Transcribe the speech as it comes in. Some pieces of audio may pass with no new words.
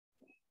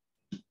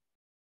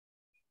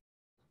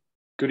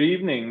Good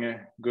evening,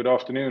 good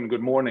afternoon,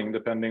 good morning,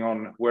 depending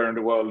on where in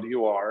the world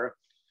you are.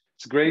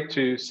 It's great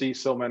to see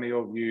so many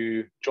of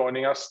you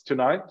joining us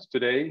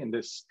today in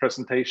this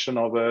presentation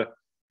of the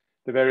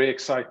very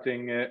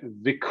exciting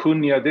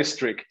Vicuña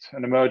district,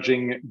 an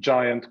emerging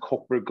giant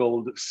copper,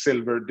 gold,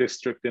 silver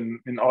district in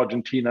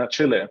Argentina,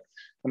 Chile.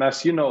 And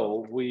as you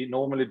know, we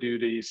normally do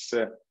these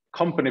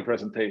company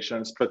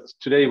presentations, but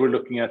today we're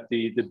looking at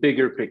the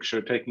bigger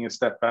picture, taking a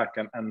step back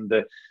and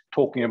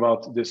talking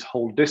about this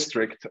whole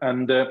district.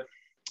 And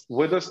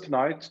with us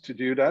tonight to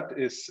do that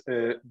is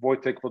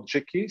Wojtek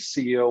Wodczycki,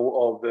 CEO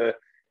of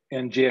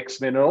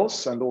NGX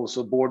Minerals and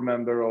also board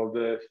member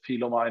of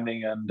Filo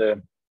Mining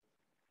and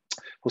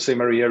Jose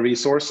Maria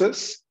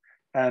Resources,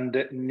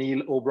 and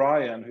Neil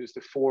O'Brien, who's the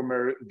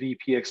former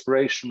VP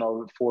Exploration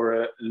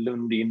for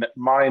Lundin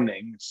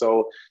Mining.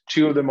 So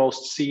two of the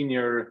most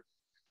senior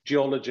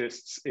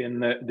geologists in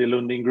the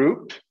Lundin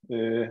Group,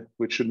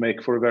 which should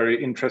make for a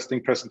very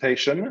interesting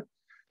presentation.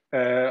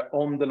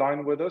 On the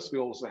line with us, we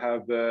also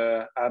have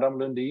Adam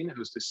Lundin,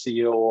 who's the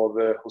CEO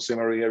of Jose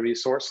Maria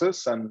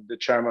Resources and the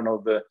chairman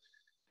of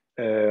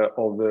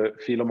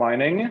Filo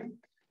Mining.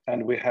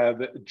 And we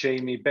have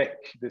Jamie Beck,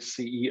 the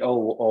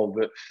CEO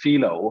of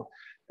Filo.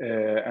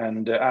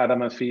 And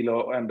Adam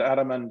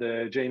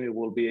and Jamie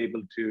will be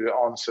able to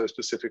answer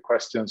specific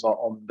questions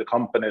on the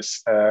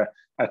companies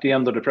at the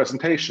end of the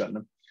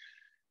presentation.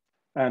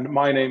 And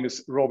my name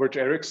is Robert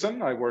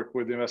Eriksson. I work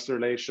with Investor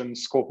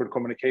Relations Corporate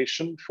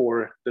Communication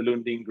for the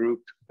Lundin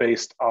Group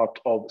based out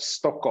of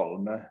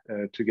Stockholm,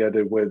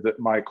 together with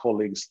my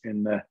colleagues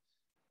in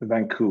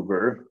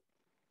Vancouver.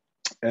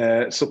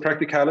 So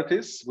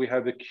practicalities, we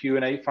have a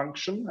Q&A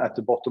function at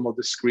the bottom of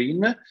the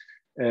screen.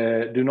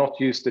 Do not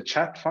use the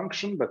chat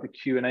function, but the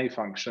Q&A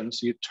function.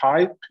 So you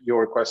type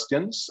your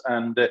questions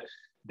and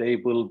they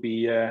will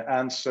be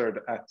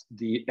answered at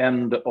the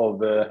end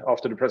of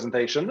after the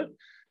presentation.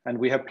 And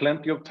we have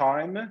plenty of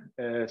time,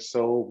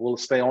 so we'll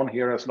stay on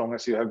here as long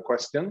as you have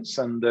questions,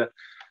 and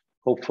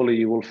hopefully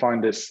you will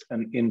find this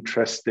an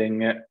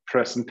interesting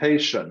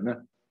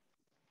presentation.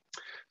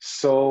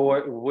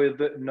 So with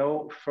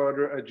no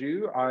further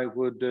ado, I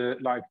would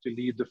like to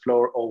leave the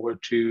floor over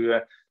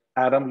to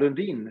Adam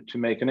Lundin to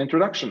make an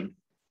introduction.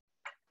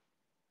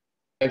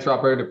 Thanks,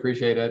 Robert.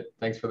 Appreciate it.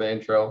 Thanks for the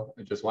intro.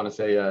 I just want to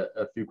say a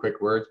few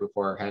quick words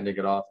before handing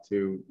it off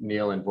to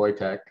Neil and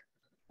Wojtek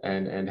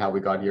and how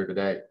we got here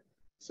today.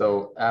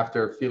 So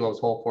after Filo's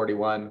Hole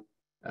 41,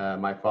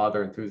 my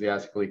father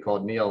enthusiastically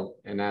called Neil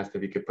and asked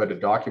if he could put a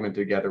document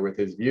together with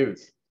his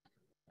views.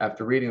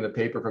 After reading the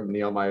paper from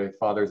Neil, my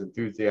father's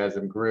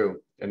enthusiasm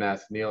grew and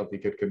asked Neil if he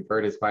could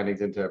convert his findings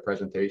into a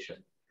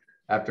presentation.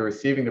 After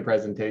receiving the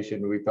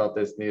presentation, we felt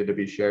this needed to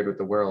be shared with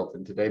the world,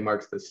 and today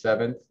marks the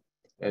 7th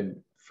and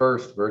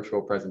first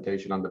virtual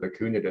presentation on the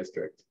Vicuña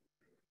district.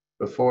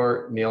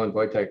 Before Neil and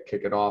Wojtek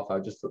kick it off,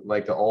 I'd just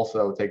like to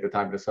also take the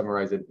time to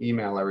summarize an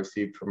email I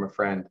received from a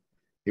friend.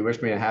 He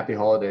wished me a happy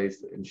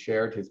holidays and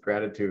shared his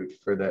gratitude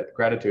for the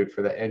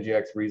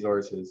NGX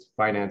Resources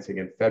financing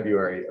in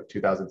February of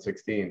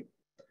 2016.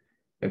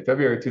 In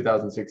February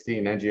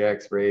 2016,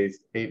 NGX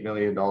raised $8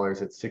 million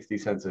at 60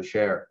 cents a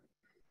share.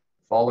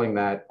 Following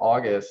that,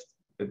 August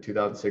in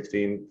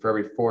 2016, for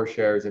every 4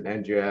 shares in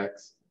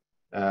NGX,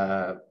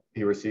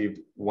 he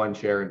received 1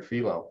 share in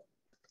Filo.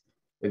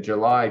 In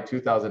July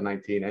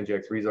 2019,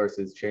 NGX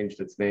Resources changed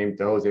its name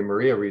to Jose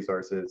Maria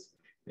Resources,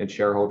 and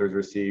shareholders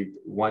received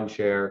 1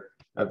 share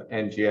of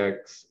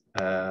NGX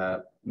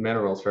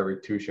Minerals for every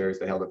 2 shares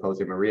they held of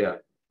Jose Maria.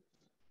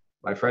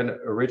 My friend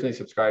originally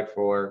subscribed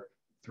for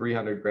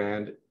 300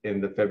 grand in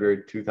the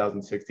February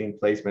 2016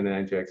 placement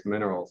in NGX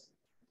Minerals.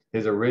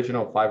 His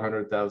original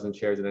 500,000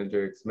 shares in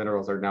NGX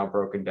Minerals are now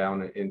broken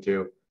down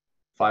into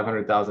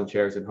 500,000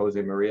 shares in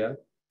Jose Maria,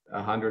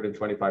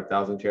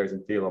 125,000 shares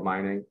in Filo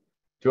Mining,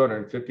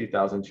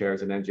 250,000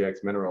 shares in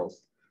NGX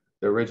Minerals.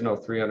 The original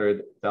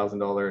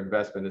 $300,000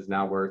 investment is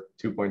now worth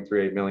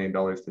 $2.38 million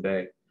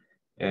today.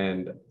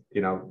 And,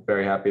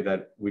 very happy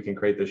that we can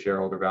create the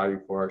shareholder value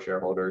for our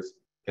shareholders.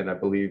 And I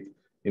believe,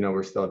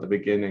 we're still at the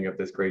beginning of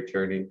this great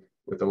journey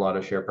with a lot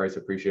of share price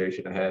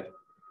appreciation ahead.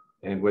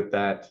 And with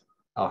that,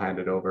 I'll hand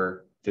it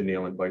over to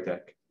Neil and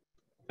Wojtek.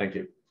 Thank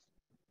you.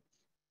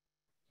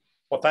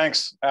 Well,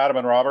 thanks, Adam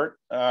and Robert.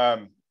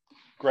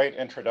 Great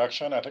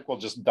introduction. I think we'll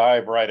just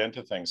dive right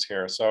into things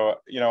here. So,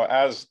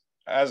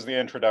 as the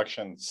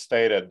introduction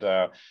stated,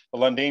 the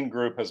Lundin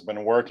Group has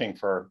been working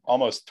for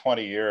almost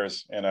 20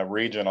 years in a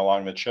region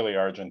along the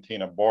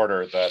Chile-Argentina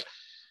border that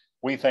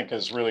we think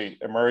is really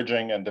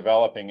emerging and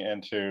developing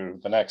into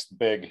the next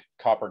big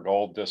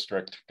copper-gold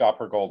district,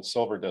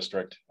 copper-gold-silver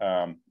district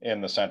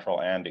in the Central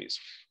Andes.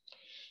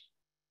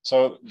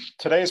 So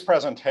today's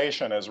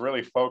presentation is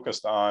really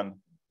focused on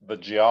the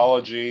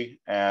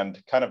geology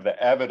and kind of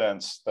the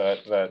evidence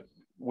that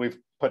we've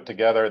put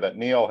together that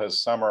Neil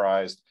has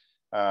summarized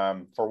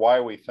for why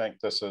we think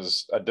this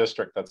is a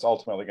district that's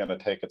ultimately going to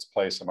take its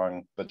place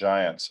among the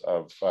giants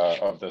of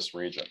this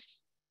region.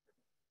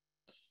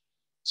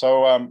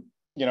 So,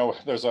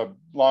 there's a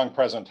long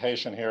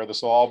presentation here.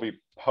 This will all be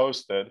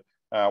posted.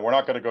 We're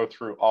not going to go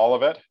through all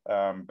of it,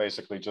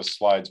 basically just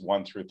slides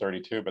 1 through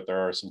 32, but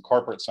there are some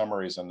corporate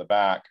summaries in the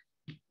back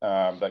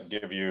that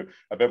give you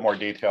a bit more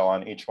detail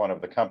on each one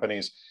of the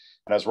companies.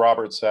 And as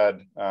Robert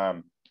said,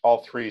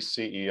 all 3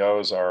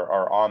 CEOs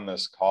are on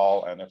this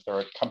call, and if there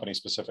are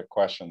company-specific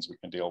questions, we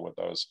can deal with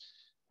those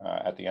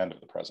at the end of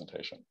the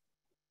presentation.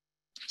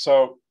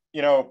 So,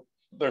 you know,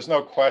 there's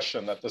no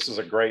question that this is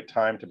a great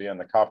time to be in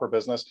the copper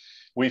business.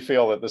 We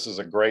feel that this is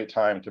a great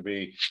time to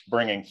be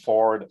bringing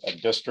forward a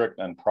district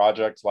and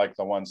projects like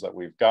the ones that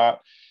we've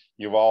got.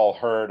 You've all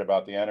heard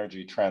about the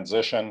energy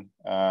transition.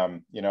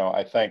 You know,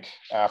 I think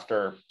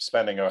after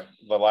spending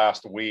the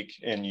last week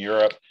in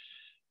Europe,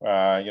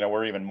 you know,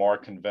 we're even more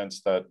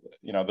convinced that,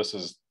 you know, this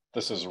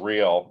is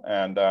real.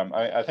 And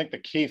I think the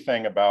key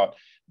thing about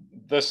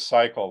this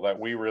cycle that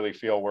we really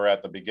feel we're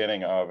at the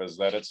beginning of is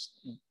that it's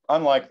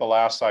unlike the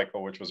last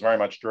cycle, which was very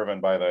much driven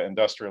by the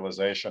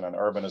industrialization and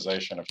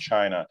urbanization of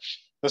China.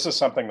 This is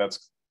something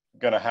that's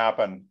going to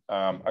happen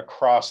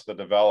across the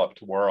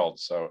developed world.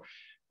 So,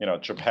 you know,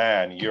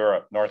 Japan,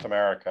 Europe, North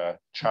America,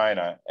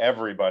 China,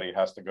 everybody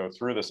has to go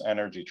through this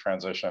energy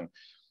transition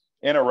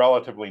in a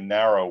relatively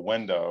narrow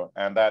window.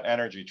 And that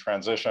energy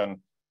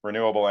transition,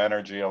 renewable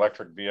energy,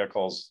 electric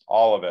vehicles,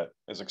 all of it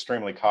is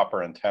extremely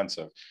copper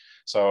intensive.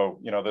 So,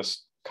 you know,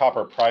 this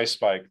copper price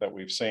spike that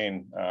we've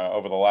seen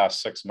over the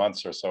last 6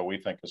 months or so, we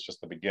think is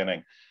just the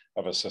beginning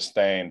of a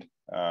sustained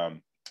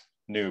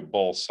new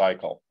bull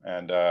cycle.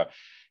 And,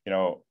 you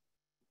know,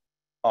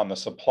 on the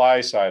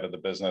supply side of the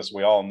business,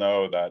 we all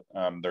know that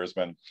there's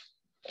been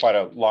quite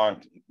a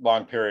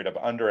long period of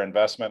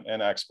underinvestment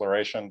in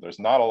exploration. There's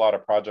not a lot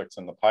of projects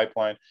in the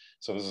pipeline.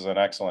 So this is an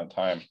excellent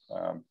time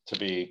to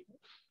be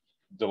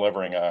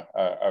delivering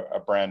a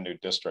brand new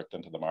district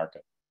into the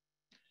market.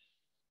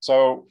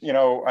 So, you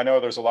know, I know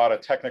there's a lot of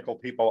technical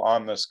people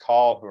on this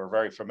call who are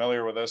very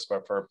familiar with this,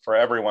 but for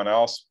everyone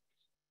else,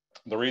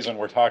 the reason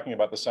we're talking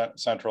about the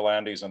Central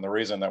Andes and the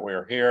reason that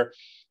we're here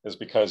is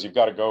because you've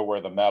got to go where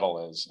the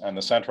metal is. And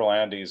the Central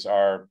Andes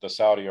are the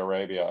Saudi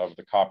Arabia of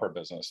the copper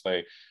business.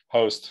 They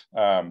host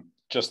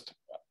just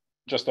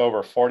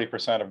over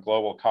 40% of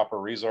global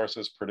copper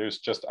resources,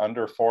 produced just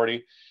under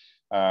 40.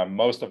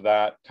 Most of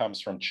that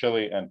comes from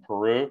Chile and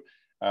Peru.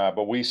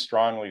 But we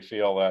strongly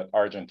feel that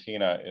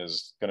Argentina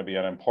is going to be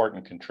an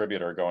important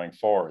contributor going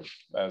forward.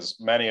 As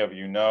many of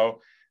you know,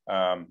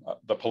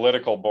 the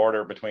political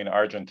border between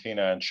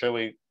Argentina and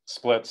Chile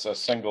splits a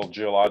single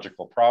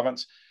geological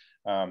province.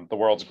 The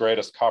world's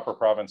greatest copper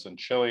province in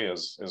Chile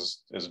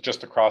is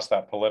just across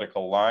that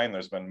political line.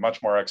 There's been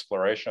much more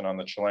exploration on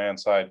the Chilean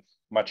side,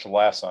 much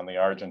less on the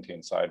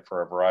Argentine side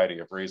for a variety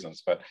of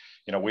reasons. But,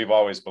 you know, we've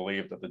always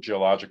believed that the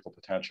geological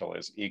potential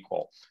is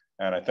equal.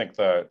 And I think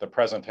the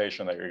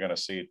presentation that you're going to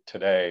see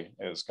today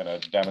is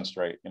going to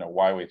demonstrate, you know,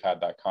 why we've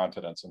had that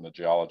confidence in the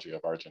geology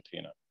of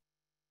Argentina.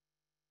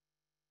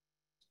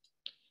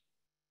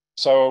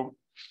 So,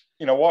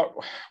 you know,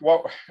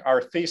 what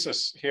our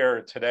thesis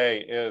here today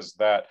is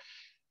that,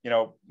 you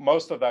know,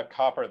 most of that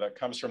copper that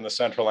comes from the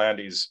Central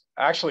Andes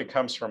actually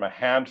comes from a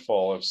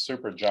handful of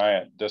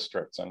supergiant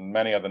districts. And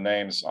many of the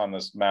names on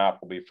this map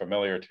will be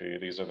familiar to you.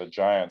 These are the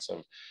giants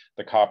of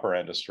the copper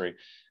industry.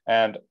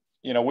 And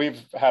you know,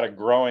 we've had a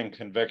growing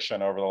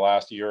conviction over the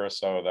last year or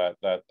so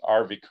that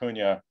our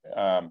Vicuña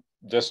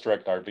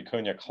district, our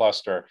Vicuña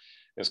cluster,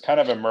 is kind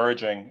of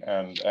emerging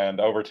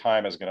and over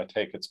time is going to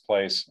take its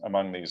place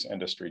among these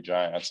industry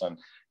giants. And,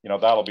 you know,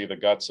 that'll be the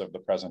guts of the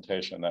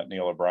presentation that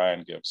Neil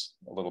O'Brien gives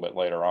a little bit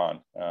later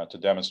on to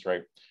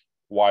demonstrate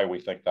why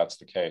we think that's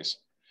the case.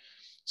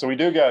 So we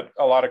do get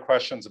a lot of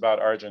questions about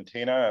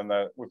Argentina,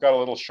 and we've got a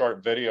little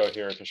short video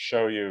here to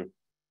show you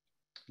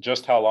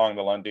just how long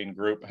the Lundin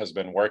Group has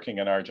been working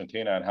in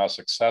Argentina and how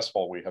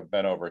successful we have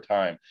been over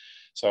time.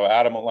 So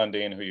Adam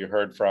Lundin, who you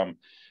heard from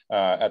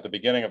at the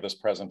beginning of this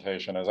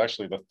presentation, is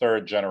actually the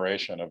 3rd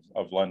generation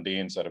of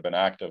Lundins that have been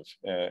active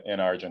in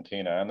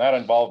Argentina. And that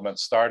involvement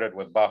started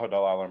with Bajo de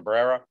la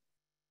Alumbrera,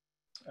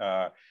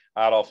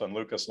 Adolf and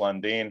Lucas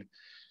Lundin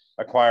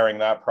acquiring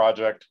that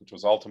project, which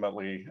was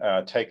ultimately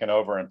taken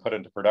over and put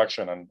into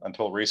production and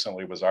until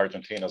recently was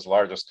Argentina's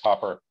largest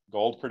copper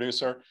gold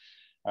producer.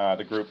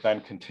 The group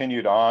then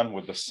continued on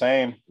with the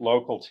same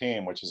local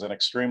team, which is an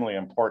extremely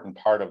important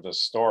part of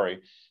this story.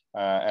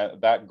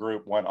 And that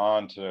group went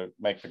on to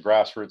make the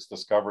grassroots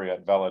discovery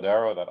at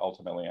Veladero that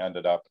ultimately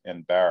ended up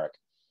in Barrick.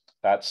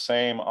 That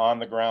same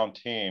on-the-ground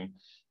team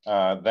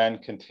then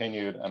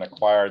continued and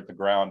acquired the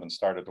ground and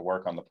started to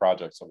work on the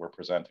projects that we're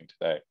presenting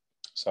today.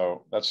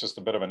 So that's just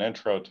a bit of an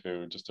intro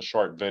to just a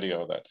short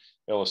video that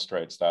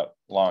illustrates that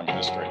long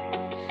history.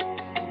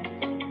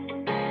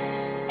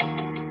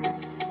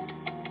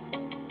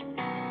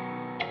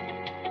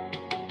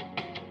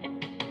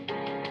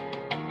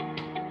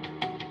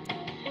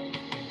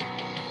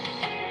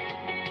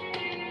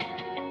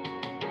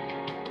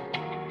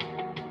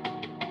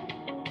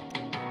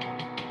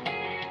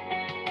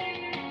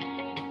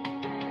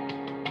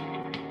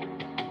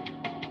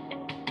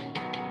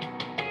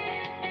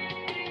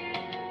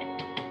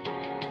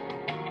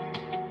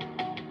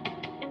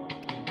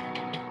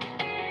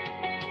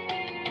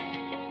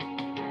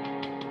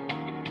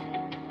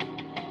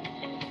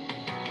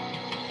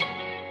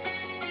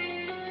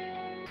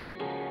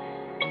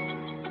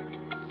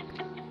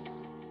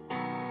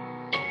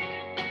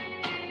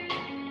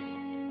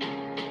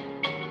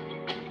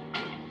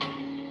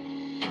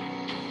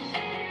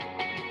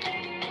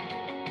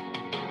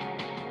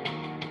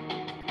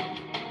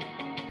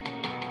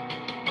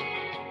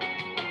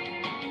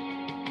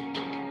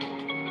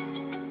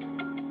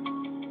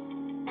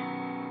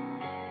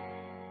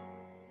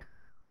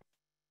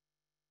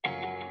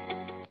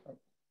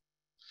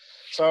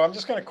 So I'm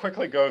just going to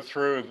quickly go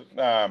through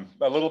a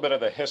little bit of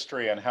the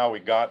history and how we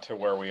got to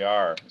where we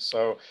are.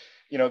 So,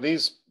 you know,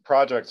 these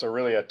projects are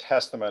really a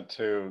testament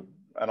to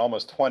an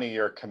almost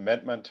 20-year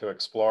commitment to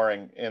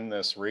exploring in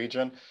this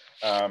region.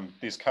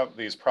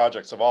 These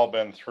projects have all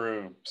been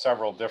through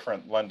several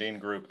different Lundin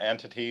Group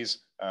entities.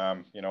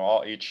 You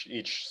know,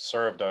 each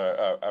served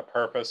a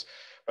purpose.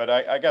 But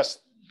I guess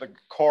the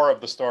core of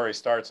the story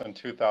starts in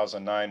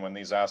 2009 when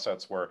these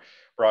assets were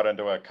brought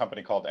into a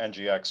company called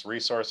NGX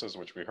Resources,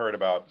 which we heard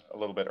about a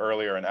little bit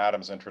earlier in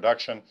Adam's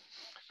introduction.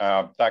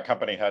 That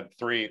company had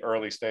 3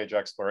 early stage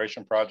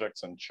exploration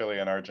projects in Chile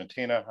and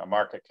Argentina, a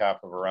market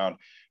cap of around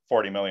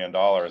 $40 million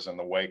in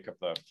the wake of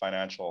the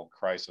financial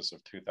crisis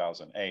of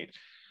 2008.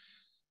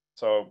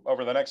 So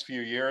over the next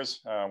few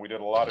years, we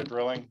did a lot of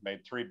drilling,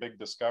 made 3 big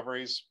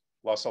discoveries: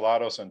 Los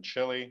Helados in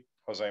Chile,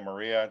 Jose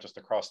Maria just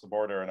across the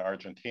border in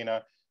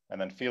Argentina, and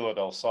then Filo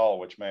del Sol,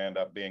 which may end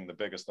up being the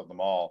biggest of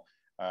them all,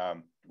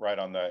 right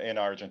in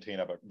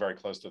Argentina, but very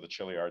close to the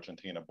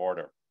Chile-Argentina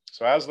border.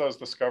 So as those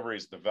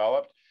discoveries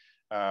developed,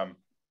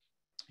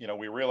 you know,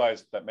 we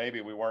realized that maybe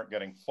we weren't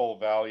getting full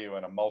value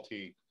in a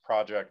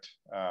multi-project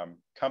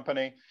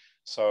company.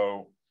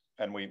 So,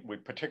 and we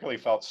particularly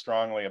felt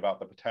strongly about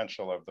the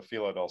potential of the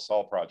Filo del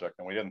Sol project,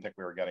 and we didn't think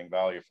we were getting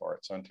value for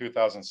it. So in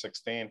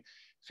 2016,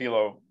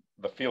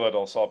 the Filo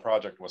del Sol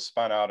project was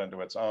spun out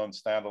into its own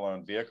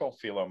standalone vehicle,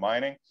 Filo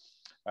Mining.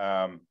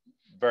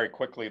 Very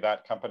quickly,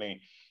 that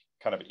company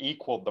kind of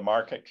equaled the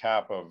market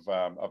cap of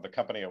the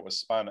company it was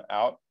spun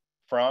out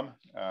from.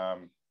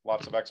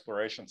 Lots of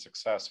exploration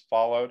success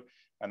followed,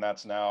 and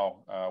that's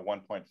now a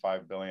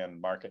 1.5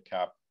 billion market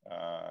cap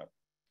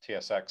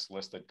TSX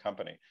listed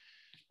company.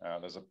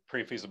 There's a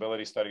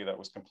pre-feasibility study that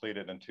was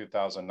completed in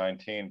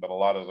 2019, but a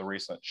lot of the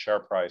recent share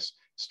price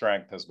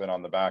strength has been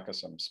on the back of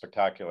some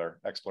spectacular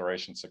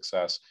exploration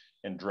success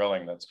in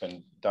drilling that's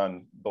been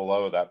done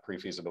below that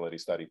pre-feasibility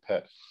study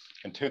pit.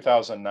 In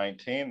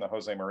 2019, the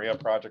Jose Maria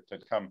project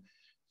had come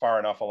far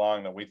enough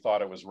along that we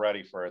thought it was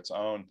ready for its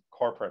own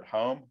corporate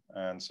home.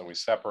 And so we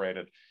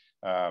separated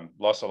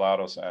Los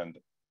Helados and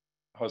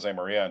Jose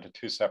Maria into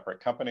 2 separate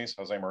companies.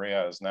 Jose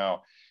Maria is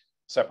now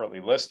separately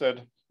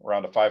listed,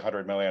 around a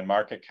 500 million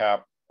market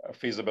cap, a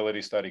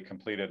feasibility study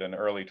completed in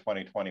early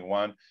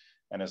 2021,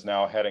 and is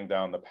now heading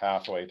down the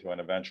pathway to an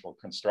eventual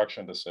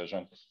construction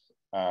decision.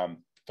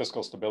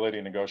 Fiscal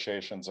stability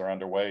negotiations are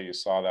underway. You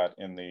saw that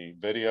in the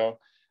video,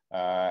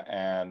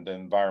 and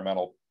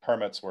environmental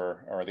permits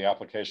the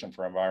application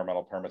for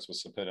environmental permits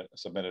was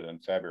submitted in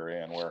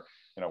February, and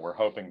we're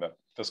hoping that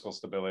fiscal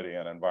stability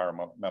and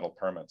environmental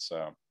permits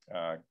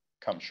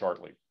come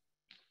shortly.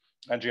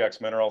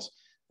 NGX Minerals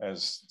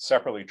is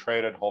separately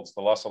traded, holds the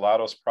Los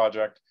Helados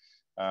project.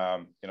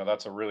 You know,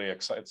 that's a really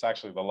it's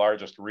actually the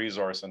largest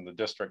resource in the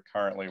district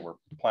currently. We're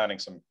planning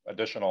some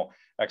additional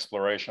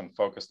exploration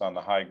focused on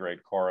the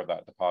high-grade core of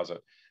that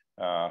deposit,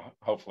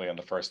 hopefully in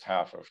the first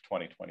half of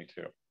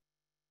 2022.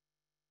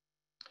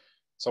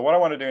 So what I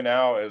want to do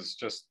now is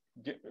just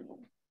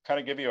kind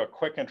of give you a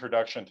quick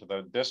introduction to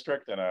the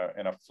district in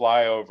a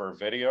flyover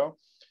video.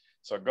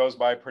 So it goes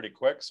by pretty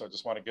quick. So I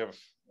just want to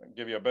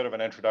give you a bit of an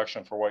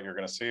introduction for what you're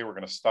going to see. We're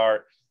going to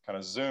start kind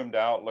of zoomed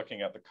out,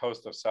 looking at the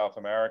coast of South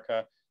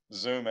America,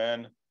 zoom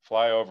in,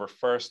 fly over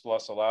first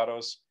Los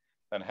Helados,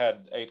 then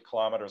head 8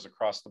 kilometers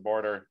across the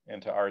border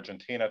into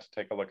Argentina to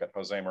take a look at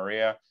Jose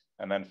Maria,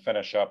 and then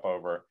finish up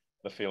over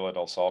the Filo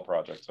del Sol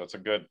project. So it's a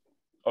good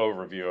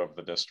overview of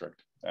the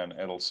district, and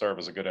it'll serve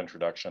as a good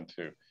introduction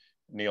to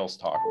Neil's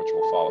talk, which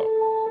will follow.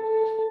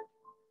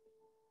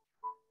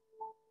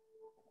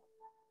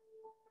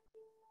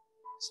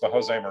 It's the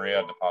Jose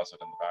Maria deposit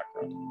in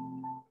the background.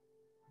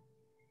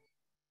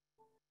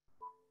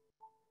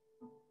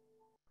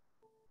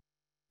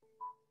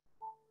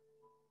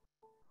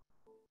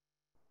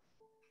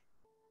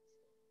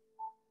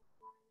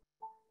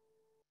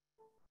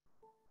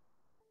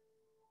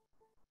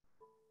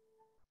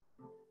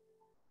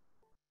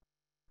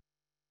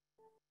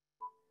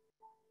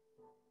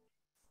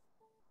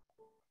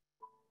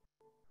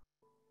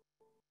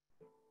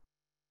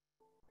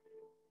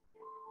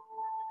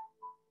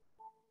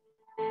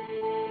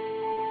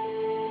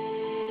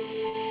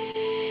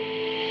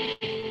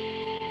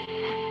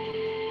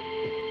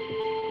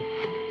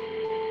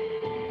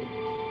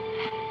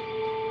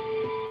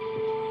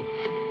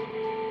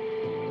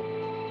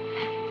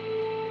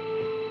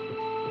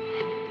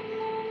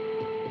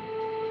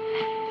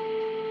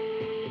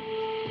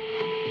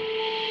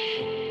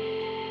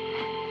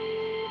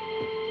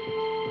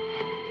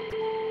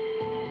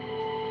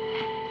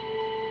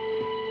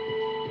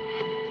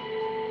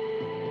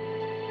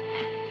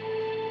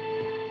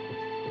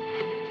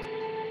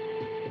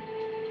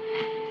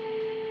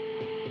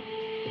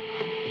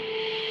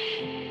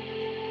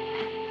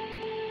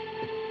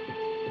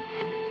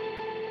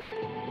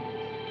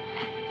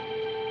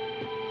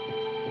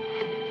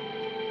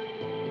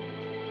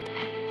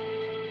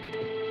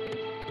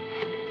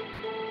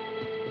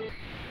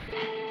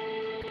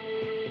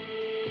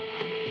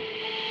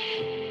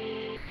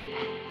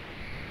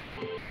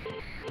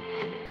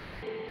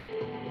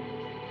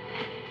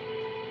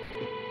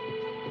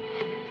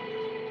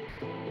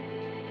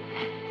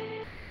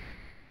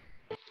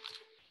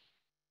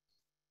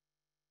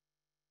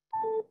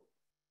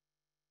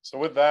 So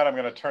with that, I'm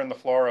going to turn the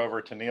floor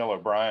over to Neil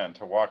O'Brien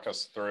to walk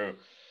us through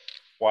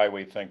why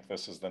we think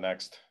this is the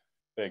next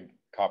big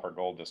copper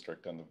gold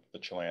district in the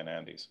Chilean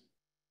Andes.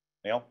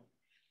 Neil?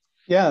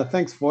 Yeah,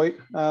 thanks, Voight.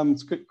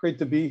 It's great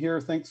to be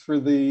here. Thanks for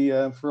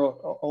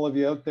all of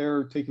you out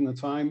there taking the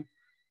time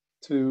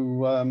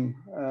to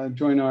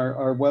join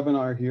our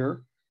webinar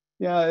here.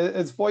 Yeah,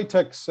 as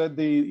Wojtek said,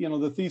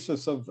 the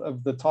thesis of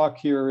the talk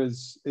here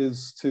is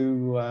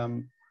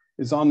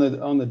on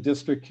the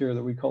district here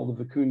that we call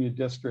the Vicuña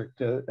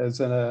district,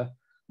 and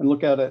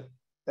look at it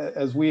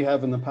as we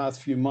have in the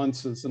past few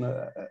months as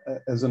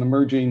an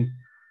emerging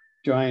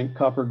giant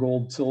copper,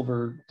 gold,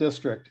 silver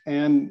district.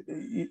 And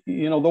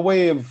the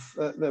way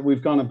that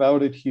we've gone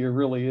about it here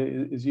really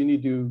is you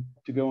need to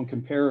go and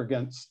compare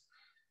against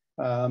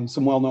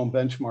some well-known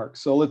benchmarks.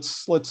 So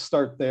let's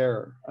start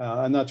there,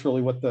 and that's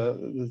really what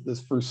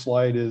this first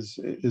slide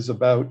is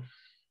about.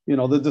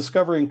 The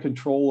discovery and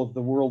control of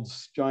the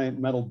world's giant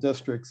metal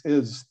districts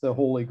is the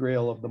holy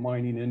grail of the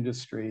mining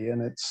industry,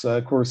 and it's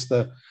of course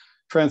the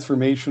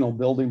transformational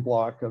building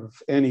block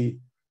of any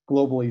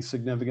globally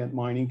significant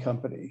mining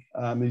company.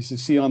 As you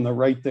see on the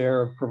right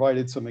there, I've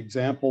provided some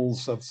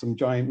examples of some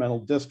giant metal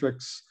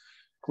districts,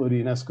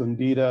 including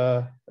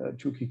Escondida,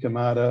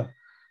 Chuquicamata.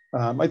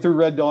 I threw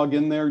Red Dog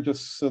in there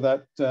just so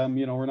that,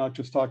 we're not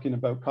just talking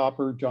about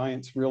copper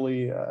giants,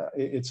 really.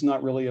 It's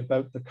not really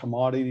about the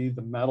commodity,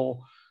 the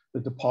metal,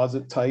 the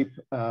deposit type.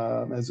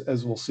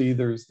 As we'll see,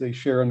 they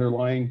share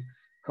underlying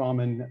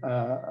common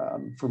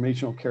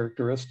formational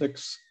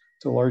characteristics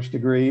to a large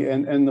degree.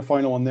 And the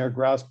final one there,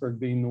 Grasberg,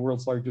 being the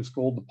world's largest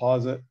gold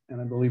deposit, and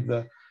I believe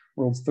the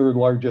world's third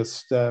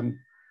largest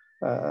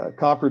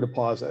copper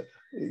deposit.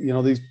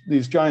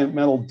 These giant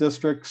metal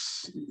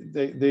districts,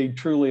 they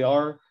truly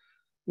are,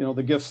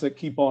 the gifts that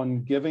keep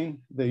on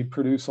giving. They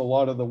produce a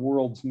lot of the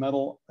world's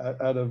metal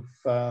out of,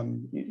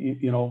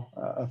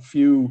 a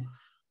few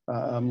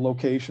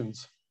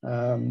locations.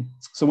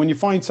 So when you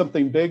find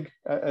something big,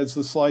 as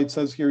the slide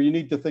says here, you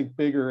need to think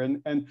bigger.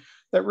 And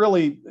that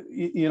really,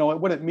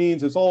 what it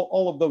means is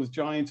all of those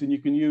giants, and you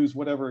can use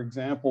whatever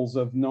examples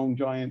of known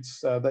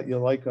giants that you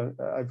like.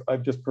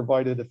 I've just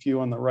provided a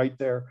few on the right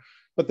there,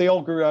 but they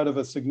all grew out of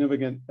a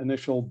significant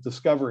initial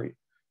discovery.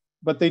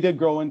 But they did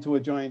grow into a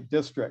giant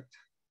district,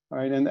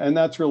 right? And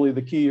that's really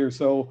the key here.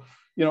 So,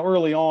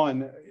 early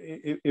on,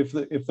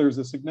 if there's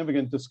a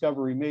significant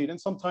discovery made, and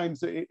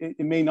sometimes it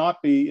may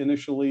not be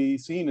initially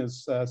seen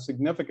as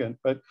significant,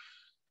 but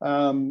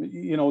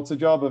it's a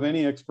job of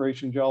any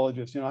exploration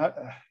geologist,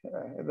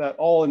 that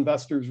all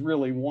investors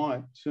really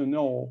want to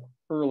know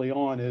early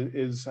on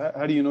is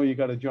how do you know you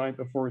got a giant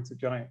before it's a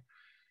giant?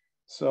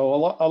 So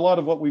a lot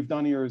of what we've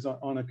done here is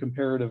on a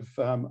comparative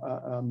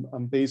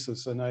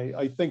basis, and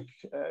I think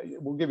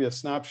we'll give you a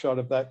snapshot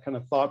of that kind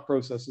of thought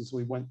process as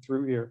we went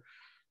through here.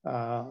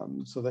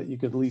 So that you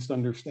could at least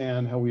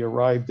understand how we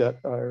arrived at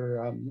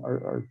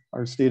our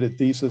stated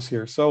thesis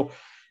here. So,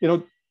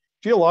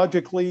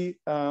 geologically,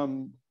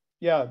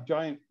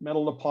 giant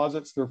metal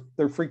deposits,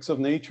 they're freaks of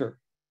nature,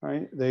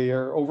 right? They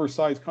are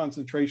oversized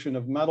concentration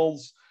of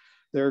metals.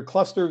 They're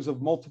clusters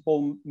of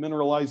multiple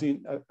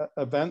mineralizing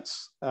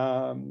events,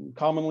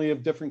 commonly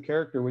of different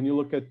character. When you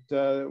look at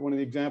one of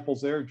the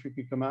examples there,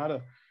 Chuquicamata,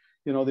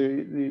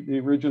 the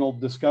original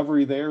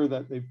discovery there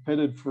that they've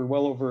pitted for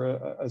well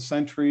over a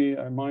century,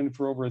 mined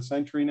for over a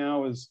century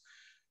now, is,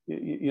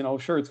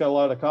 sure, it's got a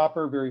lot of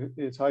copper,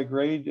 it's high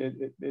grade,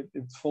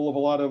 it's full of a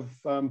lot of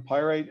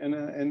pyrite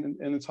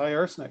and it's high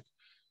arsenic.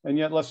 And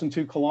yet less than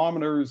 2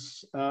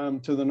 kilometers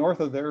to the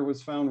north of there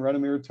was found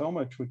Radomir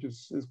Tomic, which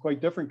is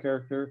quite different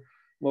character,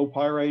 low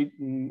pyrite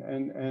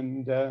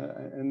and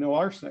no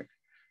arsenic.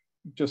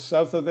 Just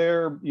south of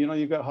there,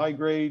 you've got high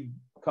grade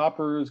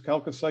coppers,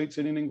 chalcocite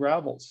sitting in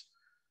gravels.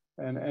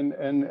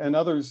 And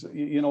others,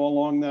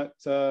 along that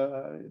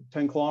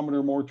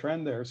 10-kilometer more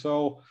trend there.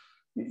 So,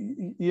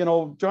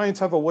 giants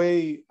have a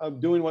way of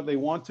doing what they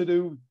want to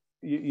do.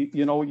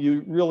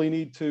 You really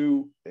need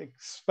to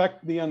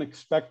expect the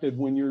unexpected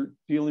when you're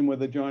dealing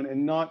with a giant,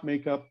 and not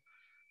make up,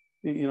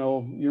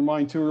 your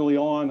mind too early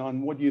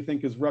on what do you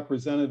think is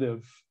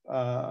representative,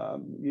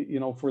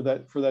 for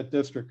that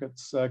district.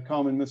 It's a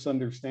common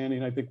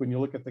misunderstanding, I think, when you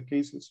look at the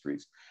case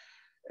histories.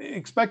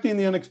 Expecting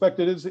the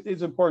unexpected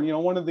is important.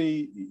 One of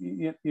the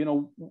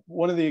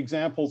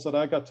examples that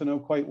I got to know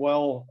quite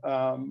well,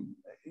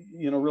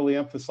 really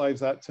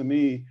emphasized that to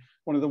me.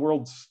 One of the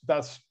world's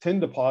best tin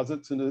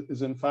deposits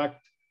is in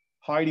fact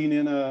hiding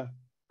in a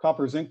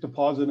copper zinc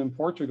deposit in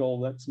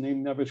Portugal that's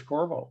named Neves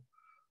Corvo,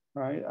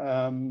 right?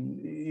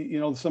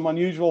 Some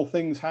unusual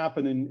things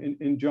happen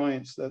in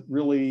giants that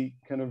really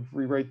kind of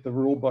rewrite the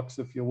rule books,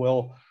 if you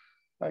will.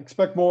 I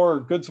expect more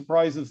good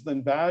surprises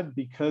than bad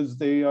because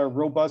they are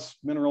robust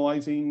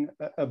mineralizing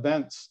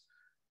events.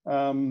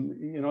 I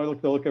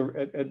look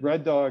at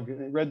Red Dog.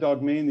 Red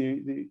Dog,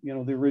 Maine,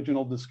 the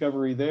original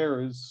discovery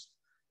there is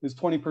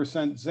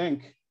 20%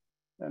 zinc,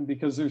 and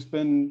because there's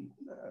been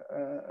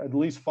at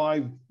least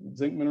 5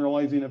 zinc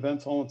mineralizing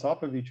events all on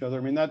top of each other.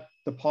 I mean, that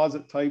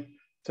deposit type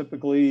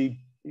typically,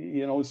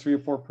 is 3 or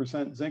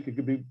 4% zinc. It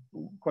could be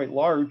quite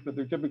large, but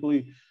they're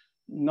typically,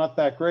 not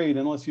that great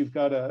unless you've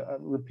got a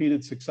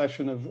repeated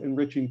succession of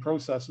enriching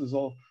processes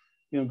all,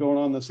 going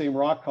on the same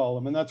rock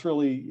column. And that's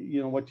really,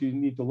 what you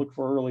need to look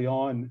for early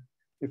on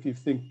if you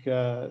think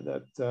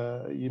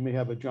that you may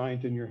have a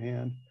giant in your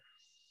hand.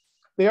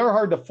 They are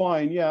hard to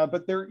find, yeah,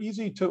 but they're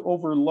easy to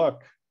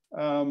overlook.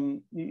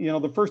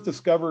 The first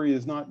discovery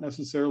is not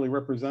necessarily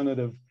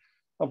representative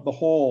of the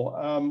whole.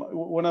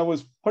 When I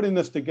was putting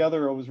this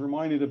together, I was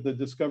reminded of the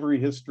discovery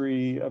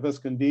history of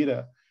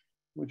Escondida,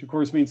 which of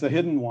course means the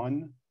hidden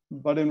one.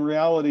 But in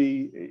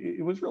reality,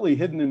 it was really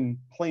hidden in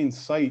plain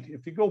sight.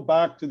 If you go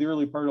back to the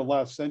early part of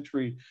last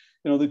century,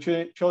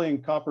 the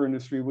Chilean copper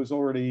industry was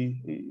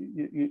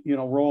already,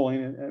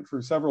 rolling for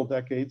several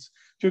decades.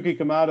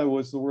 Chuquicamata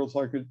was the world's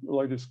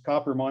largest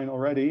copper mine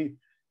already.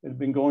 It had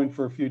been going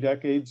for a few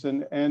decades.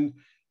 And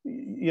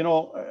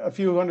a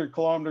few hundred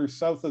kilometers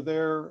south of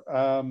there,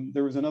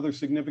 there was another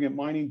significant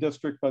mining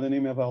district by the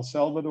name of El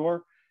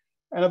Salvador.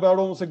 And about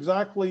almost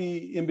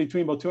exactly in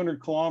between, about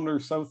 200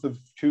 kilometers south of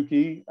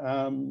Chuqui,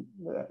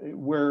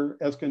 where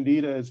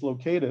Escondida is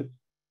located,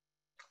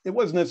 it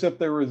wasn't as if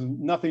there was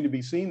nothing to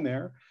be seen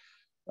there.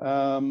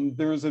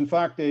 There was, in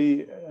fact,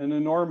 an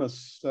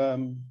enormous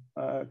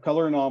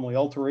color anomaly,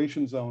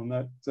 alteration zone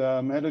that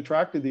had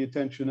attracted the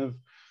attention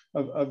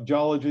of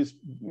geologists,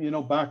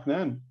 back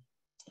then.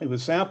 It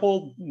was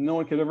sampled. No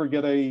one could ever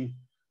get any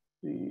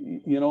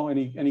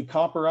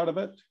copper out of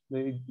it.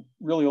 They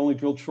really only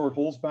drilled short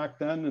holes back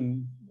then,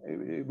 and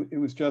it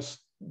was just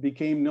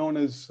became known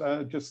as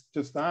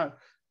just that,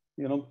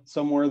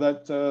 somewhere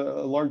that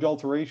a large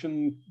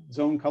alteration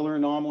zone color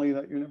anomaly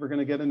that you're never going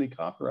to get any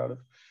copper out of.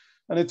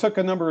 And it took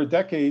a number of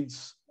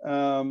decades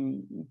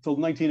till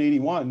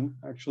 1981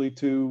 actually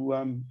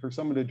for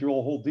someone to drill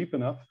a hole deep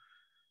enough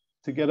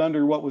to get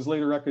under what was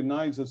later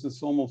recognized as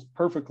this almost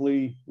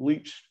perfectly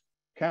leached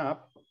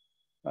cap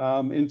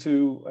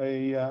into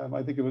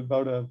I think it was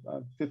about a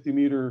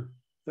 50-meter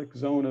thick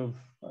zone of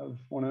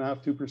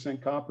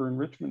 1.5–2% copper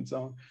enrichment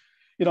zone,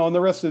 and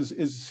the rest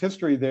is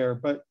history there.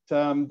 But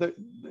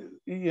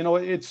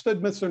it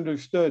stood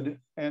misunderstood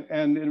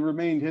and it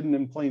remained hidden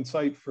in plain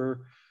sight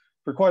for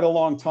quite a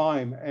long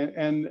time.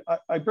 And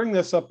I bring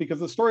this up because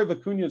the story of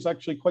Vicuña is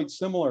actually quite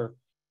similar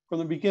from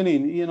the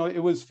beginning.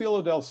 It was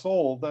Filo del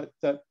Sol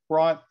that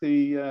brought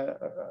the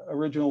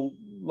original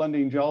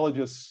Lundin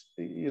geologists,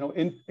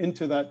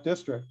 into that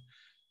district.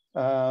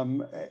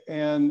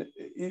 And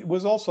it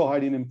was also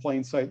hiding in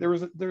plain sight.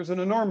 There's an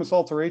enormous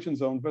alteration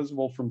zone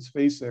visible from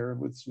space there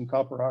with some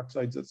copper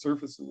oxides at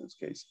surface in this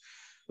case.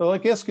 But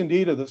like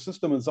Escondida, the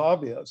system is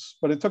obvious,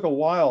 but it took a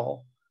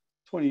while,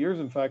 20 years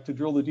in fact, to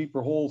drill the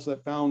deeper holes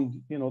that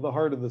found, the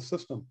heart of the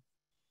system.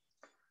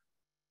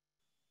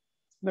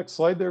 Next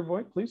slide there,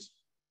 Voight, please.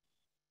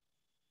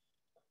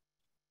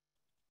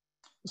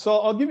 So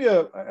I'll give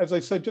you, as I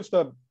said, just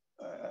a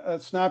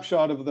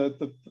snapshot of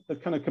the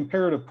kind of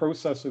comparative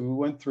process that we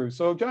went through.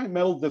 So giant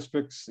metal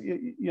districts,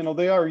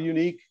 they are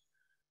unique,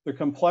 they're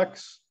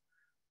complex,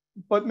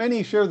 but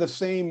many share the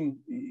same,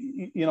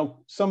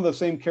 some of the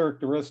same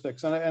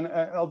characteristics. And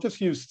I'll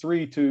just use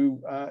three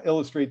to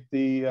illustrate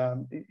the,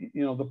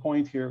 the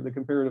point here, the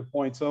comparative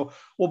point. So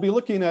we'll be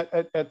looking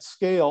at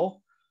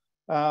scale,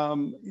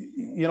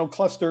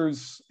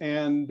 clusters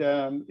and,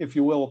 if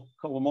you will,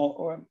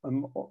 call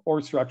them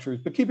ore structures.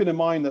 But keeping in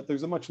mind that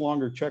there's a much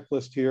longer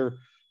checklist here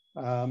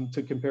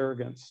to compare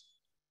against.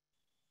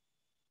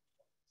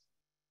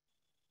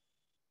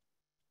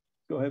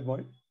 Go ahead,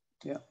 Voight.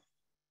 Yeah.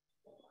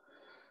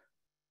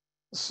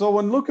 So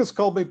when Lucas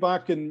called me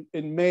back in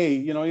May,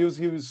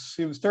 he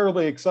was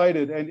terribly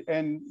excited,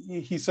 and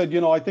he said,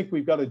 I think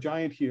we've got a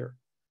giant here.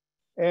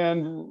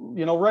 And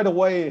right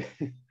away,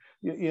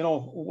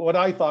 what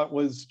I thought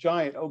was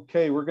giant.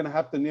 Okay, we're going to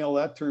have to nail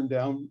that term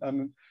down.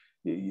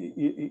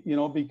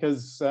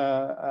 Because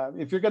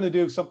if you're going to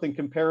do something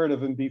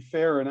comparative and be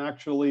fair and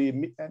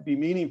actually be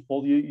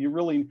meaningful, you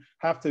really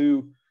have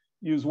to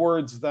use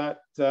words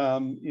that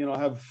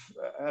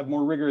have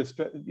more rigorous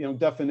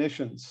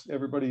definitions.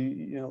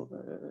 Everybody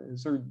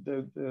has heard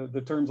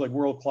the terms like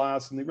world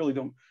class, and they really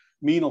don't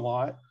mean a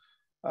lot.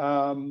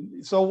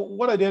 So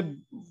what I did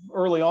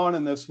early on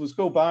in this was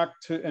go back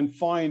to and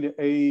find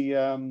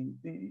a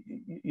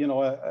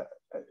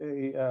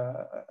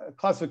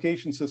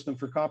classification system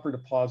for copper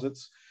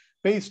deposits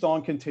based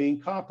on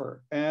contained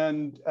copper.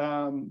 And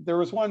there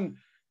was one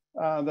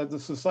that the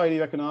Society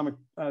of Economic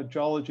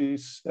Geology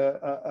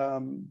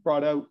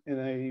brought out in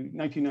a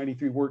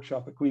 1993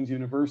 workshop at Queen's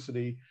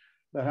University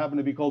that happened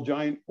to be called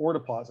Giant Ore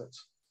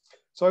Deposits.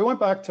 So I went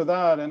back to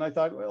that and I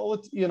thought,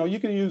 well, you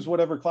can use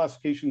whatever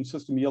classification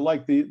system you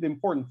like. The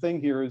important thing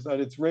here is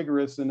that it's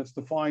rigorous and it's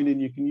defined, and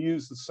you can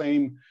use the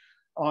same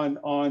on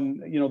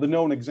the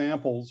known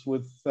examples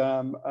with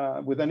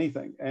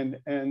anything.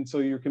 And so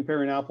you're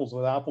comparing apples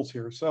with apples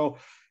here. So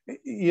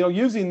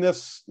using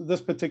this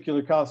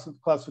particular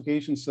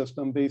classification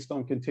system based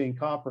on contained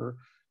copper,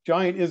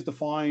 giant is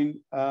defined.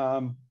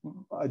 A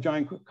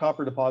giant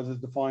copper deposit is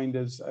defined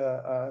as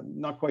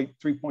not quite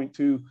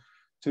 3.2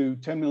 to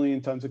 10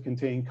 million tons of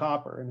contained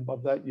copper. And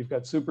above that, you've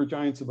got super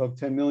giants above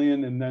 10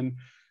 million. And then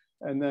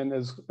And then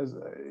as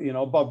you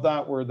know, above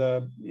that where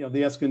the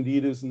the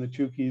Escondidas and the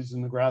Chukis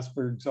and the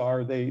Grassbergs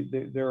are,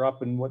 they're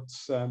up in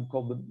what's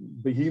called the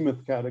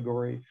behemoth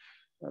category.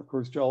 Of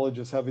course,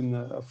 geologists having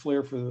a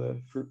flair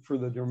for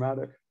the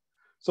dramatic.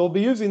 So I'll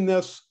be using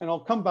this, and I'll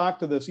come back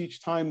to this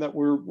each time that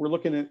we're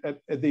looking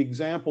at the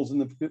examples in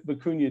the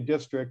Vicuña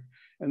district,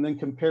 and then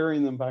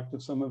comparing them back to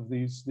some of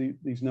these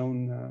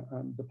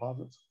known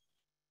deposits.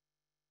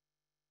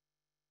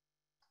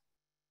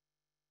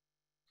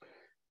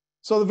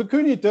 So the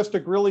Vicuña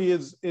district really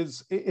it's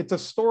a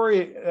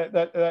story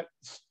that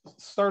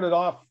started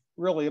off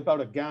really about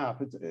a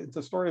gap. It's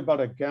a story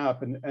about a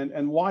gap,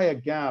 and why a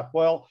gap?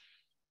 Well,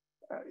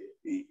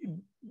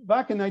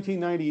 back in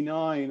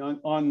 1999,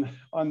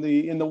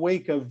 in the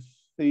wake of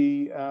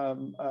the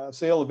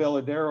sale of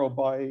Veladero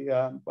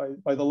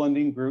by the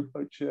Lundin Group,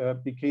 which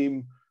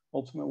became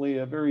ultimately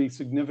a very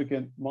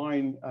significant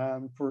mine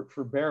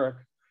for Barrick,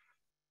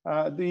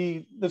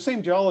 the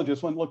same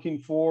geologists went looking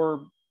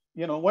for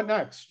what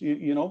next,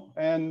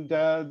 and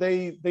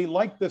they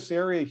liked this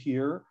area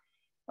here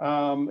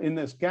in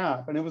this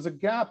gap, and it was a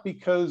gap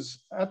because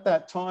at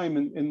that time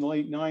in the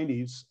late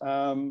 90s.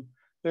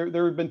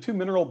 There had been two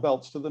mineral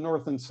belts to the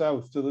north and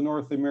south. To the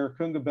north, the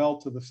Maricunga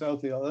Belt; to the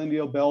south, the El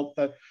Indio Belt.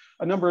 That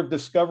a number of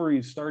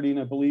discoveries starting,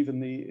 I believe, in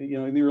the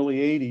in the early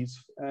 80s,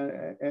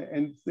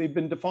 and they've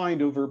been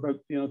defined over about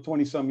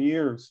 20 some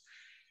years.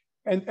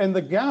 And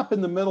the gap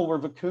in the middle where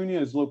Vicuña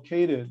is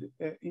located,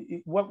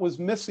 what was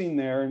missing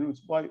there, and it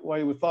was why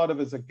it was thought of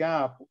as a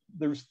gap.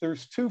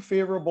 There's two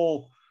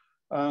favorable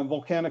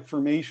volcanic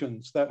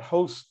formations that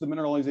host the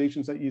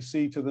mineralizations that you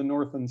see to the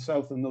north and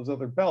south in those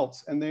other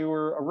belts, and they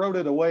were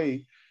eroded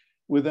away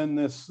within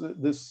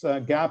this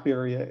gap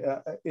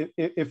area,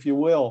 if you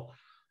will.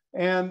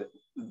 And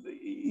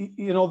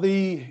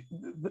the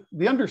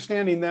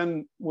understanding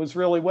then was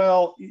really,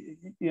 well,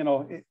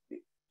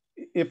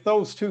 if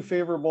those two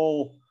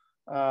favorable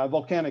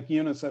volcanic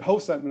units that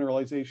host that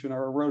mineralization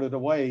are eroded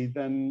away,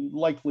 then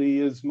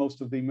likely is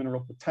most of the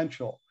mineral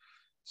potential.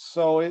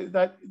 So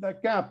that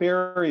gap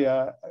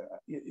area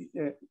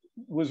it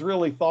was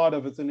really thought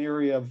of as an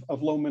area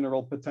of low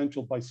mineral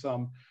potential by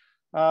some.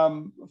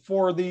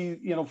 For the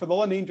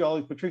Lundin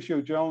geologist,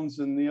 Patricio Jones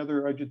and the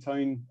other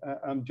Argentine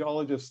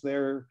geologists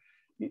there,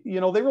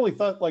 they really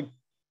thought like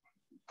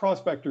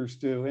prospectors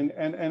do.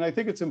 And I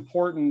think it's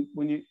important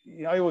when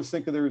I always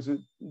think of there's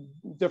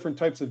different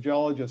types of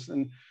geologists,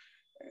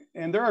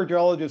 and there are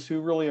geologists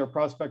who really are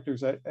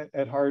prospectors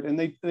at heart, and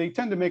they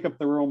tend to make up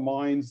their own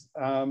minds.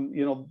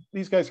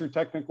 These guys are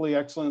technically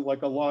excellent,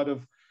 like a lot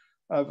of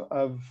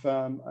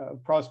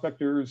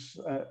prospectors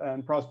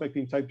and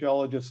prospecting type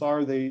geologists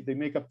are. They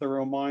make up their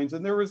own minds,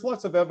 and there was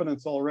lots of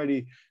evidence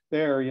already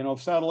there.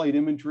 Satellite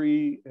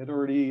imagery had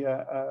already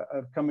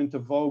come into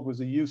vogue,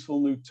 was a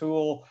useful new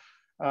tool.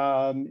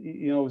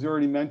 It was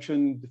already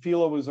mentioned, the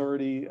Filo was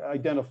already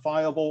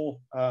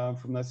identifiable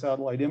from the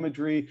satellite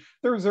imagery.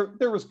 There was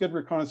good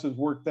reconnaissance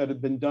work that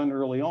had been done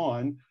early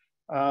on.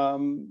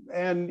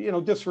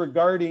 And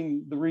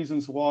disregarding the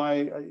reasons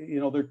why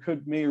there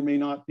may or may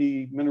not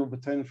be mineral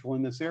potential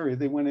in this area,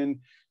 they went in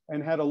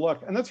and had a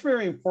look. And that's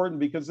very important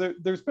because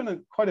there's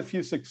been quite a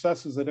few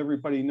successes that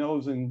everybody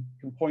knows and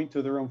can point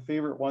to their own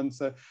favorite ones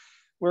that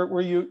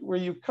where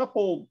you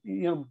couple,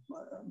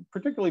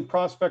 particularly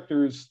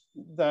prospectors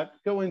that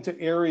go into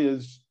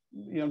areas,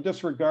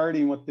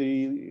 disregarding what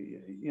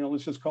the,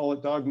 let's just call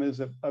it dogmas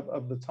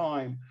of the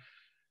time.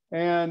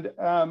 And,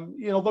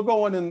 they'll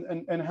go in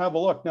and have a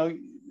look. Now,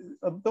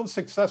 those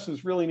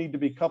successes really need to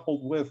be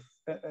coupled with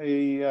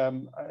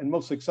and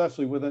most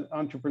successfully with an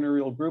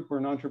entrepreneurial group or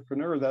an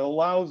entrepreneur that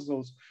allows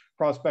those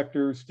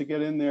prospectors to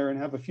get in there and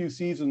have a few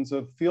seasons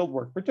of field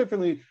work,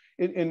 particularly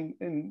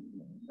in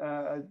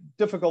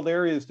difficult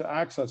areas to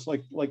access,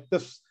 like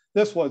this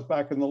was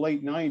back in the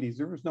late 90s.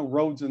 There was no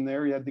roads in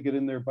there. You had to get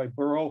in there by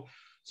burro.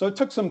 So it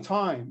took some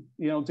time,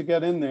 to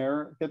get in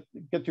there,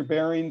 get your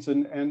bearings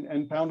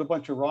and pound a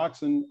bunch of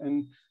rocks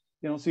and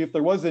see if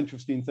there was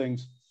interesting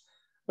things.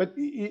 But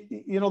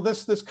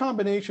this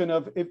combination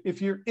of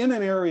if you're in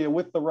an area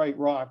with the right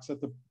rocks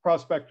that the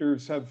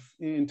prospectors have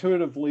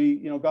intuitively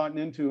gotten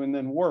into and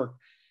then work,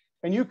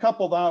 and you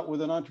couple that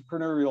with an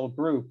entrepreneurial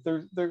group,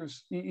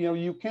 there's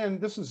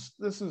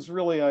this is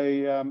really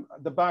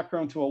the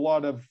background to a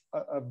lot of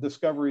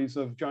discoveries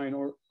of giant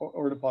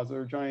ore deposits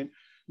or giant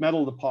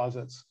metal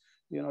deposits.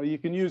 You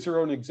can use your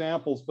own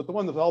examples, but the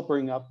one that I'll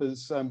bring up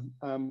is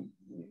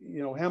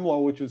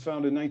Hemlo, which was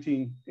found in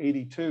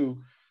 1982.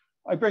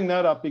 I bring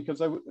that up because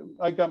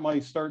I got my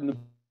start in the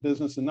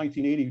business in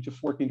 1980,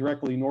 just working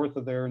directly north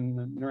of there,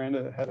 and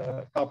Miranda had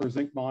a copper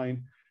zinc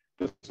mine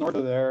just north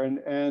of there,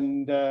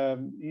 and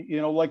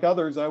like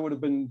others, I would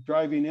have been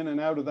driving in and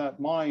out of that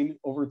mine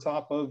over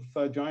top of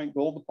a giant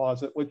gold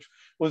deposit, which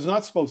was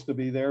not supposed to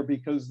be there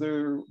because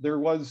there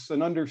was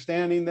an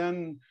understanding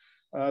then,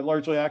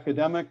 largely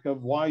academic,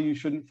 of why you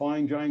shouldn't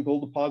find giant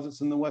gold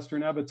deposits in the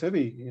Western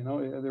Abitibi.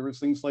 There was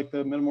things like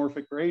the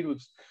metamorphic grade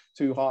was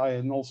too high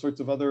and all sorts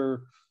of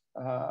other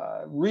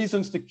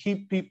reasons to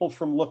keep people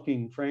from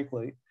looking,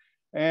 frankly.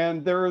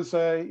 And there was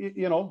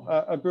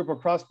a group of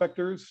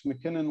prospectors,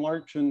 McKinnon,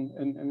 Larch,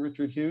 and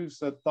Richard Hughes,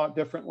 that thought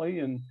differently,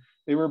 and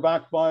they were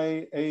backed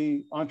by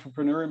a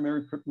entrepreneur,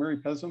 Mary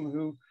Pesum,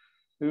 who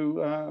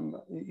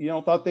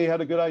thought they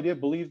had a good idea,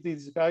 believed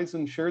these guys,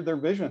 and shared their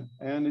vision.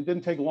 And it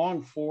didn't take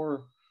long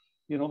for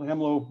the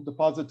Hemlo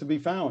deposit to be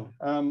found.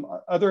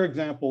 Other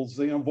examples,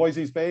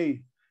 Voisey's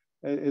Bay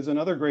is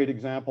another great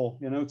example.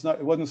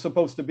 It wasn't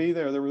supposed to be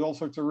there. There was all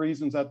sorts of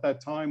reasons at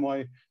that time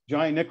why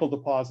giant nickel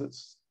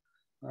deposits,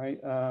 right?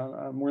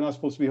 We're not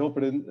supposed to be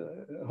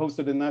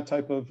hosted in that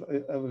type of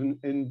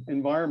an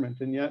environment.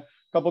 And yet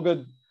a couple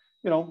good,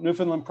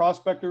 Newfoundland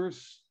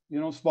prospectors,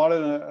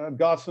 spotted a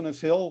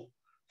Gossanes Hill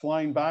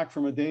flying back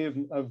from a day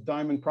of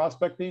diamond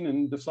prospecting,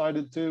 and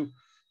decided to,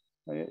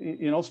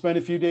 spend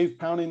a few days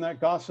pounding that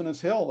Gossanes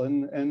Hill.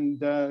 And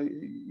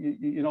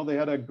they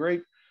had a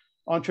great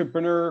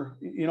entrepreneur,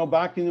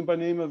 backing them by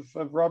name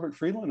of Robert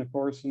Friedland, of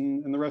course,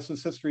 and the rest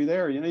is history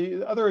there.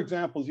 Other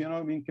examples,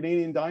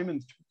 Canadian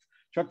Diamonds,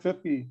 Chuck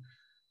Fipke,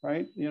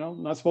 right?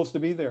 Not supposed to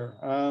be there.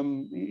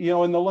 In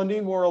the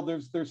Lundin world,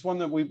 there's one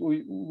that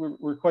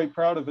we're quite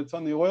proud of. It's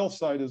on the oil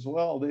side as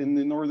well, in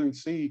the Northern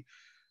Sea.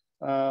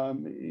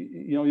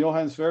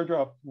 Johannes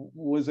Sverdrup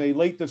was a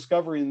late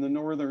discovery in the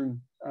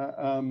Northern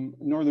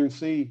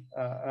Sea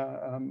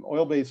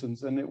oil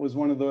basins, and it was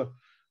one of the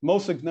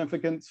most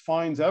significant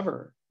finds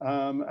ever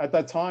at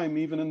that time,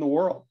 even in the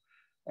world.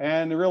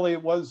 And really,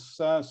 it was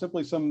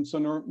simply some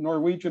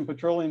Norwegian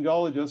petroleum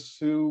geologists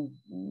who,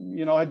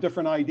 had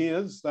different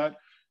ideas that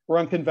were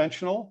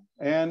unconventional,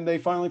 and they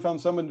finally found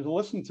someone to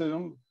listen to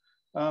them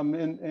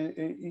in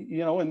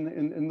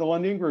the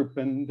Lundin Group,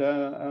 and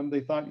they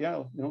thought,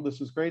 yeah,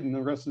 this is great, and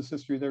the rest is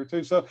history there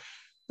too. So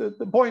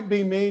the point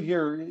being made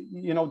here,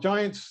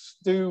 giants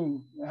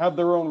do have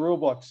their own rule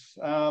books.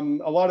 A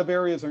lot of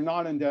areas are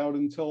not endowed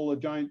until a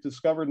giant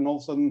discovered, and all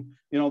of a sudden,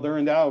 they're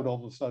endowed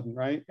all of a sudden,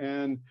 right?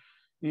 And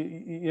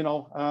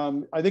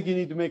I think you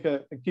need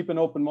to keep an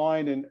open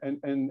mind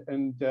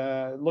and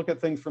look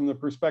at things from the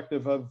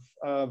perspective of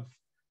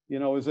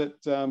is it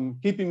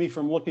keeping me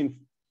from looking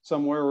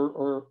somewhere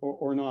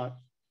or not?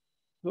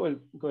 Go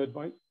ahead,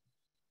 Mike.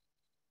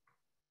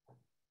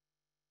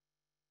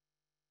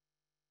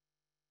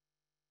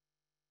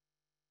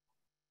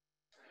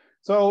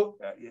 So,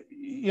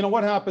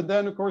 what happened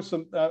then, of course,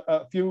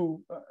 a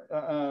few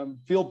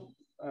field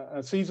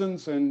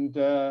seasons, and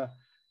the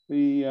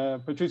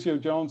Patricio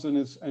Jones and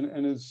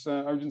his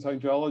Argentine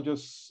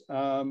geologists,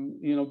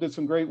 did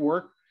some great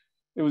work.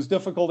 It was a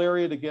difficult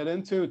area to get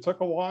into. It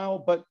took a while,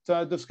 but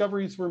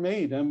discoveries were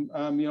made. And,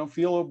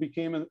 Filo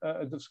became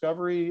a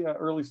discovery,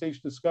 early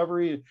stage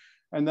discovery,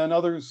 and then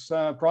others,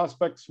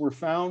 prospects were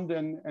found,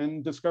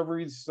 and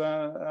discoveries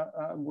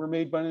were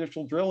made by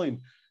initial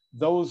drilling.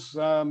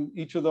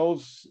 Each of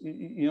those,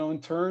 in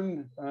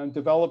turn,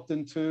 developed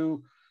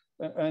into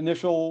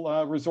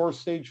initial resource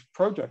stage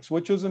projects,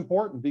 which is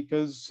important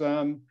because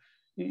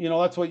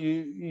that's what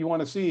you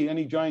want to see.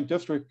 Any giant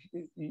district,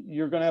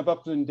 you're going to have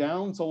ups and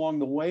downs along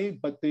the way,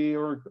 but they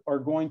are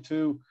going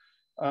to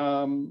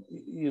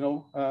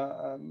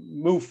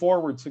move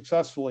forward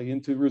successfully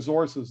into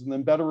resources and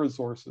then better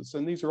resources.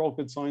 And these are all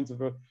good signs of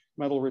a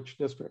metal-rich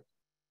district.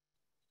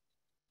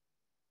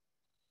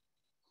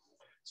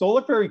 So I'll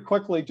look very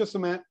quickly, just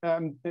some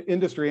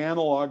industry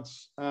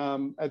analogs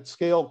at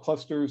scale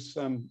clusters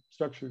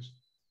structures.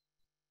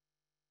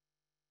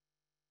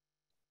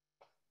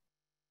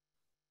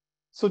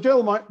 So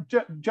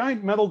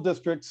giant metal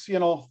districts,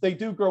 they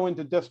do grow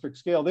into district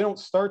scale. They don't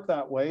start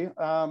that way,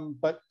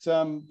 but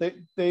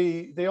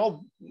they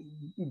all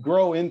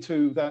grow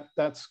into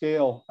that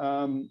scale.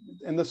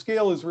 And the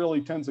scale is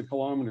really tens of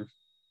kilometers.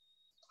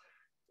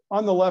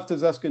 On the left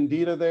is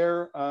Escondida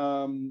there.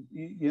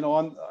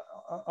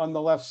 On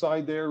the left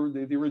side there,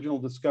 the original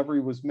discovery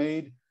was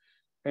made,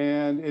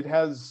 and it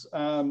has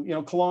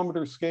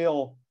kilometer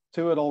scale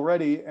to it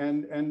already,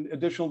 and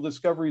additional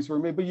discoveries were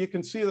made. But you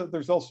can see that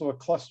there's also a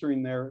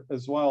clustering there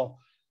as well,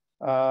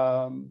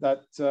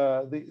 that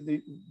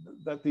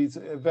these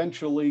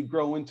eventually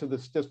grow into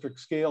this district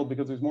scale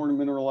because there's more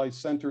mineralized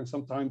center, and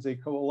sometimes they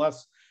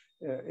coalesce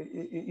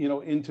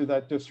into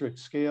that district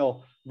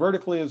scale.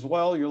 Vertically as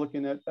well, you're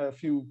looking at a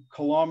few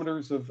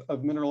kilometers of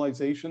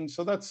mineralization.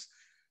 So that's,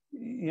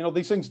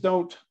 these things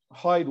don't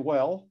hide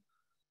well.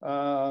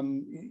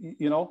 On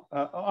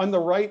the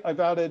right,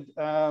 I've added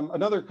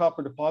another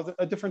copper deposit,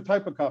 a different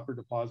type of copper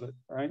deposit,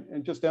 right?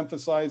 And just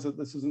emphasize that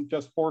this isn't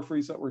just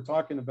porphyries that we're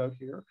talking about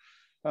here.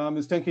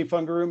 Is Tenke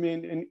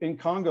Fungurume in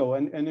Congo.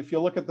 And if you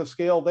look at the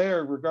scale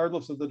there,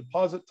 regardless of the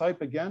deposit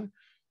type, again,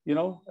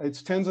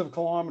 it's tens of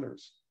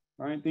kilometers,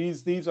 right?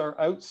 These are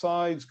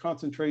outsized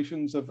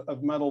concentrations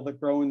of metal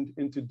that grow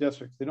into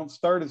districts. They don't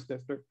start as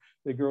district,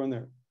 they grow in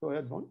there. Go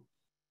ahead, Vaughn.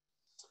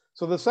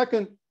 So the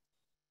second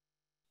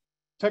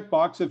tick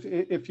box,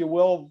 if you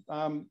will,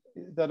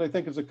 that I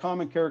think is a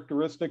common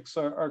characteristics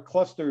are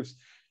clusters.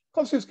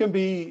 Clusters can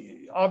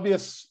be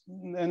obvious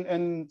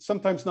and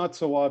sometimes not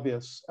so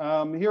obvious.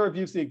 Here I've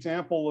used the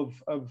example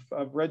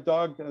of Red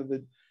Dog.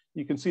 That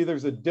you can see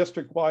there's a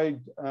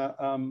district-wide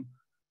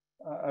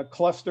a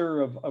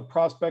cluster of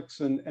prospects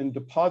and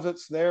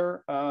deposits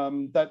there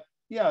that,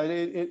 yeah,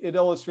 it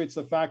illustrates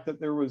the fact that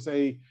there was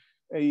a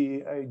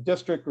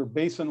district or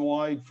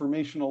basin-wide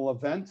formational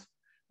event.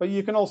 But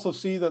you can also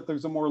see that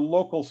there's a more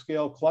local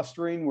scale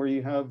clustering where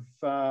you have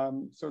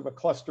sort of a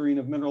clustering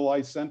of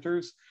mineralized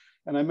centers.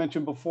 And I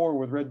mentioned before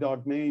with Red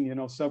Dog, Maine, you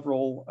know,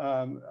 several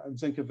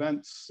zinc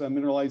events,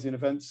 mineralizing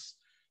events,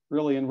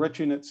 really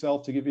enriching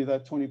itself to give you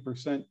that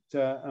 20%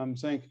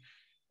 zinc.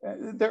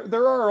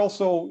 There are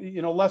also,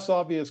 you know, less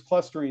obvious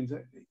clusterings.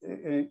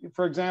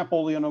 For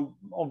example, you know,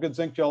 all good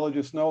zinc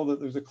geologists know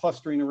that there's a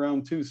clustering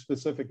around two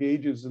specific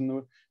ages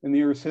in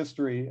the Earth's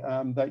history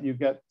that you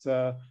get.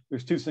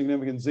 There's two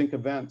significant zinc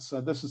events.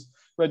 This is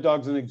Red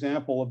Dog's an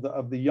example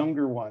of the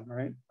younger one,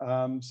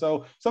 right?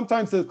 So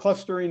sometimes the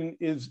clustering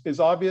is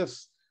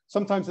obvious.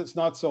 Sometimes it's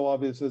not so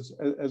obvious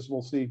as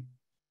we'll see.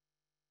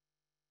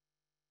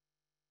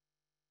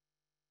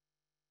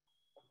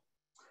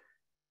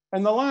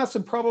 And the last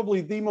and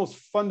probably the most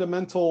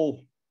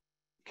fundamental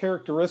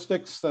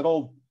characteristics that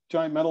all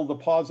giant metal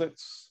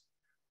deposits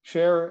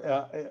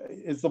share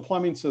is the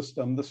plumbing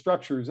system, the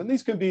structures. And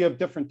these can be of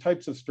different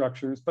types of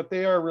structures, but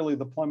they are really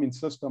the plumbing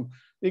system.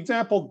 The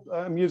example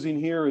I'm using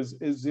here is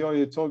the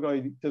Oyu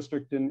Tolgoi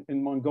district in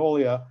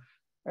Mongolia.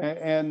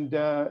 And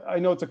I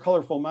know it's a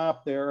colorful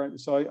map there,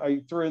 so I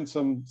threw in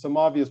some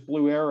obvious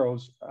blue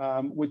arrows,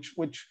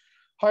 which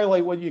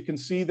highlight what you can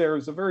see there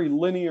is a very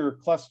linear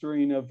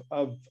clustering of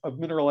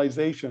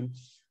mineralization.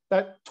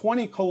 That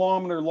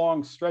 20-kilometer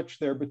long stretch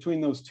there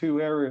between those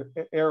two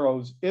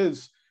arrows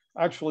is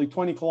actually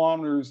 20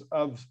 kilometers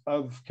of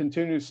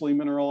continuously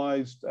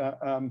mineralized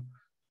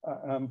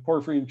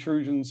porphyry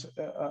intrusions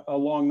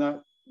along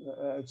that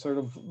sort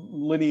of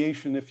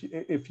lineation,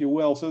 if you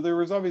will. So there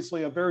was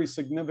obviously a very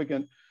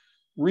significant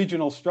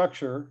regional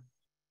structure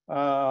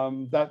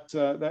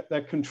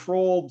that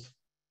controlled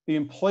the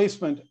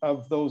emplacement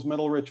of those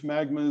metal-rich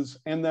magmas,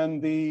 and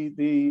then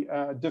the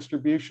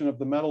distribution of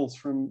the metals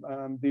from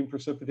being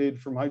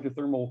precipitated from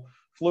hydrothermal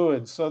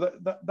fluids. So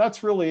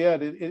that's really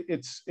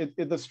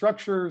it. The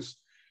structures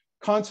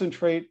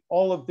concentrate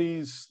all of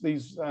these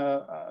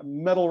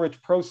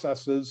metal-rich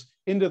processes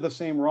into the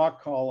same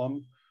rock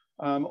column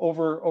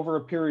over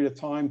a period of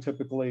time,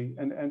 typically,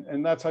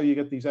 and that's how you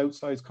get these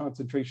outsized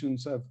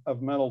concentrations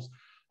of metals.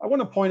 I want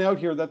to point out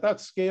here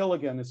that scale,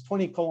 again, is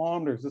 20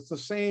 kilometers. It's the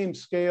same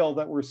scale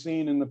that we're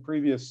seeing in the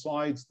previous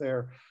slides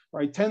there,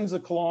 right? Tens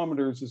of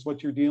kilometers is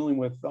what you're dealing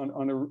with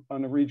on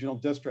a regional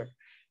district.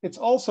 It's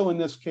also, in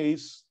this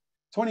case,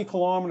 20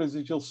 kilometers,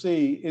 as you'll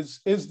see,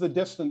 is the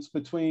distance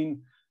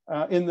between,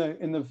 in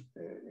the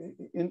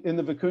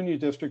Vicuña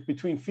district,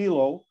 between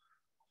Filo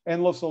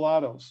and Los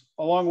Alados,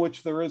 along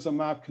which there is a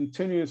mapped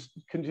continuous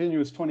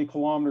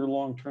 20-kilometer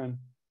long trend.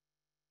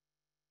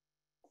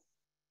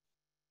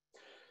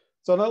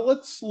 So now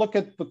let's look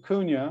at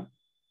Vicuña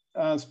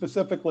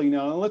specifically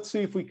now, and let's see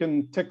if we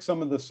can tick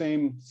some of the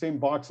same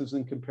boxes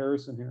in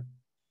comparison here.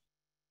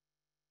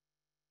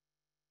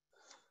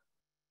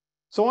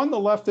 So on the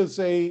left is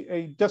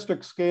a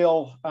district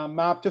scale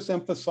map, just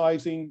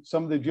emphasizing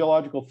some of the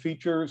geological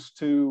features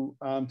to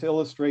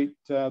illustrate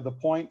the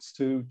points,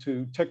 to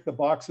tick the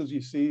boxes.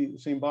 You see the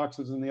same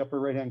boxes in the upper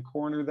right-hand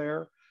corner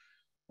there.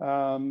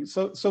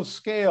 So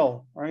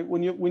scale, right?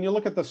 When you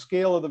look at the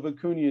scale of the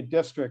Vicuña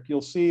district,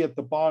 you'll see at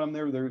the bottom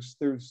there's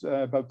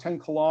about 10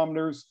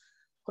 kilometers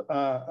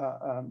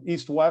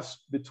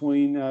east-west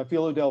between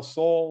Filo del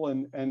Sol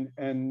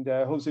and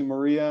Jose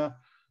Maria,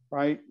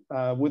 right?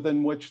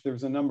 Within which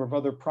there's a number of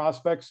other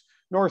prospects.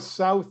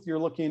 North-south, you're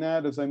looking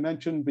at, as I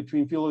mentioned,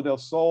 between Filo del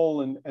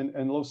Sol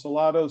and Los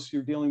Alados,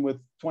 you're dealing with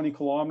 20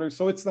 kilometers.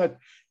 So it's that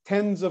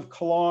tens of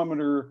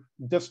kilometer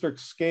district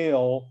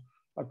scale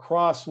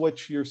across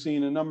which you're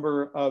seeing a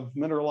number of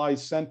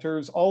mineralized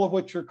centers, all of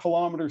which are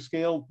kilometer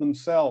scale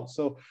themselves.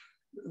 So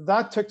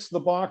that ticks the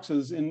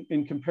boxes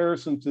in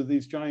comparison to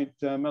these giant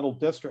metal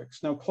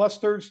districts. Now,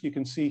 clusters, you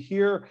can see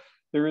here,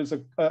 there is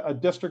a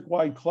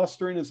district-wide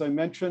clustering, as I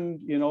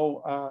mentioned, you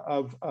know,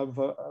 of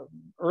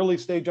early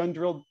stage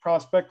undrilled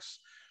prospects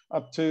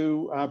up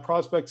to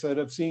prospects that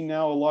have seen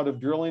now a lot of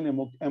drilling, and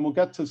we'll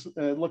get to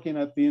looking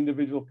at the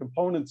individual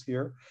components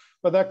here.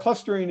 But that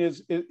clustering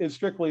is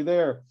strictly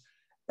there.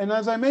 And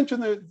as I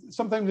mentioned,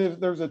 sometimes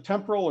there's a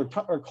temporal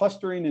or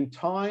clustering in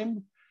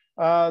time.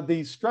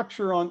 The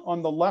structure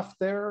on the left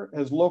there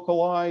has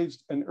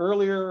localized an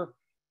earlier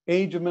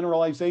age of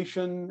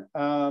mineralization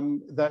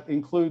that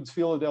includes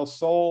Filo del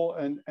Sol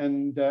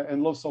and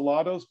Los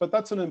Alados, but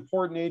that's an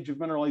important age of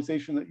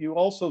mineralization that you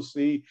also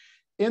see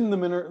in the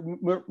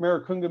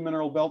Maricunga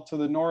mineral belt to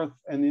the north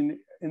and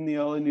in the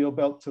El Indio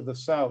belt to the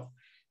south.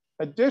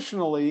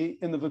 Additionally,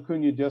 in the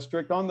Vicuña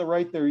district, on the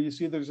right there, you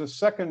see there's a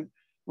second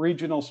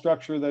regional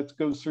structure that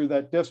goes through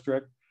that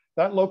district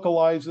that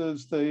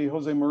localizes the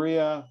Jose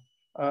Maria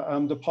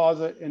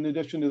deposit, in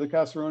addition to the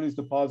Caserones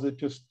deposit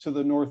just to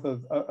the north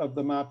of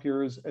the map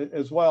here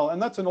as well.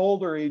 And that's an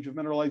older age of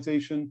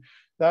mineralization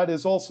that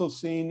is also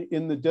seen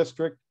in the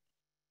district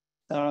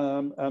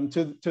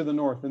to the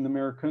north in the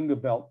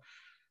Maricunga belt.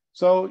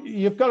 So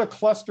you've got a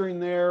clustering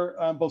there,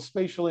 both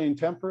spatially and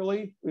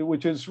temporally,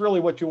 which is really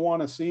what you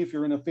want to see if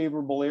you're in a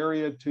favorable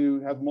area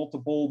to have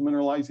multiple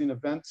mineralizing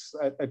events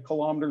at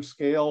kilometer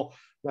scale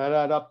that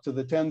add up to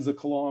the tens of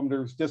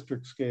kilometers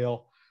district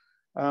scale.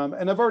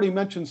 And I've already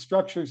mentioned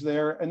structures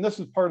there, and this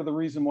is part of the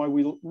reason why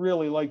we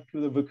really like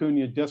the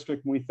Vicuña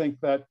district. And we think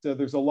that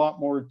there's a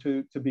lot more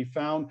to be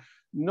found.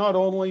 Not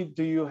only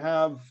do you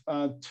have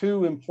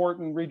two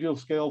important regional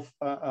scale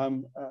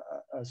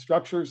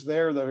structures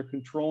there that are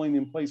controlling the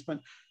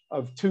emplacement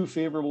of two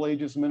favorable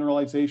ages of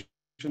mineralization,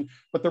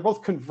 but they're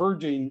both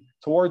converging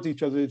towards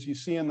each other, as you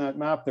see in that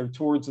map there,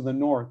 towards the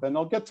north. And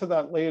I'll get to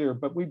that later,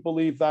 but we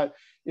believe that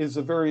is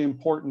a very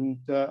important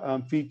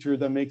feature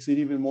that makes it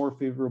even more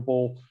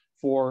favorable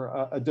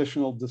for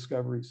additional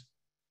discoveries.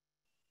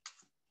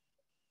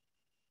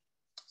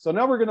 So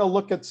now we're going to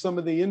look at some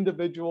of the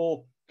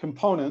individual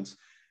components.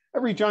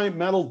 Every giant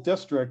metal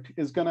district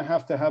is going to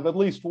have at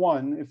least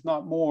one, if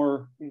not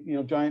more,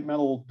 giant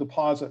metal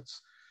deposits.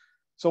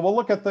 So we'll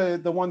look at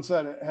the ones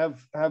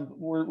that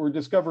were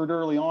discovered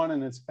early on,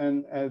 and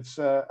it's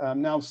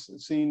now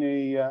seen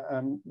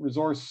a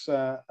resource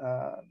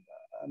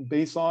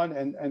base on,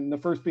 and the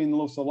first being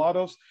Los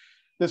Salados.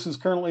 This is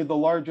currently the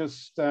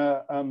largest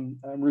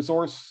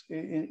resource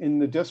in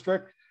the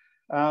district.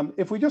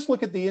 If we just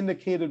look at the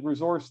indicated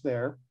resource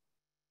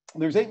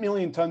there's 8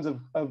 million tons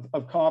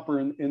of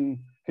copper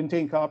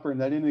contained copper in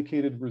that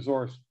indicated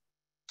resource.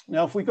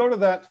 Now, if we go to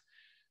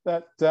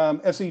that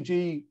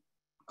SEG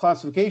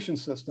classification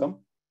system,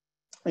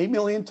 8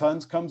 million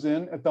tons comes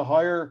in at the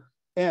higher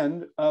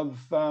end of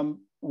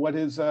what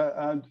is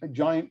a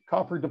giant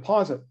copper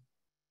deposit.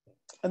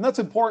 And that's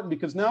important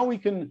because now we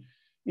can,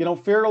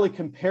 fairly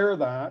compare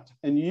that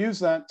and use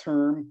that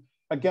term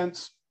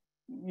against,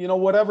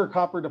 whatever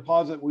copper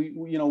deposit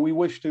we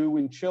wish to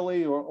in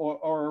Chile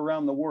or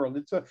around the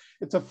world.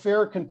 It's a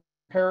fair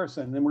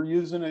comparison, and we're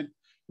using it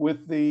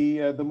with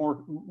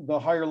the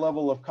higher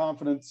level of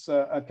confidence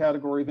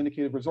category of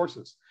indicated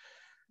resources.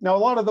 Now, a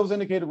lot of those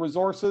indicated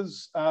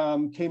resources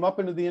came up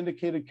into the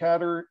indicated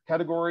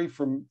category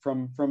from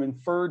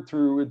inferred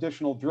through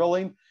additional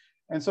drilling.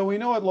 And so we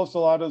know at Los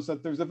Salados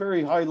that there's a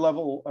very high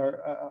level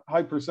or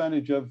high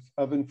percentage of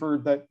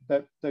inferred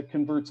that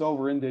converts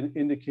over into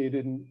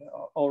indicated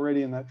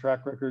already in that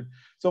track record.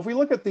 So if we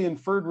look at the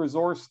inferred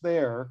resource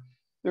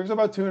there's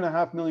about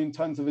 2.5 million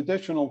tons of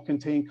additional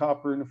contained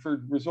copper in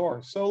inferred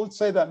resource. So let's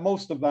say that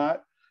most of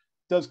that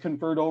does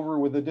convert over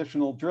with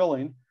additional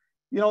drilling.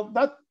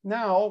 That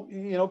now,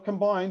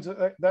 combines,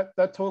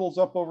 that totals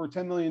up over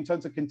 10 million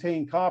tons of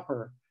contained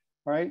copper,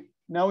 right?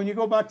 Now, when you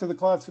go back to the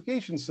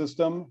classification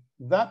system,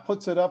 that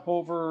puts it up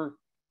over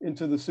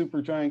into the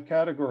supergiant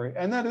category.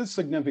 And that is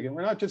significant.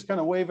 We're not just kind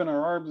of waving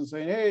our arms and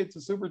saying, hey, it's a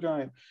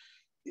supergiant.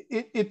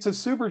 It's a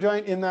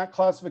supergiant in that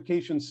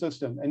classification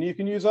system. And you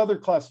can use other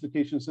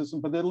classification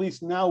systems, but at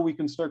least now we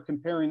can start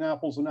comparing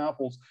apples and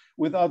apples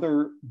with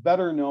other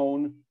better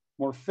known,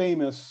 more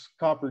famous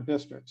copper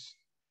districts.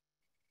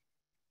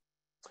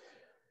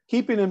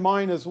 Keeping in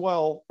mind as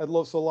well at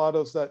Los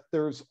Salados that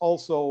there's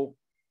also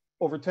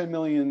over 10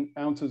 million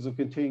ounces of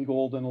contained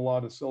gold and a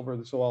lot of silver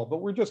as well.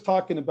 But we're just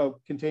talking about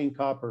contained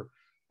copper,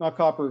 not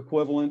copper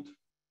equivalent,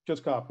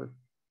 just copper.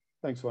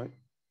 Thanks, White.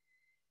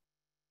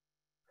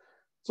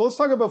 So let's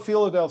talk about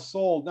Filo del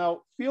Sol.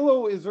 Now,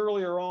 Filo is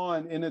earlier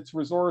on in its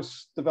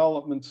resource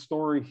development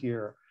story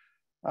here.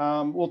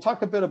 We'll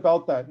talk a bit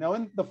about that. Now,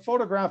 in the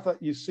photograph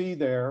that you see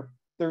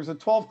there's a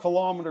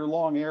 12-kilometer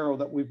long arrow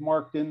that we've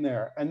marked in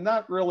there. And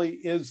that really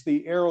is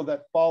the arrow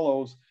that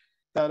follows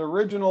that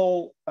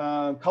original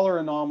color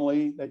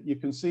anomaly that you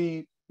can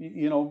see,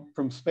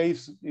 from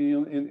space,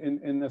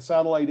 in the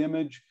satellite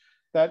image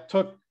that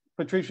took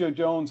Patricio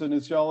Jones and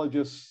his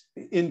geologists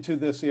into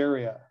this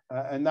area.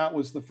 And that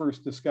was the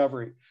first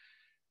discovery.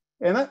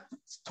 And that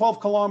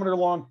 12-kilometer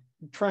long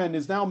trend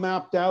is now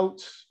mapped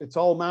out. It's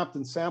all mapped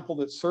and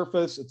sampled at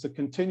surface. It's a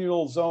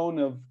continual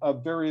zone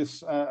of various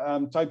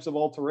types of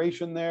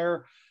alteration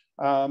there.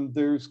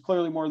 There's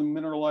clearly more than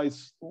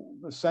mineralized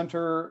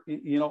center,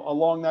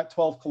 along that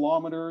 12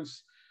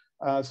 kilometers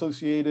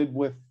associated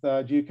with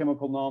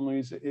geochemical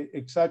anomalies,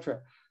 et cetera.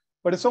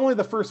 But it's only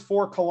the first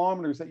 4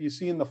 kilometers that you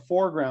see in the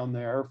foreground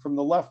there, from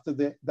the left of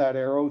that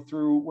arrow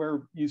through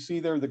where you see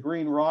there the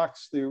green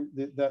rocks,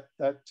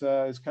 that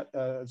is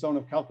a zone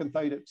of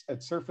chalcantite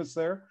at surface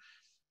there,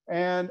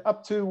 and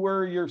up to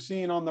where you're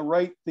seeing on the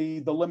right the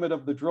limit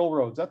of the drill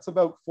roads. That's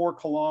about 4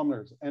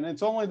 kilometers, and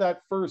it's only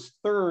that first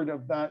third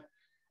of that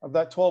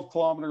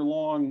 12-kilometer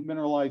long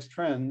mineralized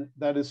trend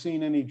that has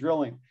seen any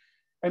drilling.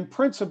 And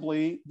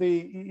principally,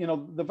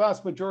 the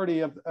vast majority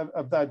of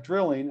that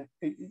drilling,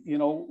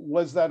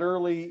 was that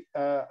early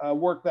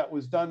work that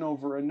was done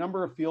over a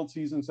number of field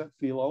seasons at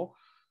Filo,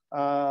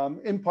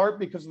 in part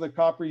because of the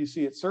copper you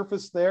see at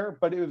surface there,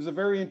 but it was a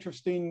very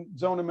interesting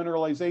zone of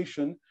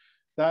mineralization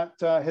that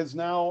has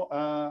now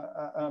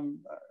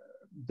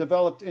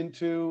developed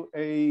into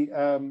a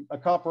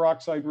copper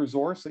oxide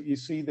resource that you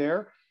see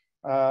there.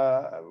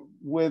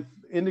 With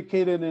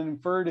indicated and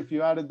inferred, if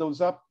you added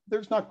those up,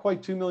 there's not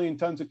quite 2 million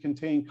tons of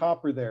contained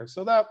copper there.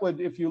 So that would,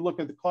 if you look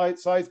at the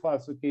size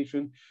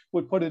classification,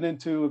 would put it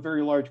into a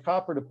very large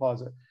copper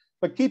deposit.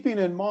 But keeping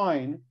in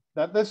mind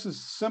that this is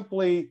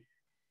simply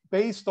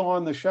based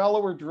on the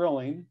shallower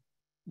drilling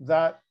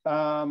that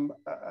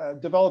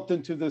developed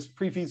into this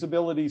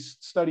pre-feasibility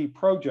study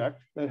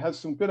project that has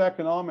some good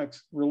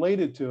economics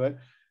related to it,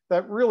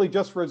 that really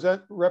just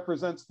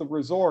represents the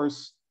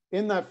resource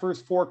in that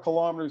first 4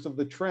 kilometers of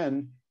the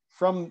trend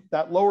from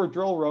that lower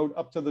drill road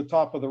up to the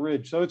top of the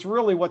ridge. So it's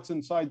really what's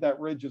inside that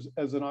ridge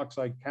as an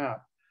oxide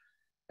cap.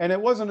 And it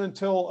wasn't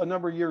until a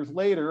number of years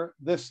later,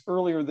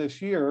 earlier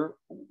this year,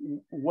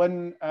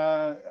 when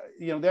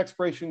the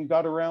exploration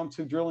got around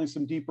to drilling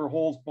some deeper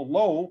holes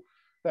below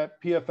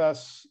that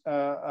PFS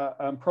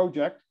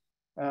project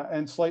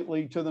and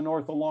slightly to the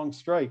north along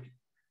strike.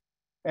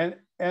 And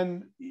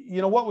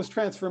what was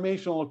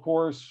transformational, of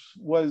course,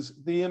 was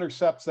the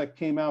intercepts that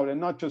came out,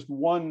 and not just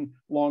one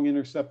long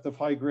intercept of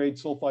high-grade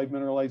sulfide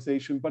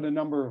mineralization, but a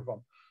number of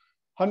them.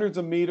 Hundreds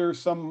of meters,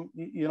 some,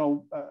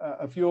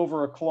 a few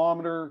over a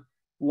kilometer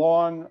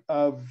long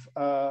of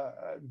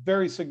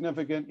very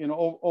significant,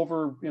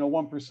 over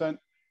 1%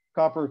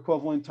 copper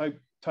equivalent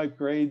type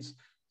grades,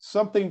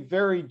 something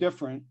very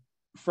different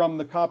from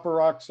the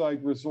copper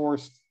oxide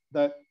resource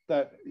that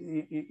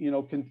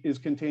is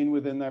contained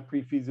within that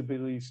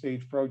pre-feasibility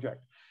stage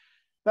project.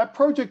 That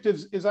project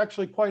is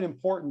actually quite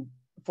important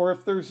for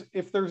if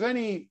there's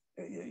any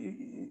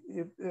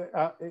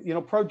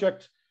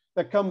project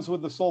that comes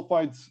with the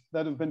sulfides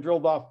that have been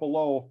drilled off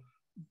below,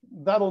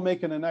 that'll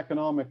make it an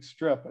economic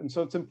strip. And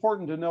so it's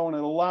important to know, and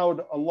it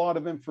allowed a lot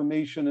of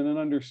information and an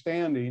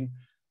understanding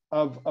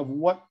of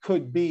what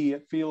could be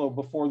at Filo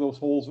before those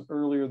holes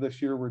earlier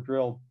this year were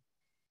drilled.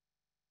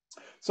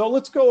 So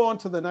let's go on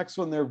to the next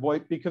one there,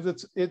 Voit,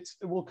 because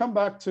we'll come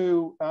back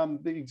to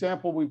the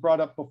example we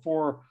brought up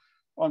before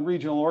on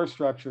regional ore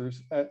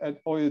structures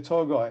at Oyu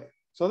Tolgoi.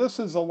 So this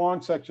is a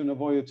long section of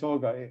Oyu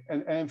Tolgoi,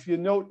 and if you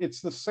note,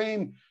 it's the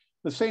same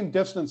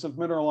distance of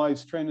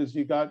mineralized trend as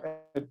you got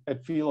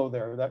at Filo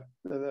there, that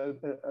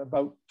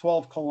about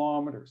 12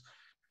 kilometers.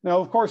 Now,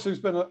 of course, there's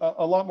been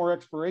a lot more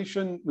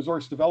exploration,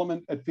 resource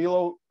development at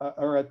Filo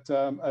or at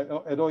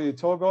Oyu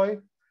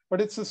Tolgoi, but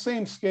it's the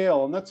same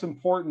scale, and that's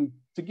important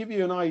to give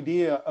you an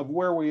idea of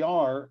where we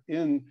are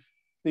in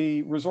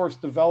the resource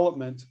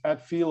development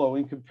at Filo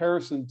in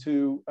comparison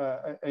to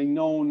a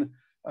known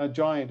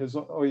giant as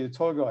Oyu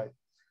Tolgoi.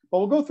 But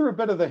we'll go through a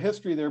bit of the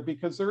history there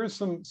because there is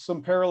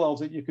some parallels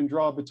that you can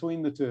draw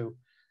between the two.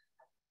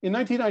 In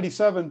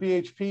 1997,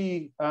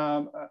 BHP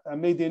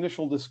made the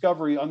initial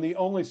discovery on the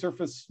only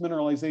surface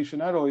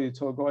mineralization at Oyu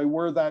Tolgoi,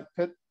 where that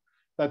pit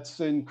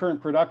that's in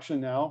current production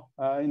now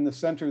in the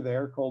center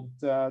there, called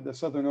the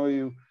Southern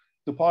Oyu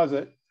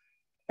deposit.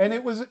 And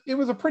it was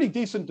a pretty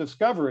decent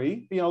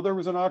discovery. There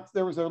was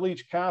a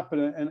leach cap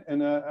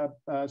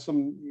and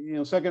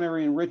some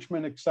secondary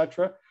enrichment,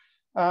 etc.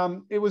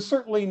 It was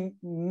certainly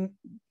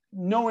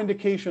no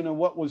indication of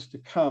what was to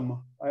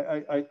come.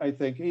 I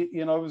think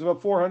it was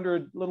about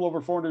little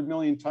over 400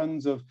 million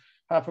tons of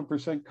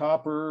 0.5%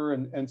 copper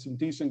and some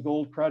decent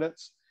gold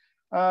credits.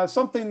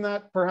 Something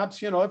that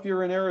perhaps if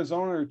you're in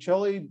Arizona or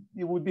Chile,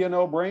 it would be a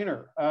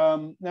no-brainer.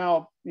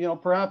 Now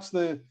perhaps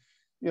the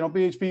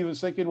BHP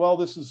was thinking, well,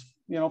 this is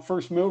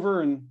first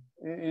mover and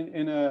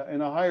in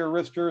a higher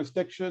risk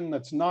jurisdiction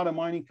that's not a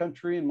mining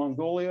country in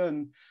Mongolia,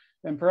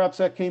 and perhaps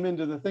that came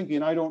into the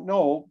thinking. I don't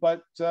know,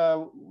 but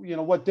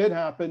what did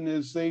happen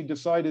is they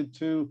decided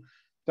to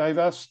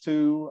divest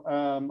to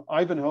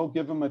Ivanhoe,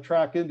 give them a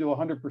track into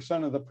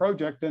 100% of the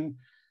project, and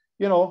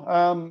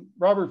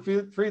Robert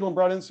Friedland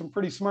brought in some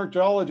pretty smart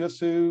geologists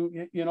who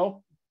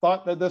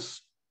thought that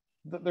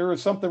there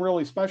was something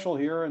really special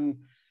here, and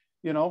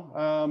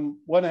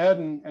went ahead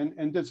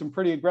and did some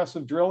pretty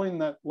aggressive drilling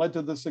that led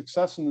to the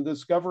success and the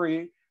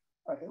discovery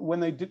when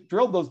they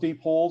drilled those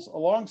deep holes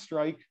along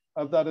strike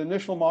of that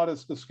initial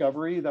modest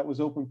discovery that was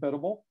open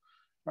pitable,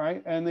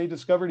 right? And they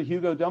discovered a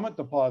Hugo Dummett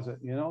deposit,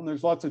 and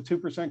there's lots of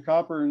 2%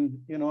 copper and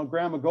a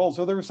gram of gold.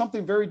 So there was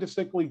something very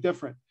distinctly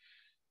different.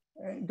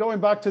 Going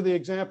back to the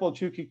example of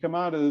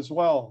Chuquicamata as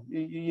well,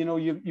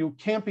 you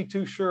can't be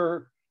too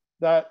sure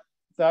that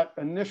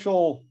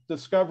initial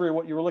discovery,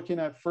 what you were looking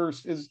at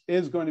first,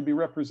 is going to be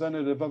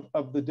representative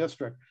of the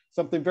district.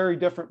 Something very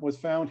different was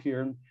found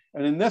here,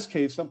 and in this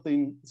case,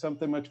 something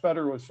much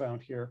better was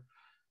found here.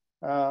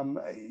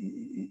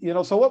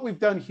 So what we've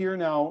done here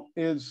now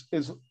is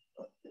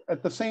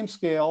at the same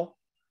scale,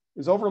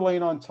 is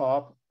overlain on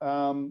top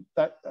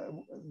that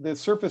the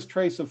surface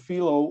trace of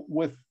Filo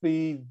with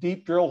the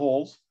deep drill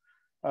holes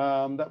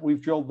that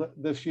we've drilled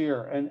this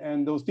year,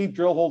 and those deep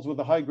drill holes with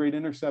the high-grade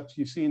intercepts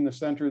you see in the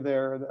center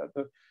there,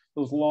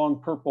 those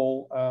long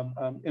purple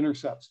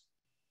intercepts.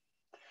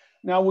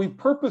 Now, we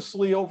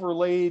purposely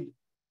overlaid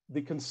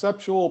the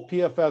conceptual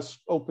PFS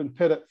open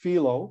pit at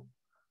Filo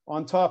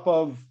on top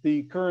of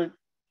the current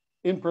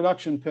in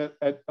production pit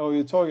at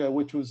Oyu Tolgoi,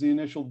 which was the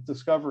initial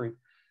discovery.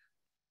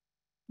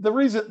 The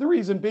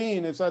reason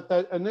being is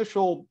that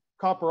initial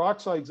copper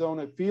oxide zone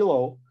at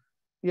Filo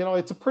you know,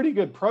 it's a pretty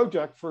good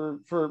project for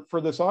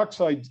this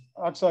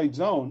oxide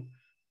zone,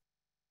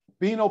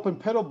 being open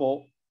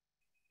pittable,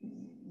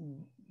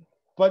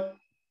 but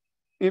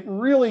it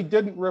really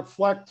didn't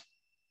reflect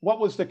what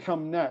was to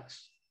come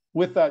next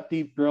with that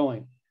deep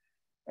drilling.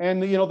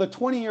 And you know, the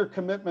 20-year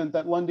commitment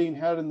that Lundin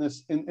had in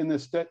this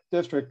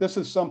district, this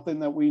is something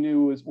that we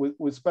knew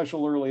was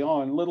special early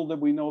on. Little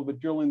did we know, but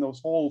drilling those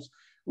holes,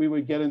 we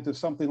would get into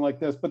something like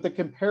this. But the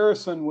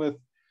comparison with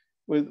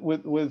Oyu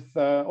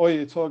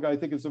Tolgoi, I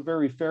think, is a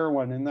very fair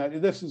one in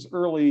that this is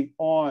early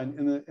on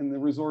in the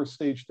resource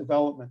stage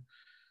development.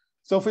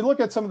 So if we look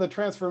at some of the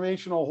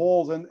transformational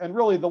holes, and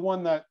really the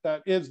one that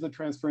is the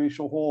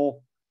transformational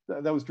hole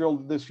that was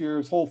drilled this year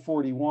is hole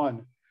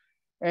 41.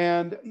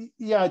 And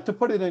yeah, to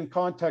put it in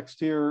context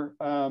here,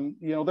 you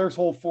know, there's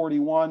hole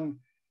 41,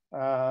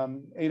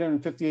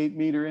 858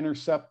 meter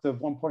intercept of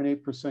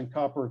 1.8%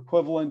 copper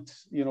equivalent,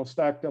 you know,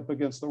 stacked up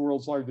against the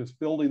world's largest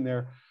building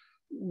there.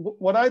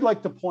 What I'd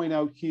like to point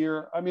out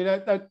here, I mean,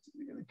 that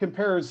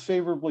compares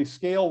favorably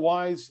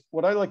scale-wise.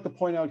 What I'd like to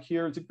point out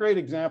here, it's a great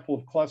example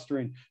of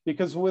clustering,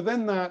 because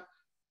within that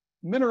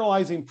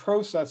mineralizing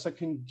process that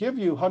can give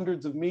you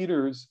hundreds of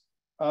meters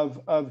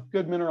of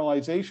good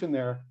mineralization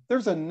there,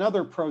 there's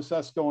another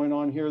process going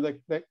on here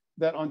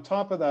that on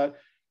top of that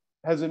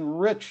has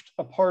enriched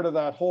a part of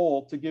that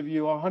hole to give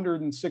you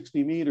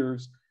 160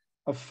 meters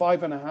of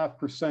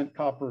 5.5%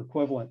 copper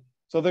equivalent.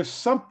 So there's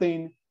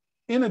something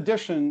in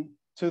addition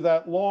to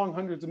that long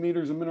hundreds of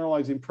meters of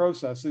mineralizing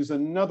process. There's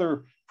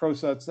another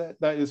process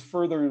that is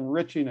further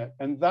enriching it.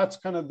 And that's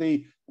kind of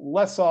the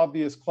less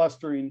obvious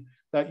clustering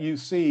that you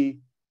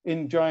see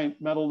in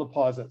giant metal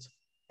deposits.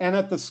 And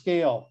at the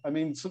scale, I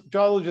mean,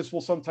 geologists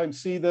will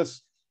sometimes see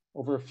this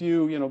over a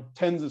few, you know,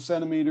 tens of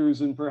centimeters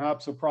and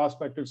perhaps a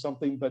prospect or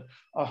something, but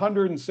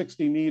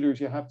 160 meters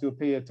you have to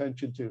pay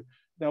attention to.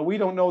 Now, we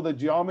don't know the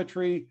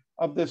geometry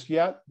of this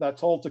yet.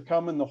 That's all to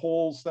come in the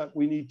holes that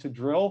we need to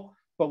drill.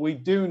 But we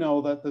do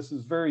know that this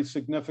is very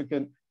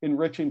significant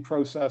enriching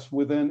process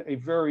within a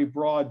very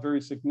broad, very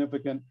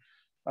significant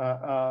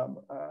zone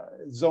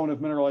of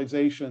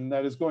mineralization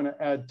that is going to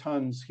add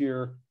tons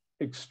here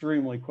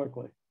extremely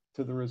quickly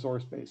to the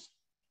resource base.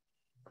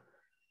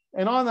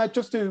 And on that,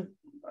 just to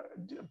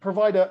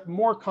provide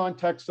more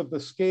context of the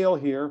scale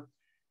here,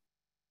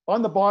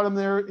 on the bottom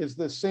there is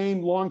the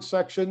same long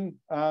section,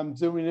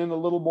 zooming in a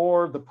little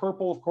more. The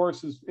purple, of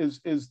course,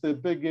 is the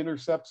big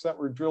intercepts that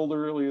were drilled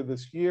earlier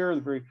this year,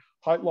 the very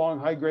long,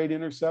 high-grade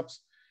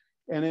intercepts.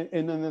 And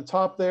in the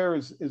top there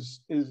is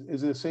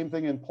the same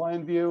thing in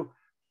plan view.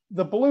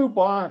 The blue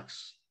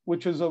box,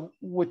 which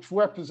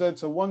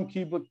represents a 1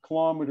 cubic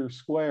kilometer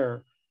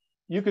square,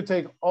 you could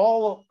take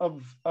all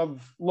of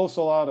Los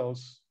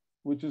Salados,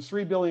 which is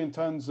 3 billion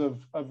tons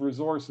of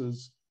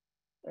resources.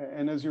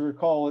 And as you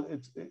recall,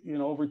 it's, you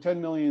know, over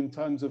 10 million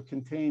tons of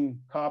contained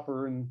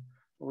copper and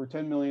over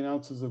 10 million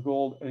ounces of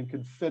gold, and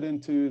could fit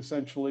into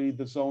essentially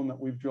the zone that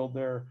we've drilled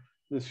there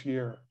this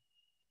year,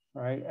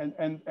 right?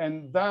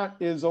 And that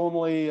is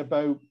only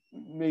about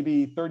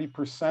maybe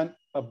 30%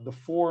 of the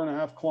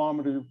 4.5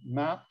 kilometer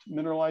mapped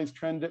mineralized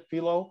trend at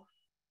Filo,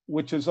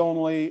 which is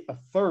only a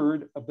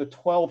third of the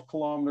 12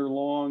 kilometer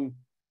long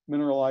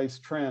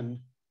mineralized trend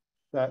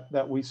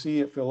that we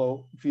see at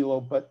Filo,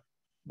 but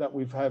that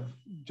we've had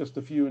just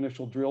a few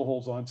initial drill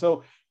holes on.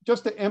 So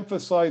just to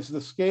emphasize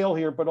the scale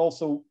here, but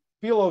also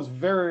Filo is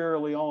very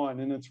early on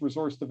in its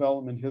resource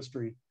development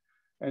history.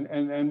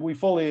 And we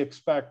fully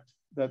expect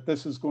that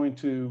this is going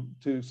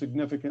to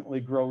significantly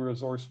grow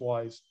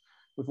resource-wise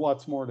with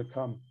lots more to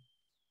come.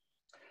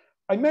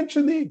 I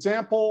mentioned the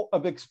example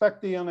of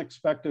expect the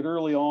unexpected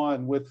early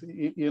on with,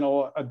 you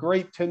know, a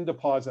great tin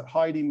deposit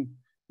hiding,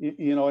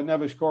 you know, at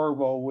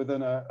Neves-Corvo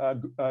within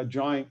a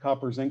giant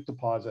copper zinc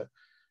deposit.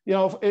 You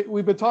know,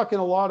 we've been talking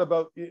a lot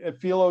about at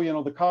Filo, you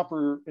know, the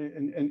copper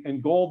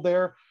and gold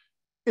there.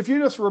 If you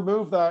just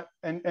remove that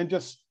and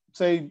just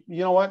say,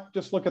 you know what,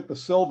 just look at the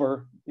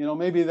silver, you know,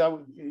 maybe that,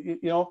 you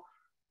know,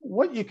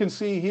 what you can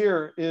see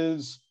here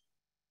is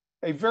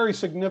a very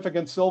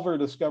significant silver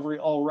discovery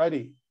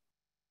already.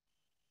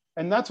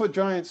 And that's what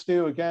giants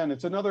do. Again,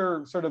 it's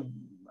another sort of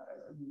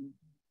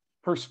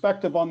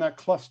perspective on that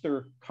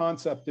cluster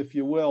concept, if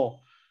you will.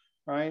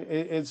 Right?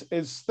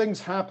 It's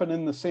things happen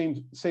in the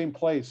same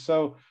place.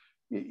 So,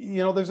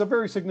 you know, there's a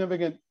very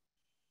significant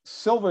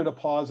silver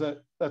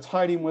deposit that's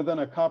hiding within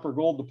a copper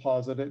gold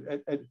deposit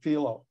at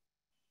Filo.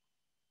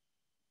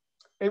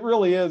 It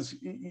really is,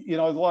 you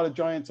know, a lot of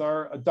giants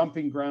are a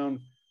dumping ground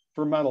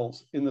for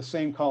metals in the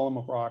same column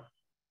of rock.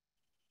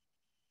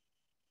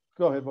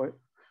 Go ahead, Voight.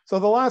 So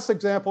the last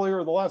example here,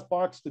 or the last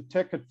box to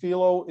tick at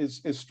Filo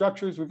is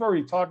structures. We've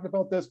already talked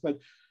about this, but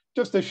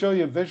just to show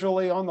you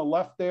visually, on the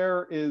left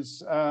there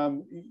is,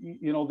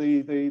 you know,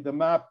 the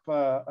map,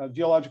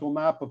 geological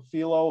map of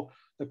Filo.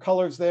 The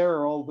colors there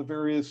are all the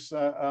various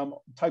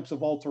types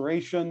of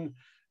alteration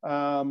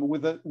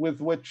with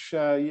which,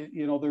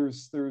 you know,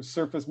 there's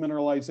surface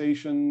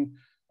mineralization.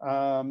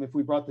 If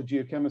we brought the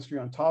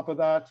geochemistry on top of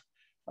that,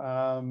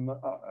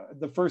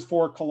 the first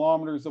 4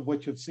 kilometers of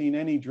which have seen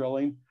any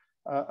drilling.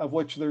 of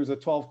which there's a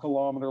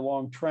 12-kilometer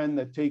long trend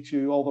that takes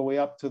you all the way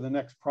up to the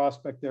next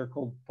prospect there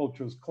called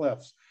Pocho's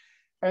Cliffs.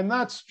 And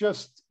that's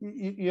just,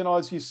 you know,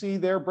 as you see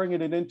there,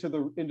 bringing it into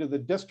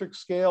the district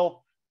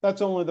scale,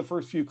 that's only the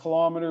first few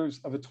kilometers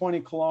of a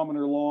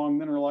 20-kilometer long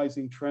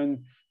mineralizing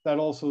trend that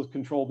also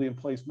controlled the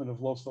emplacement of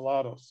Los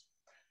Salados.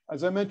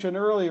 As I mentioned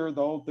earlier,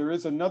 though, there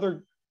is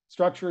another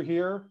structure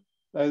here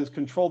that is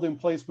controlled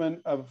emplacement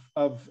of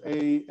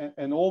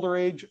an older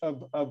age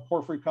of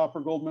porphyry copper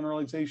gold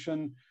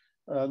mineralization,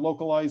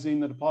 localizing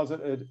the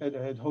deposit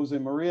at Jose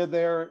Maria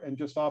there and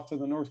just off to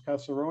the north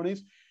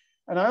Caserones.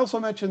 And I also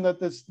mentioned that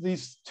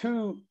these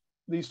two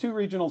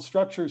regional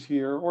structures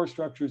here, or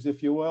structures,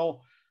 if you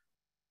will,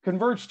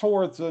 converge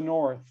towards the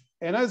north.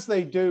 And as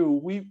they do,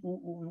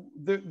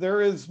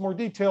 there is more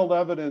detailed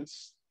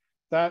evidence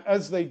that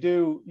as they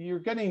do, you're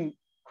getting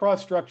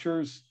cross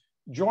structures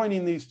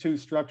joining these two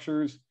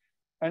structures.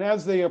 And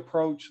as they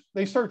approach,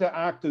 they start to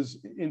act as,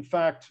 in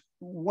fact,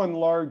 one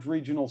large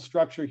regional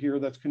structure here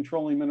that's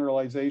controlling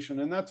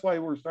mineralization. And that's why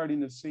we're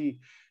starting to see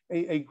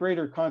a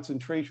greater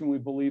concentration, we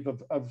believe,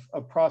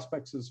 of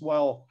prospects as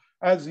well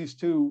as these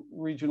two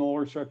regional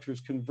ore structures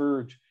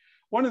converge.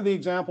 One of the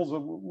examples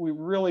of we're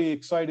really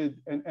excited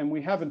and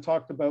we haven't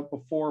talked about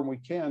before and we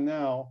can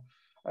now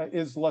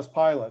is Las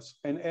Pilas.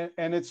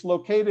 And it's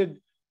located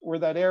where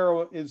that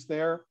arrow is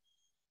there,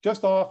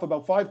 just off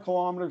about 5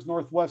 kilometers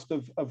northwest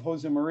of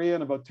Jose Maria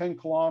and about 10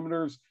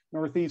 kilometers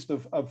northeast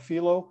of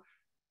Filo,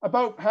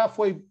 about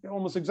halfway,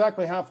 almost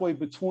exactly halfway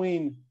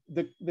between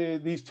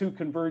these two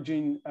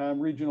converging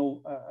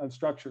regional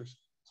structures.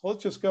 So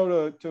let's just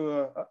go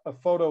to a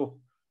photo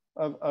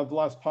of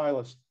Las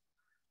Pilas.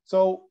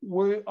 So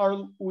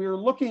we're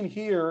looking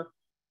here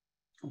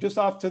just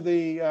off to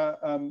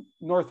the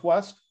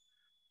northwest.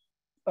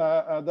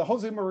 The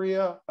Jose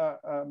Maria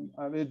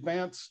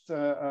advanced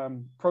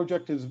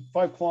project is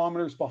 5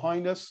 kilometers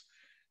behind us.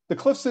 The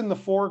cliff's in the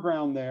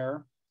foreground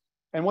there.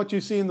 And what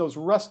you see in those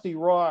rusty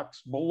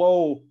rocks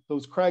below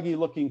those craggy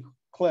looking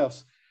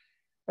cliffs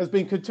has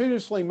been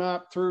continuously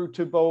mapped through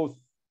to both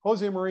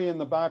Jose Maria in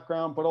the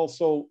background, but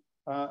also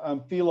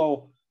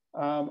Filo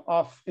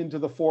off into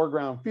the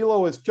foreground.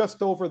 Filo is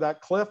just over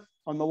that cliff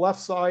on the left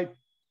side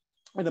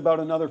and about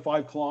another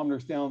 5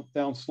 kilometers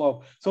down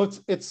slope. So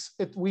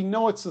we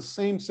know it's the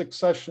same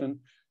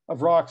succession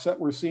of rocks that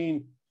we're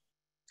seeing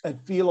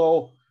at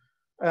Filo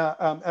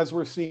as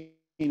we're seeing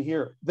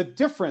here. The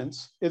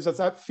difference is that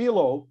at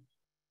Filo,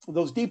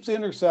 those deep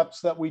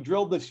intercepts that we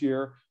drilled this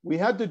year, we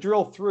had to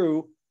drill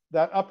through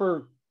that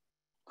upper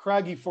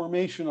craggy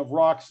formation of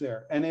rocks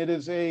there. And it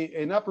is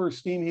an upper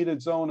steam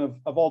heated zone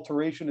of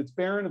alteration. It's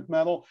barren of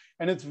metal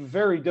and it's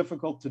very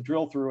difficult to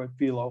drill through at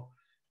Filo.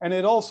 And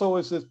it also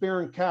is this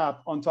barren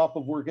cap on top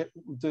of where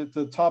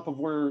the top of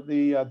where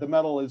the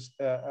metal is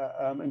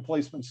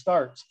emplacement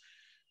starts.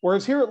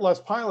 Whereas here at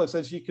Las Pilas,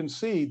 as you can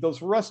see,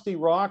 those rusty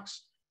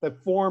rocks that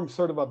form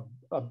sort of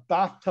a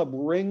bathtub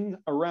ring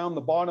around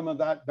the bottom of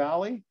that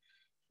valley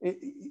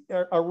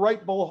are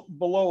right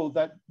below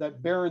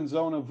that barren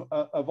zone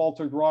of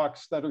altered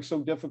rocks that are so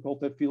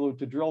difficult at Filo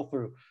to drill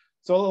through.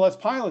 So at Las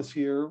Pilas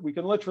here, we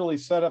can literally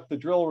set up the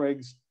drill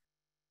rigs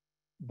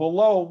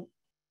below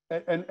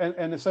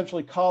and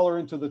essentially collar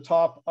into the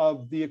top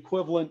of the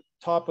equivalent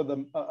top of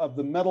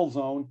the metal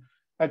zone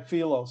at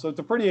Filo. So it's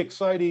a pretty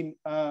exciting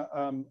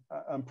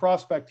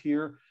prospect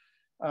here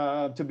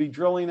to be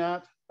drilling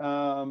at.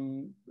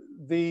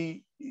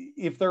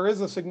 If there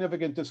is a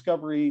significant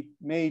discovery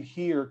made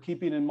here,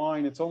 keeping in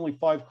mind it's only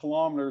 5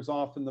 kilometers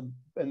off in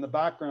the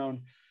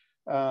background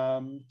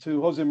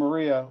to Jose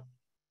Maria,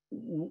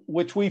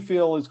 which we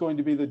feel is going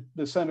to be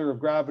the center of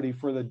gravity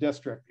for the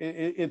district.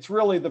 It's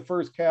really the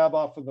first cab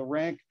off of the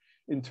rank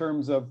in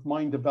terms of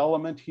mine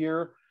development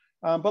here.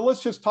 But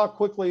let's just talk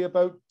quickly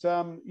about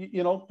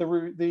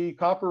the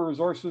copper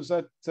resources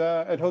at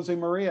Jose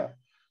Maria.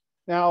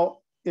 Now,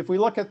 if we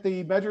look at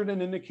the measured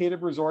and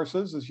indicated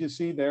resources, as you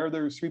see there,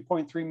 there's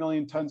 3.3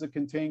 million tons of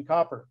contained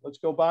copper. Let's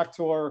go back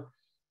to our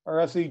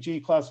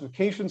SEG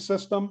classification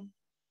system.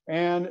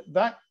 And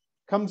that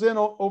comes in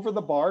over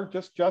the bar,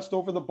 just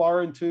over the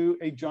bar into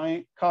a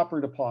giant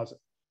copper deposit.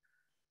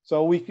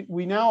 So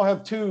we now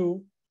have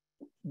 2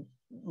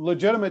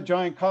 legitimate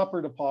giant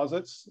copper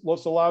deposits,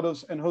 Los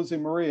Salados and Jose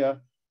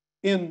Maria,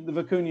 in the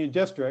Vicuña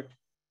district,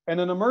 and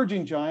an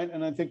emerging giant.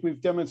 And I think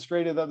we've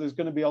demonstrated that there's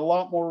going to be a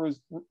lot more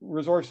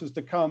resources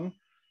to come,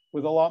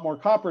 with a lot more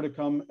copper to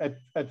come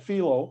at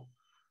Filo,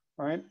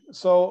 right?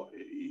 So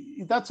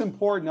that's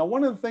important. Now,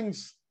 one of the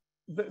things,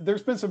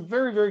 there's been some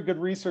very, very good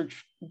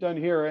research done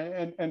here.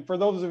 And for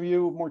those of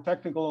you more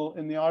technical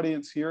in the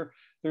audience here,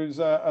 there's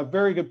a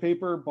very good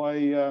paper by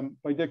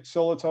Dick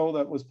Silito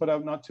that was put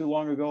out not too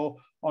long ago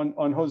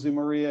on Jose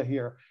Maria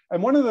here.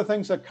 And one of the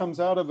things that comes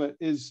out of it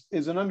is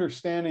an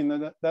understanding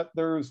that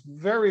there's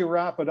very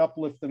rapid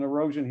uplift and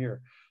erosion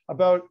here.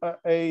 About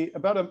a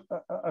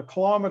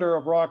kilometer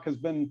of rock has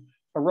been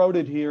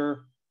eroded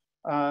here,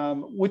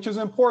 which is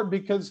important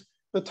because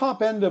the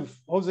top end of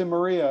Jose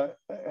Maria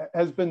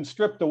has been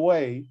stripped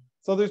away.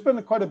 So there's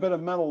been quite a bit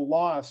of metal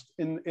lost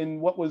in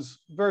what was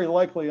very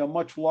likely a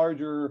much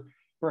larger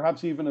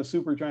perhaps even a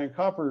supergiant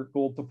copper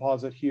gold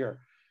deposit here.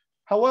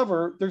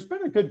 However, there's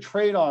been a good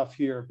trade-off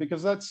here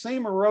because that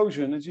same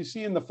erosion, as you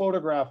see in the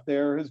photograph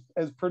there,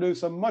 has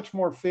produced a much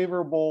more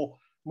favorable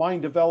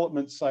mine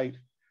development site.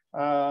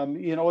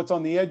 You know, it's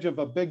on the edge of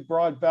a big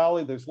broad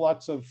valley. There's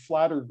lots of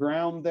flatter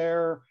ground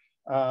there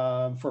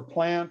for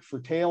plant, for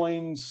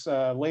tailings,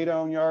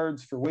 laydown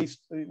yards, for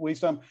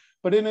waste dump.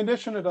 But in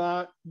addition to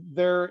that,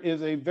 there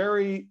is a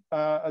very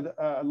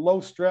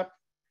low strip,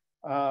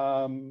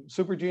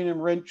 supergene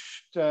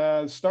enriched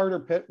starter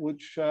pit,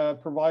 which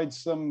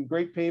provides some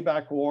great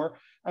payback ore.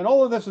 And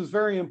all of this is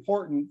very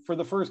important for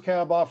the first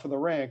cab off of the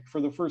rank,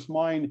 for the first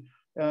mine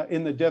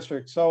in the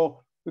district.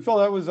 So we felt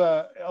that was,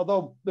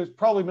 although there's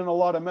probably been a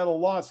lot of metal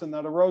loss in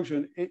that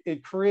erosion,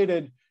 it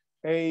created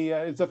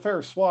it's a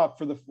fair swap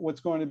for what's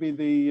going to be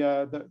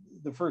the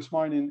first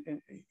mine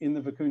in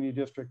the Vicuña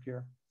district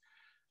here.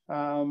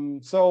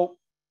 So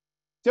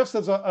just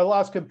as a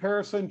last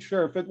comparison,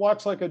 sure, if it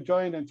walks like a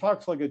giant and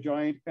talks like a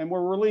giant, and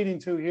what we're leading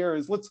to here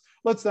is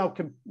let's now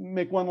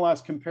make one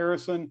last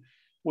comparison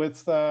with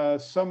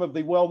some of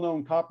the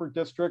well-known copper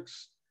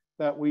districts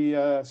that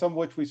some of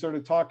which we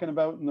started talking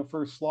about in the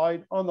first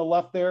slide. On the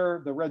left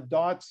there, the red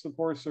dots, of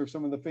course, are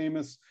some of the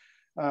famous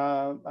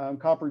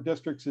copper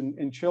districts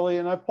in Chile,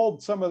 and I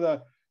pulled some of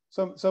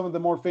the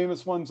more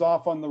famous ones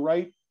off on the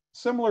right.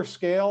 Similar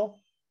scale.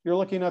 You're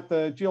looking at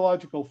the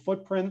geological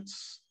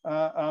footprints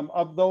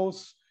of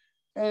those,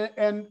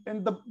 and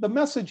the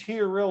message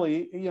here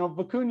really, you know,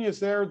 Vicuña is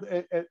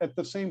there at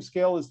the same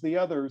scale as the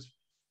others.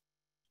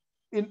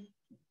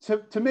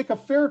 To make a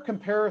fair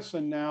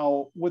comparison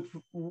now with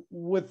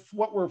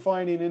what we're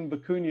finding in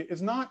Vicuña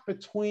is not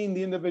between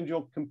the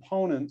individual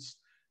components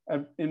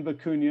in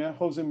Vicuña,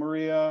 Jose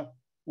Maria,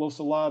 Los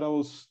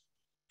Helados,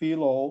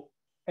 Filo,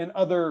 and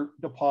other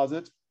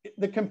deposits.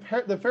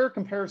 The fair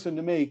comparison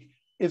to make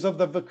is of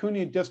the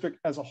Vicuña district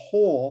as a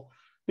whole,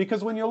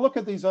 because when you look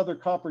at these other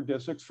copper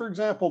districts, for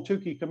example,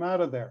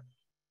 Chuquicamata there,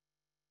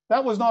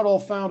 that was not all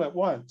found at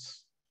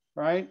once,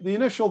 right? The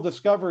initial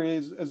discovery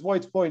is, as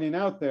White's pointing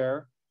out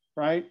there,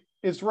 right?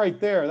 It's right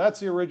there.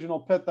 That's the original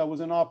pit that was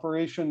in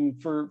operation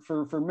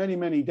for many,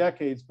 many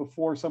decades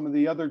before some of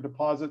the other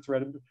deposits,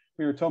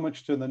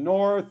 Miratomich to the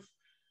north,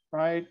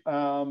 right?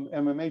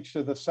 MMH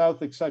to the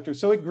south, et cetera.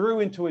 So it grew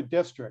into a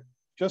district,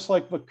 just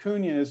like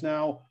Vicuña is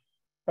now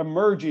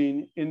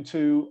emerging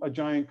into a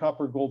giant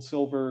copper, gold,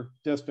 silver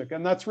district.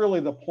 And that's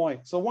really the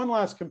point. So one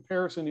last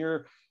comparison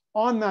here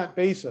on that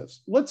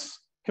basis. Let's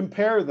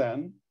compare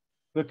then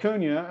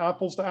Vicuña,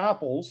 apples to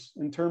apples,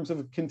 in terms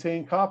of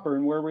contained copper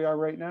and where we are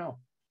right now.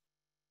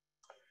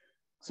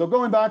 So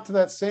going back to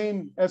that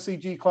same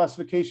SEG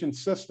classification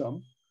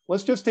system,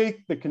 let's just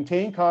take the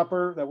contained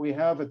copper that we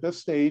have at this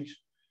stage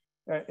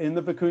in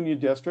the Vicuña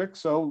district.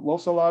 So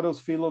Los Helados,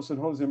 Filos, and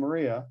Jose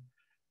Maria.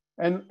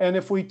 And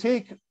if we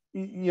take,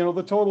 you know,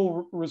 the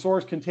total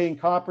resource contained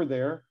copper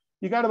there,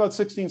 you got about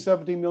 16,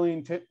 17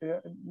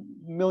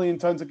 million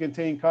tons of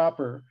contained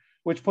copper,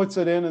 which puts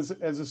it in as a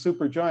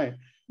supergiant.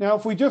 Now,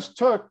 if we just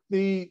took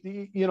the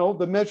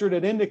measured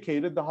and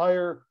indicated, the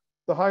higher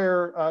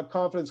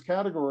confidence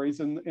categories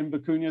in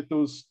Vicuña,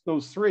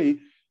 those three,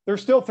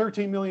 there's still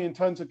 13 million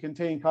tons of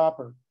contained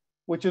copper,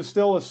 which is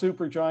still a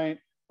supergiant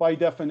by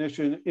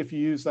definition if you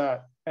use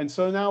that. And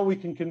so now we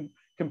can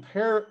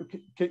compare,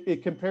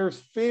 it compares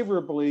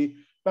favorably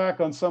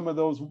back on some of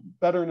those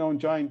better known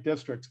giant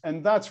districts.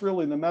 And that's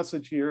really the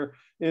message here,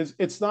 is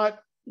it's not,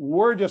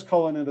 we're just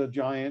calling it a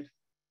giant,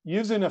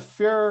 using a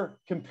fair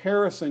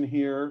comparison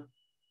here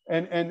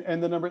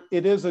and the number,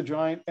 it is a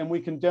giant, and we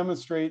can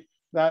demonstrate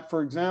that,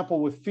 for example,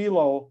 with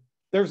Filo,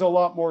 there's a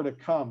lot more to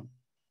come.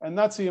 And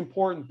that's the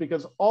important,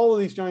 because all of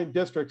these giant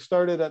districts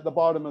started at the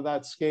bottom of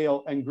that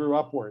scale and grew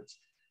upwards.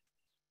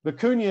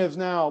 Vicuña is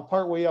now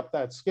partway up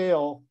that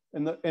scale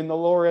in the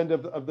lower end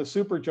of the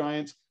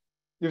supergiants.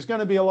 There's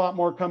going to be a lot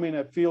more coming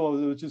at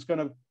Filo, which is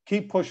going to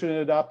keep pushing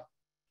it up.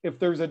 If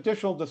there's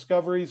additional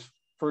discoveries,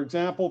 for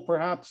example,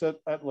 perhaps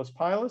at Las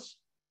Pilas,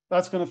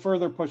 that's going to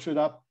further push it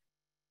up.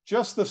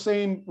 Just the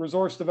same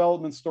resource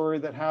development story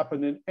that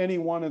happened in any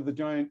one of the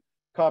giant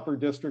copper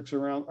districts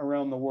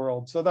around the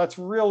world. So that's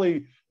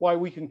really why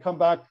we can come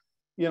back,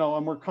 you know,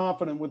 and we're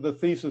confident with the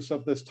thesis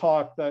of this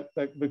talk that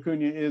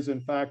Vicuña is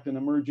in fact an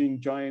emerging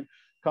giant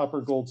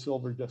copper, gold,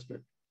 silver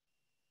district.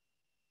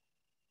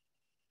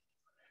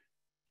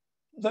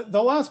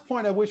 The last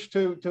point I wish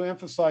to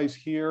emphasize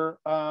here,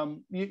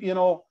 you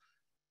know,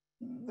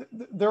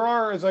 there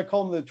are, as I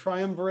call them, the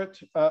triumvirate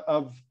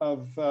of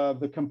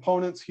the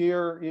components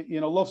here.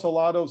 You know, Los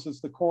Helados is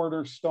the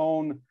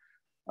cornerstone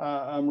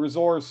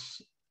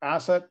resource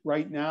asset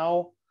right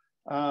now,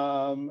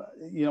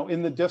 you know,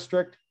 in the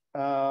district.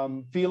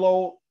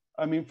 Filo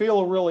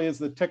really is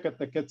the ticket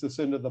that gets us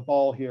into the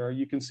ball here.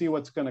 You can see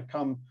what's going to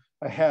come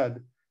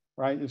ahead,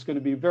 right? It's going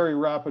to be very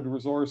rapid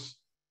resource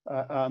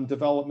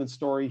development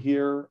story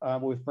here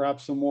with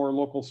perhaps some more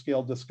local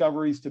scale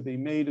discoveries to be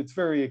made. It's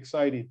very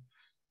exciting,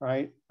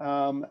 right?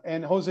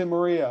 And Jose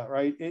Maria,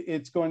 right?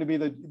 It's going to be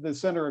the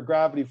center of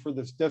gravity for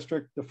this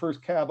district, the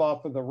first cab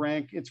off of the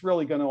rank. It's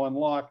really going to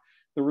unlock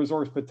the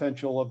resource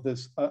potential of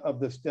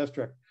this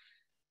district.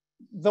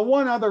 The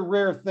one other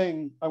rare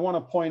thing I want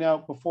to point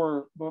out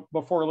before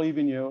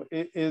leaving you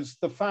is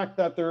the fact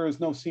that there is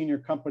no senior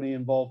company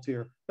involved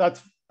here.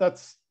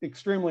 That's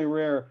extremely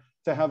rare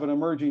to have an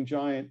emerging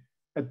giant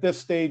at this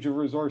stage of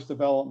resource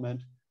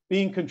development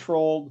being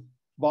controlled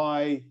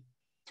by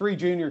 3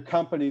 junior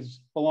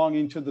companies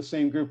belonging to the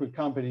same group of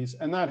companies.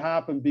 And that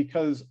happened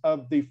because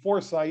of the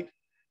foresight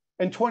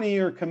and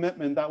 20-year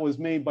commitment that was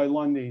made by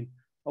Lundin.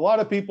 A lot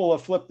of people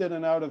have flipped in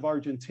and out of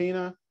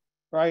Argentina,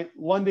 right?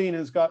 Lundin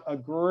has got a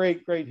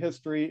great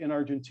history in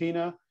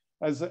Argentina.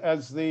 As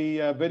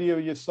the video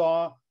you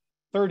saw,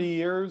 30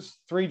 years,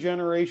 3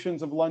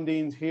 generations of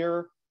Lundins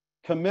here,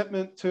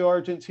 commitment to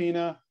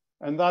Argentina,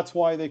 and that's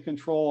why they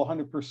control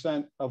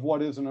 100% of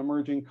what is an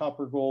emerging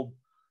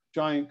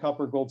giant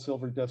copper gold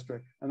silver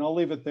district. And I'll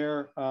leave it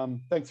there.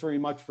 Thanks very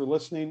much for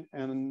listening.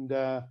 And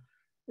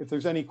if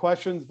there's any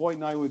questions, Voight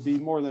and I would be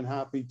more than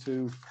happy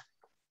to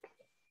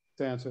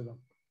answer them.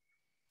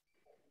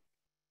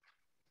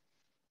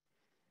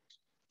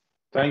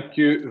 Thank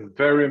you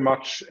very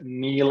much,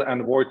 Neil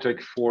and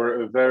Wojtek,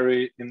 for a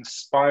very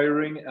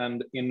inspiring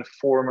and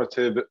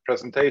informative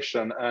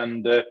presentation.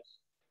 And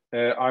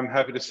I'm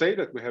happy to say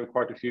that we have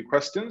quite a few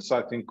questions.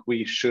 I think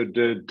we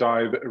should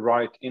dive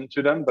right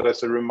into them. But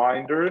as a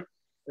reminder,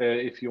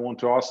 if you want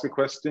to ask a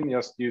question,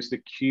 just use the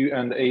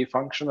Q&A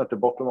function at the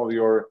bottom of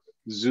your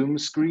Zoom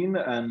screen,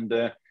 and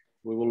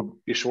we will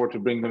be sure to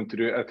bring them to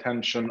the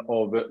attention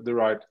of the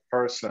right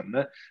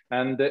person.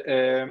 And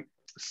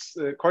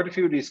quite a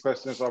few of these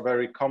questions are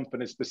very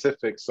company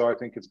specific, so I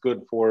think it's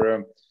good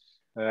for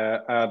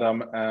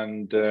Adam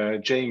and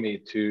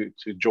Jamie to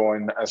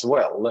join as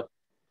well.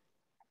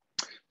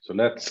 So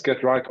let's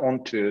get right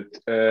onto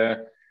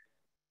it.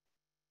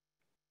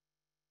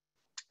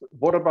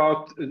 What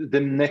about the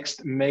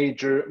next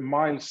major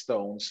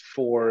milestones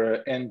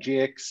for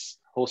NGX,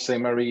 Jose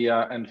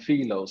Maria, and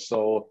Filo?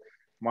 So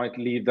might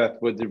leave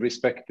that with the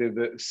respective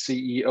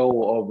CEO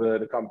of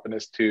the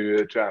companies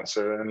to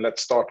answer. And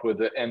let's start with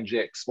the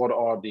NGX. What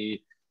are the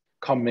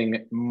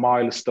coming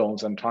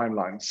milestones and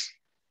timelines?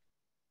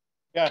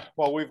 Yeah,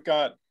 well, we've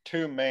got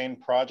 2 main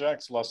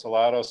projects, Los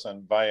Helados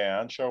and Valle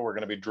Ancho. We're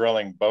going to be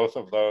drilling both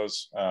of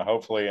those,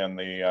 hopefully in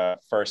the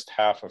first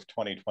half of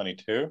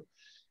 2022.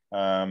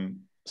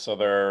 So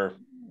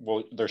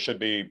there should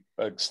be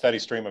a steady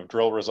stream of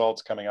drill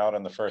results coming out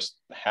in the first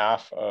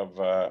half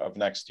of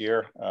next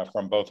year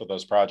from both of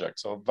those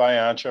projects. So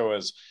Valle Ancho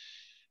is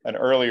an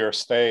earlier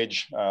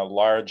stage,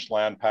 large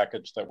land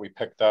package that we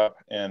picked up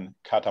in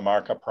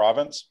Catamarca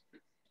province.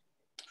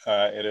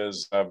 It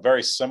is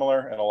very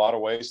similar in a lot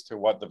of ways to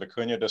what the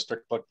Vicuña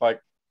district looked like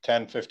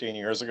 10, 15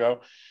 years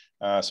ago.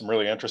 Some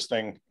really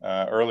interesting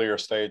earlier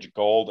stage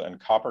gold and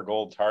copper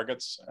gold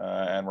targets,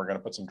 and we're going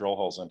to put some drill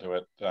holes into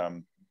it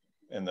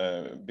in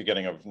the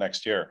beginning of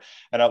next year.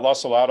 And at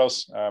Los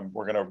Helados,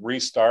 we're going to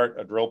restart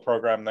a drill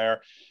program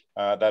there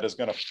that is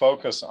going to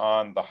focus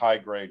on the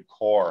high-grade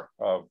core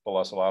of the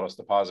Los Helados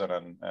deposit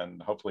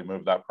and hopefully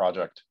move that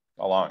project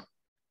along.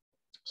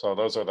 So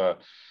those are the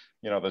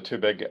 2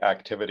 big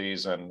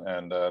activities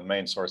and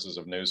main sources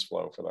of news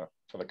flow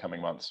for the coming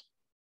months.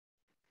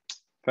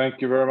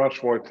 Thank you very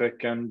much,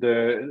 Wojtek. And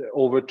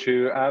over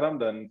to Adam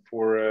then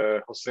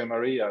for Jose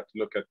Maria to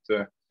look at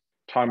the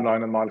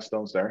timeline and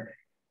milestones there.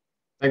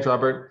 Thanks,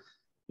 Robert.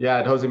 Yeah,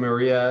 at Jose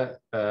Maria,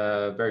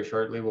 very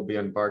shortly, we'll be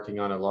embarking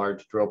on a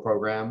large drill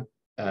program,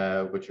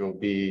 which will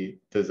be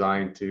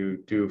designed to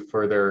do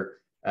further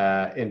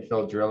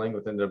infill drilling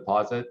within the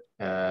deposit,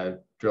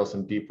 drill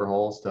some deeper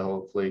holes to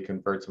hopefully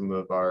convert some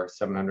of our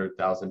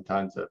 700,000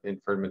 tons of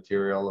inferred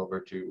material over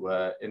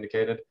to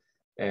indicated,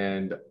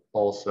 and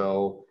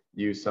also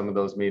use some of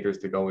those meters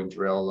to go and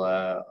drill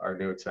our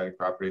new exciting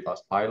property,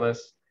 Las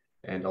Pilas.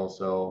 And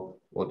also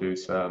we'll do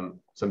some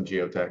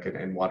geotech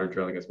and water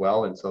drilling as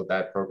well. And so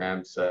that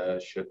program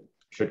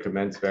should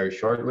commence very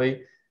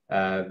shortly.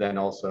 Then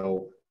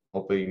also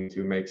hoping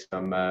to make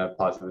some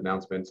positive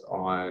announcements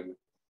on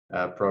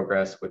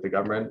progress with the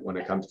government when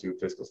it comes to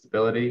fiscal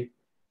stability.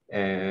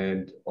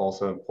 And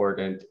also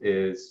important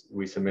is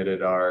we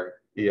submitted our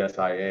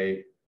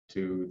ESIA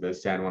to the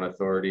San Juan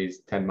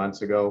authorities 10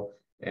 months ago,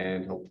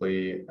 and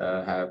hopefully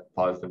have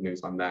positive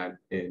news on that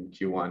in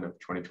Q1 of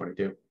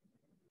 2022.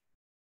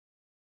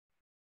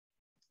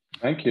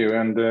 Thank you.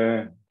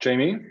 And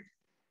Jamie?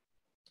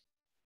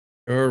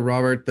 Sure,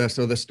 Robert.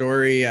 So the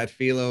story at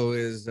Filo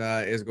is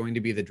going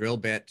to be the drill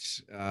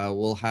bit.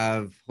 We'll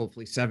have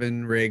hopefully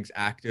 7 rigs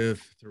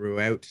active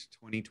throughout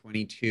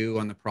 2022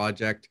 on the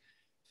project.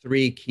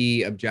 3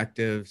 key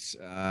objectives.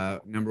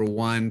 Number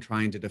 1,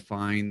 trying to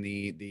define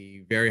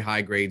the very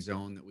high grade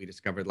zone that we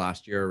discovered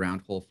last year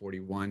around hole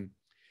 41.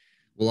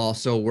 We'll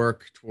also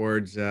work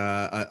towards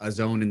a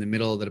zone in the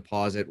middle of the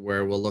deposit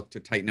where we'll look to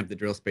tighten up the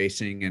drill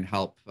spacing and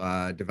help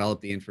develop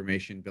the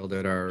information, build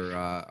out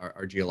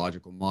our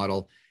geological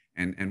model,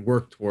 and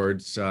work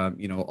towards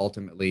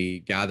ultimately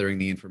gathering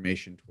the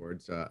information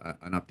towards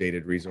an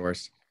updated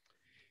resource.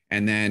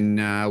 And then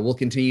we'll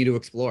continue to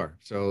explore.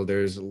 So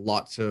there's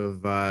lots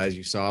of, as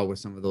you saw with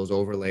some of those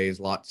overlays,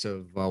 lots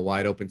of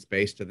wide open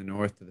space to the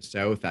north, to the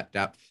south at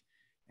depth.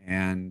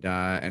 And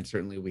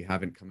certainly we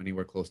haven't come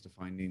anywhere close to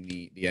finding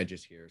the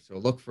edges here. So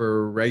look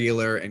for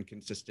regular and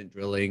consistent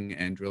drilling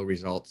and drill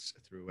results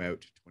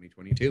throughout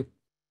 2022.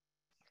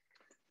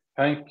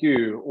 Thank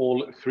you,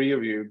 all three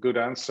of you. Good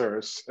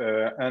answers.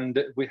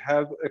 And we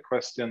have a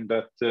question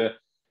that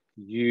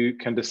you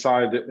can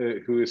decide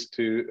who is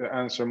to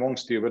answer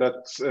amongst you, but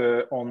that's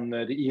on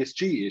the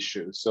ESG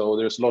issue. So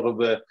there's a lot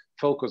of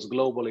focus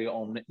globally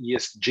on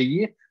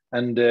ESG.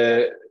 And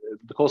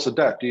because of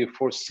that, do you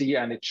foresee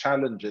any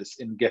challenges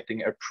in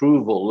getting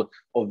approval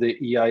of the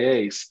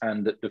EIAs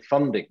and the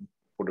funding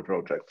for the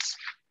projects?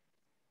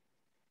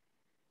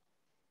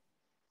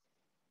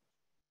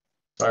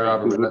 Sorry,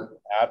 Robert.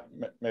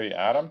 Maybe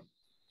Adam?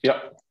 Yeah,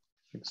 I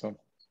think so.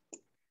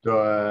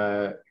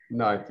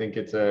 No, I think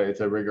it's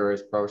a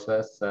rigorous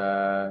process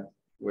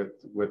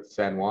with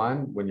San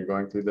Juan when you're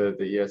going through the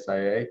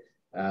ESIA,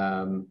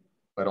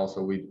 but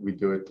also we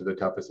do it to the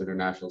toughest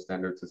international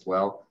standards as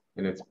well.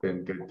 And it's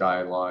been good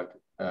dialogue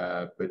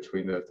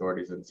between the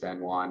authorities in San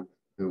Juan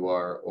who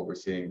are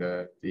overseeing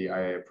the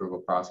EIA approval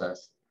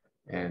process.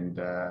 And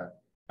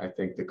I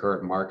think the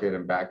current market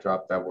and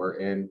backdrop that we're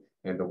in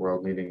and the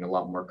world needing a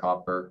lot more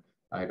copper,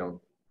 I don't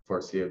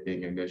foresee it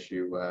being an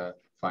issue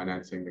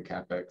financing the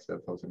capex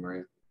of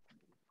Josemaria.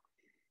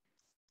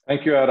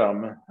 Thank you,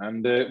 Adam.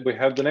 And we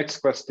have the next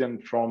question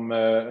from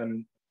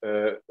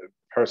a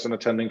person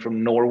attending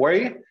from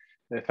Norway,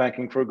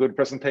 thanking for a good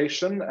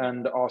presentation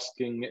and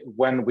asking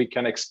when we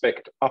can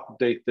expect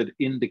updated,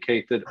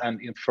 indicated,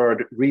 and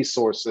inferred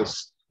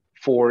resources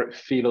for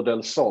Filo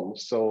del Sol.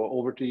 So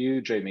over to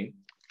you, Jamie.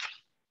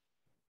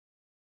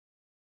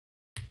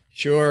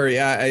 Sure.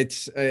 Yeah,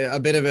 it's a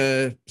bit of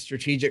a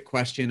strategic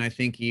question. I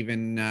think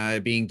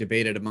even being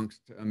debated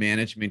amongst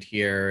management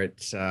here.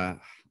 It's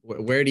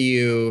where do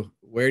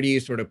you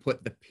sort of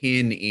put the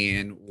pin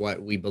in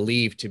what we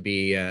believe to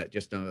be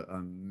just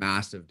a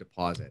massive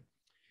deposit?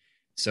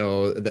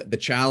 So the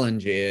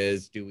challenge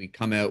is, do we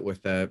come out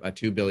with a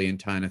 2 billion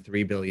ton, a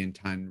 3 billion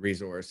ton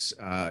resource?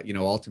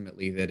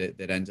 Ultimately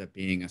that ends up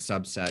being a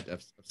subset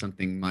of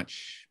something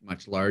much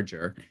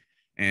larger.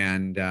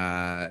 And,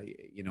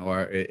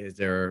 is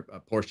there a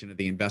portion of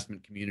the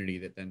investment community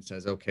that then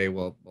says, okay,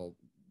 well,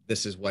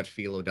 this is what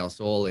Filo del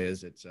Sol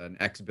is. It's an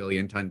X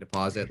billion ton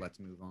deposit. Let's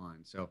move on.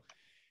 So,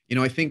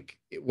 I think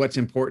what's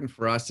important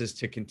for us is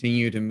to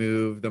continue to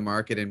move the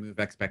market and move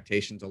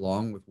expectations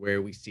along with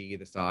where we see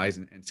the size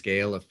and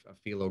scale of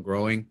Filo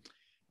growing.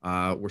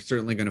 We're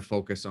certainly going to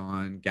focus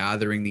on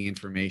gathering the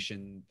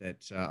information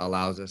that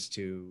allows us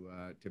to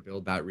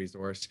build that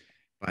resource.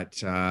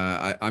 But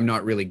I'm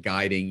not really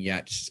guiding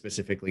yet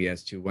specifically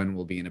as to when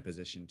we'll be in a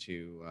position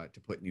to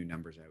put new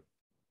numbers out.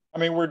 I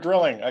mean, we're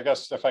drilling, I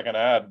guess if I can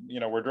add,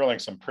 we're drilling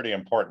some pretty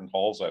important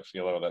holes at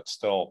Filo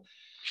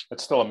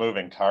it's still a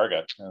moving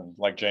target. And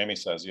like Jamie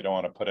says, you don't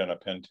want to put in a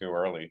pin too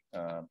early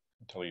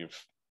until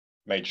you've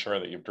made sure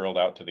that you've drilled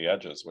out to the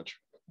edges, which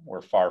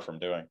we're far from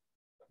doing.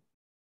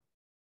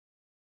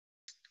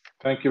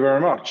 Thank you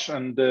very much.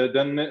 And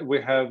then we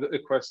have a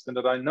question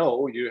that I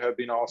know you have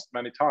been asked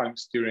many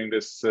times during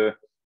this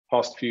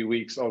past few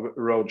weeks of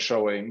road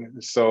showing.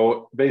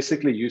 So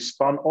basically you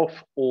spun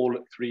off all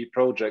three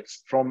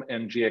projects from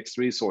NGX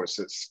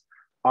Resources.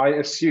 I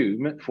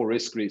assume for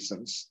risk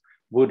reasons,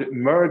 would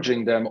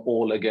merging them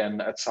all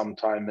again at some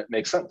time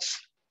make sense?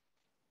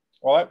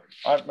 Well,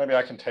 maybe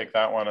I can take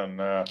that one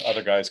and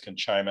other guys can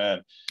chime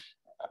in.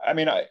 I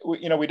mean,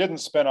 we didn't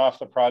spin off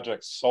the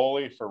project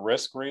solely for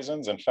risk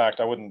reasons. In fact,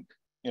 I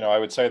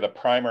would say the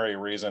primary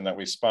reason that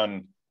we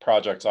spun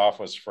projects off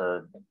was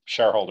for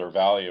shareholder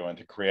value and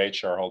to create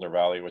shareholder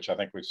value, which I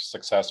think we've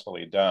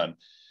successfully done.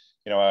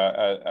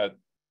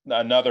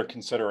 Another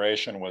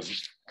consideration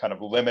was kind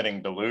of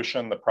limiting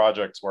dilution. The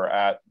projects were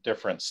at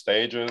different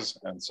stages.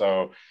 And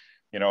so,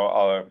 you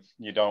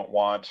don't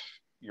want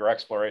your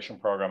exploration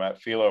program at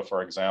Filo,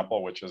 for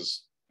example, which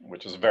is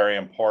very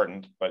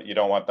important, but you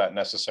don't want that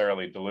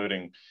necessarily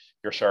diluting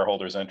your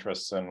shareholders'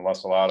 interests in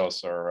Los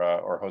Helados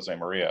or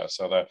Josemaria.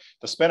 So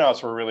the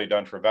spin-outs were really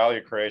done for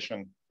value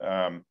creation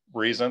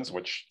reasons,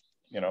 which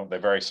they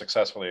very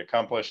successfully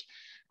accomplished.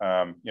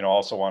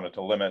 Also wanted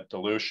to limit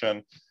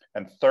dilution.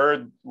 And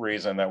third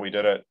reason that we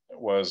did it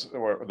was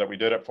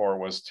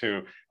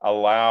to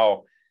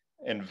allow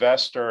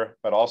investor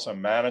but also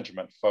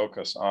management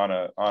focus on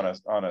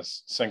a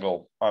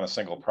single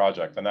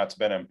project, and that's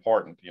been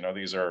important.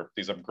 These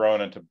have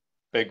grown into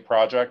big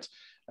projects,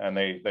 and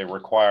they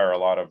require a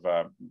lot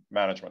of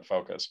management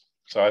focus.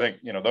 So I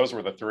think those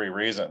were the three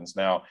reasons.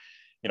 Now,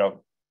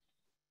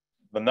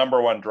 the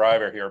number one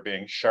driver here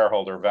being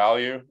shareholder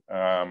value.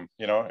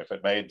 If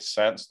it made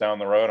sense down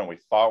the road and we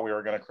thought we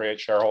were going to create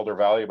shareholder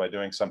value by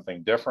doing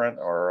something different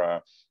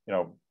or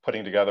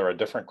putting together a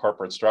different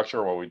corporate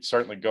structure, well, we'd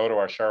certainly go to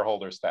our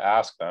shareholders to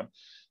ask them.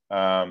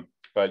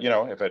 But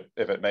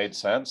if it made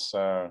sense,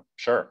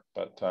 sure.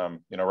 But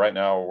right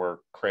now we're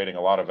creating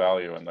a lot of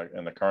value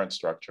in the current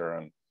structure,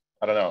 and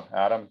I don't know,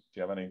 Adam, do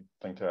you have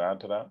anything to add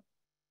to that?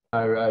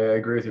 I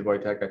agree with you,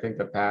 Wojtek. I think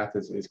the path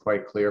is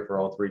quite clear for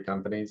all three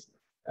companies.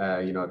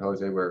 You know, at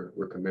Jose,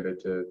 we're committed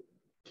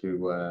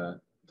to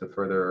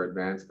further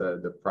advance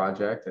the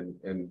project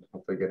and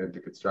hopefully get into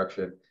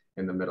construction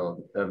in the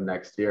middle of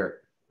next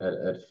year.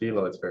 At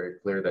Filo, it's very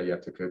clear that you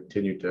have to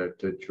continue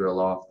to drill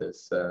off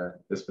this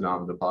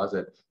phenomenal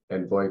deposit.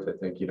 And Voigt, I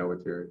think, you know,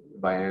 with your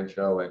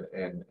Viancho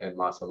and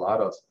Los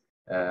Helados,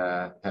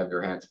 have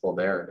your hands full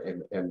there.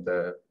 And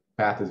the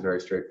path is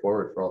very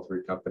straightforward for all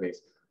three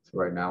companies. So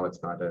right now,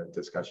 it's not a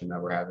discussion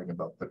that we're having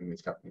about putting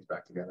these companies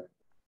back together.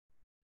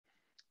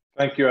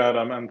 Thank you,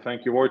 Adam, and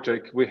thank you,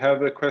 Wojtek. We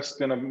have a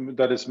question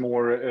that is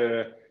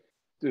more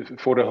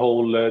for the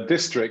whole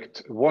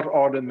district. What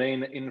are the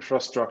main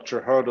infrastructure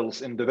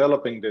hurdles in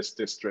developing this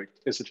district?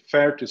 Is it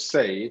fair to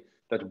say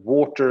that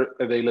water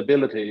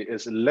availability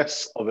is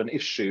less of an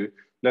issue,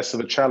 less of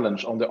a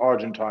challenge on the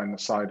Argentine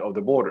side of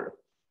the border?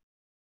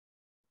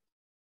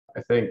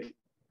 I think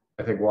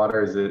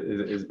water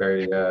is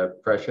very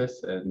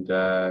precious, and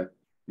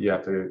you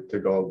have to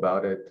go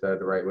about it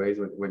the right ways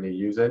when you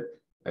use it.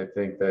 I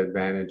think the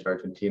advantage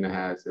Argentina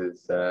has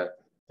is that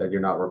you're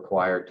not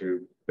required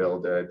to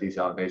build a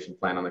desalination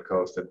plant on the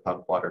coast and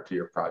pump water to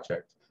your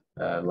project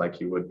like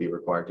you would be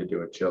required to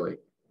do in Chile,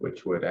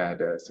 which would add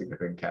a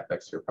significant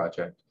capex to your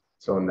project.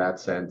 So in that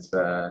sense,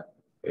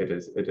 it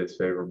is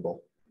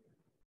favorable.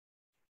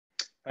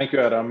 Thank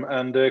you, Adam.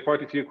 And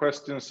quite a few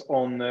questions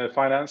on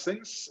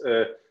financings.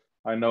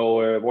 I know,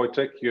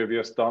 Wojtek, you have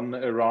just done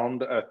a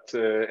round at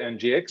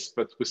NGX,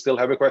 but we still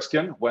have a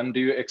question. When do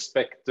you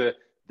expect the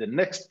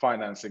next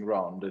financing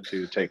round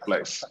to take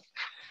place?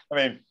 I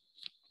mean,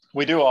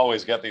 we do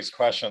always get these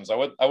questions. I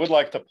would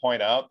like to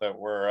point out that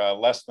we're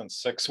less than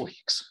 6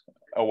 weeks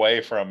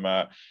away from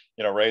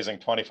you know, raising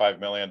 $25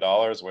 million,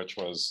 which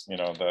was, you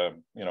know,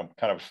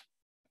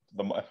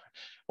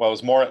 well,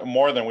 it was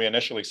more than we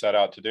initially set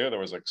out to do. There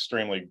was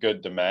extremely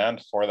good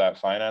demand for that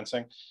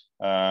financing.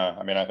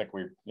 I mean, I think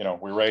we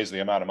raised the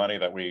amount of money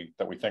that we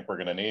think we're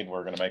going to need.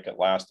 We're going to make it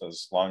last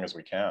as long as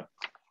we can.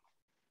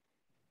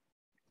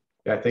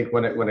 Yeah, I think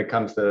when it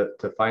comes to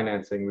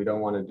financing, we don't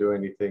want to do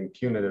anything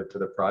punitive to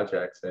the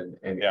projects and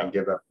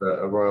give up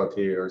a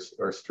royalty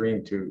or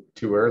stream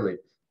too early.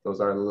 Those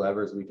are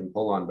levers we can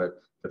pull on,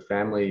 but the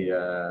family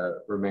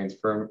remains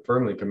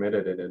firmly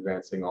committed in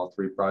advancing all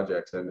three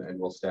projects, and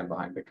will stand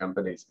behind the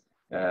companies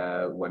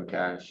when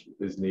cash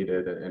is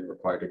needed and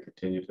required to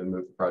continue to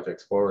move the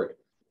projects forward.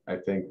 I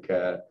think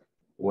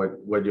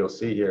what you'll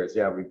see here is,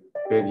 yeah, we've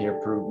been here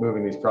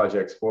moving these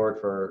projects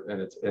forward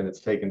and it's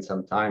taken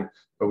some time,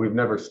 but we've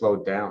never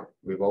slowed down.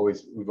 We've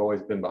always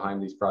been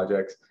behind these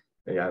projects.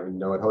 Yeah, you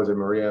know, at Jose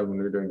Maria, when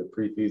we were doing the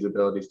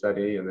pre-feasibility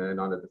study and then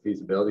onto the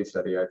feasibility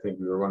study, I think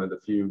we were one of the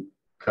few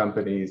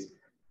companies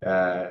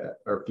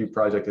or few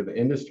projects in the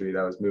industry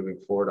that was moving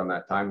forward on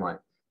that timeline.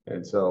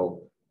 And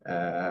so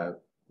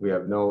we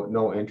have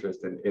no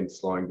interest in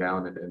slowing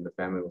down, and the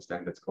family will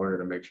stand its corner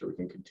to make sure we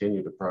can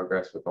continue to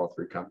progress with all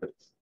three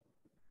companies.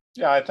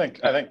 Yeah, I think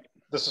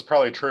this is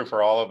probably true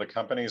for all of the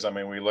companies. I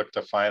mean, we look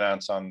to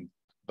finance on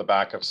the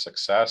back of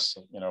success.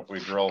 You know, if we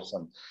drill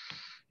some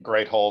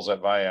great holes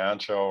at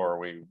Viancho, or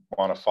we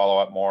want to follow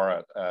up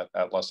more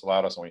at Los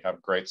Helados, and we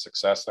have great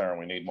success there, and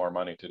we need more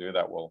money to do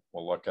that, we'll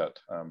look at,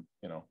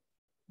 you know,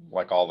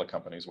 like all the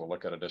companies, we'll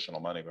look at additional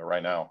money. But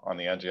right now, on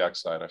the NGX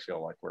side, I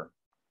feel like we're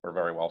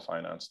very well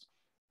financed.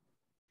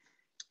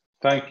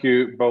 Thank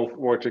you both,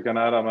 Wojtek and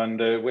Adam.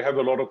 And we have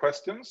a lot of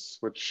questions,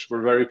 which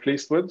we're very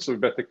pleased with, so we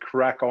better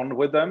crack on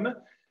with them.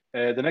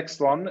 The next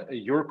one,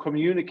 you're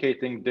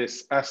communicating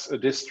this as a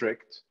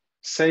district.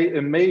 Say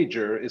a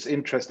major is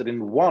interested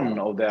in one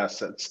of the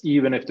assets,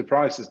 even if the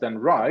price is then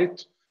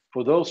right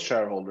for those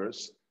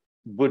shareholders,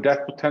 would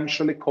that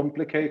potentially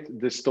complicate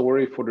the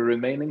story for the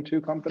remaining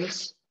two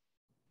companies?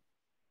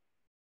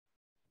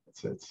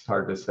 It's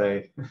hard to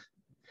say.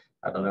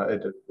 I don't know.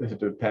 It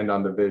depends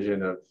on the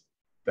vision of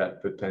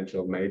that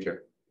potential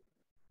major.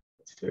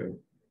 It's too.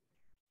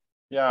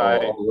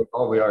 Yeah.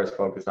 All we are is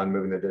focused on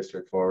moving the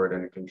district forward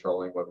and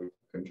controlling what we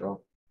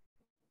control.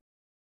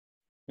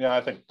 Yeah,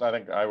 I think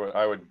I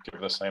would give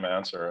the same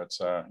answer.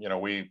 It's you know,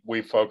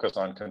 we focus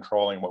on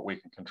controlling what we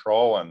can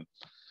control, and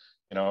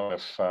you know,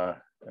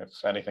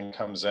 if anything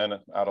comes in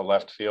out of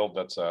left field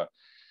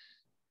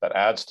that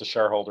adds to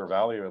shareholder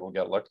value, it'll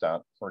get looked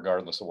at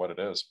regardless of what it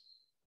is.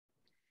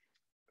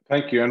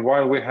 Thank you. And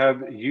while we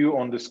have you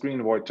on the screen,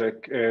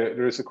 Wojtek,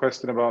 there is a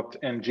question about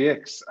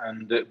NGX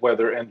and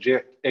whether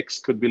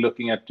NGX could be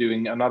looking at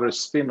doing another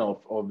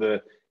spin-off of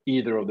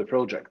either of the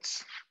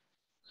projects.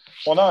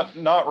 Well,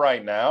 not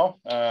right now.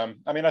 I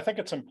mean, I think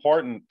it's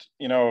important,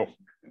 you know,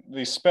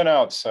 these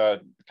spin-outs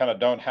kind of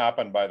don't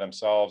happen by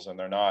themselves, and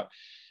they're not,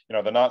 you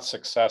know, they're not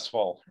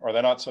successful, or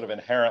they're not sort of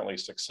inherently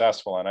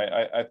successful. And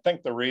I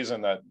think the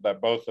reason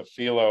that both the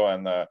Filo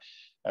and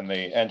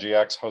the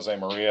NGX Jose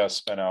Maria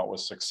spin-out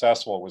was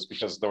successful was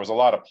because there was a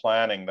lot of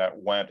planning that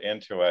went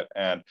into it,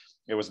 and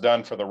it was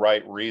done for the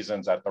right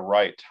reasons at the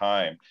right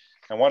time.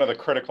 And one of the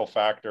critical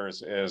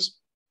factors is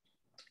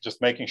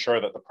just making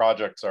sure that the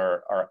projects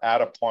are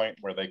at a point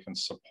where they can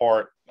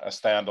support a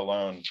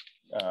standalone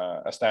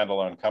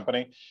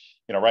company.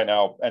 You know, right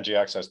now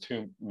NGX has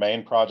two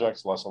main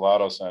projects, Los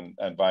Helados and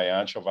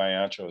Viancho.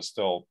 Viancho is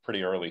still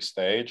pretty early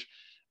stage.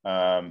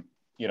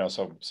 You know,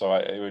 so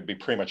it would be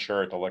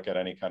premature to look at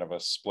any kind of a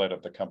split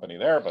of the company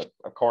there. But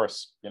of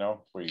course, you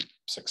know, if we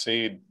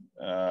succeed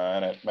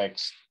and it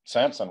makes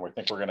sense and we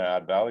think we're going to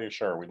add value,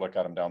 sure, we look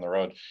at them down the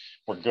road.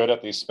 We're good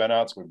at these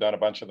spinouts. We've done a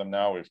bunch of them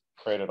now. We've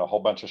created a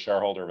whole bunch of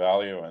shareholder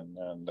value,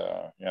 and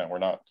yeah, we're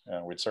not.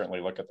 We'd certainly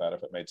look at that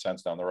if it made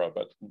sense down the road,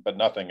 but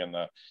nothing in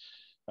the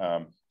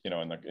you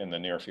know, in the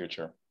near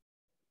future.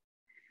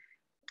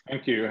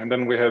 Thank you. And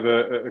then we have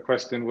a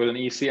question with an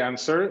easy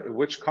answer.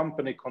 Which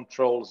company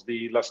controls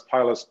the Las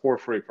Pilas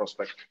porphyry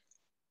prospect?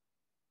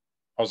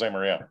 Jose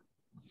Maria.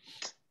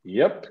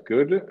 Yep,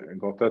 good. I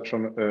got that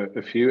from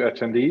a few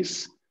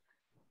attendees.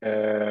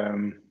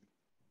 I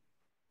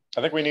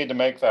think we need to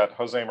make that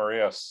Jose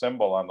Maria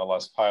symbol on the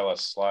Las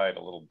Pilas slide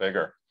a little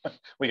bigger.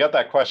 We get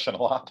that question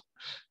a lot.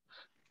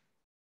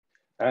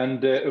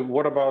 And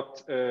what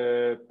about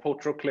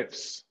Potro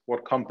Cliffs?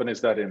 What company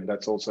is that in?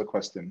 That's also a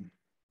question.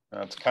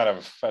 It's kind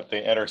of at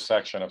the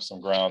intersection of some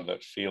ground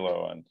that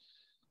Philo and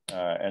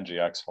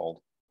NGX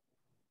hold.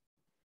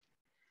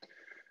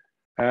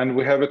 And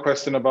we have a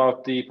question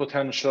about the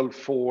potential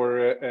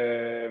for,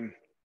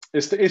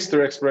 is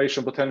there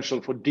exploration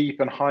potential for deep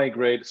and high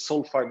grade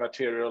sulfide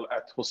material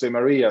at Jose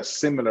Maria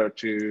similar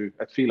to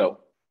at Philo?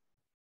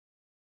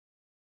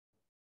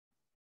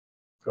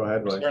 Go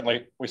ahead,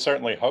 Roy. We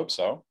certainly hope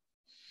so.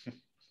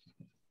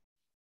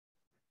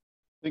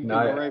 Thinking the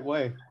right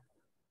way.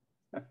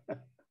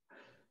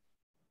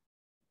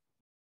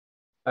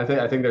 I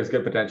think there's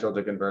good potential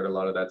to convert a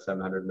lot of that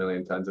 700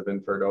 million tons of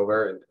inferred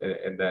over,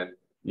 and then,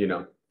 you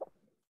know,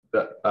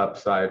 the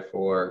upside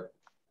for,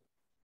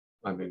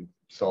 I mean,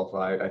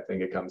 sulfide, I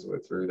think it comes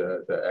with through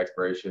the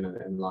exploration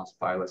and Las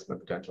Pilas and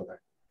the potential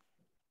there.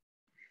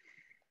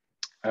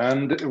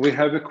 And we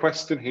have a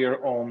question here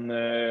on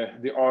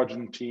the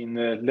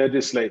Argentine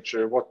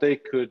legislature, what they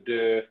could,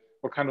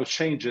 what kind of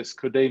changes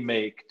could they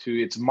make to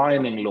its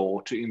mining law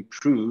to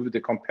improve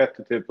the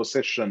competitive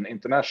position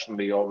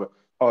internationally of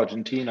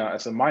Argentina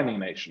as a mining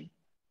nation?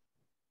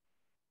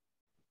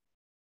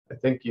 I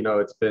think, you know,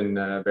 it's been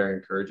very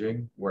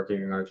encouraging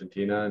working in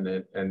Argentina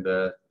and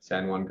the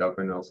San Juan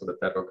government, also the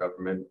federal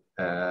government.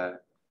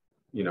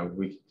 You know,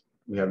 we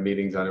have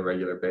meetings on a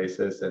regular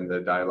basis, and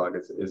the dialogue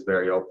is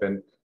very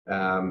open,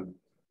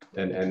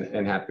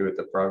 and happy with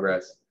the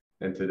progress.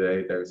 And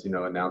today there's, you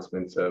know,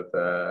 announcements of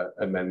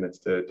amendments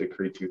to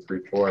Decree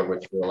 234,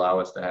 which will allow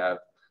us to have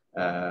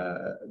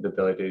the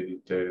ability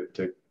to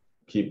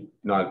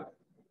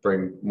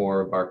bring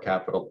more of our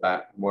capital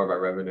back, more of our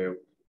revenue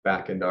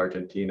back into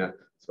Argentina.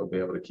 So we'll be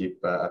able to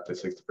keep up to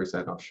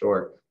 60%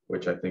 offshore,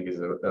 which I think is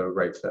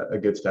a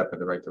good step in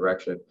the right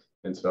direction.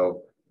 And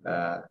so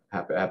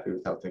happy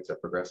with how things are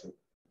progressing.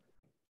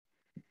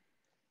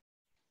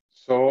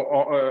 So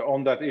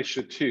on that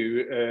issue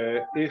too,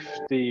 if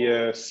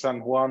the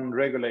San Juan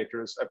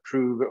regulators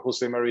approve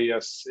Jose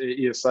Maria's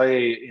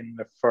ESIA in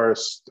the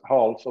first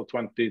half of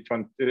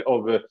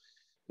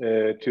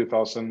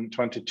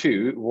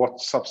 2022, what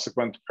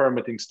subsequent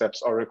permitting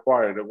steps are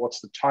required? What's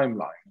the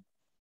timeline?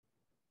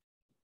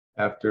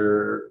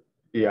 After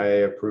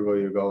EIA approval,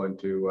 you go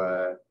into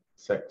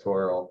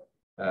sectoral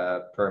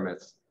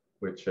permits,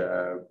 which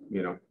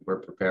you know, we're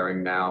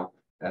preparing now,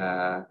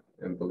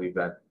 and believe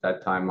that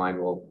timeline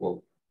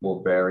will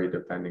vary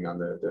depending on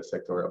the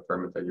sectoral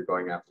permit that you're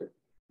going after.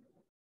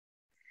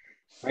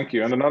 Thank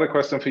you. And another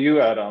question for you,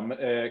 Adam.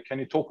 Can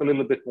you talk a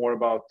little bit more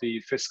about the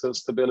fiscal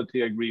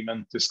stability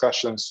agreement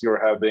discussions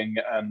you're having,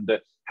 and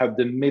have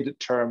the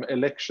midterm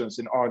elections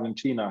in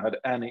Argentina had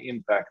any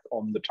impact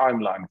on the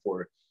timeline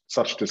for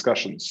such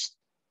discussions?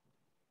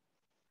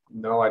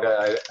 No,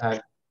 I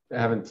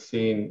haven't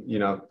seen, you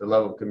know, the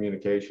level of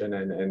communication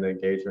and the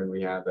engagement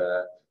we have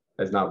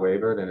has not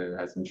wavered, and it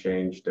hasn't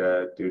changed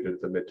due to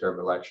the midterm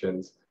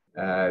elections.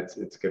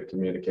 It's good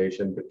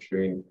communication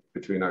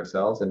between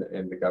ourselves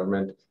and the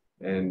government,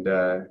 and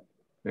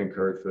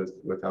encouraged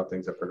with how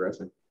things are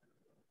progressing.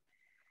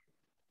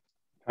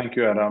 Thank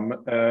you,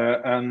 Adam.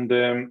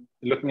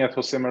 Looking at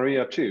Jose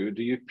Maria too,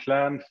 do you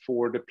plan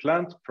for the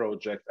plant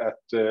project at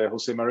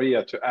Jose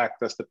Maria to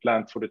act as the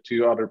plant for the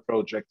two other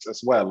projects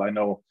as well? I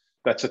know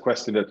that's a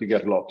question that you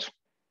get a lot.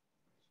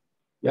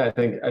 Yeah, I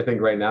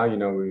think right now, you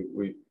know,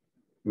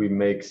 we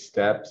make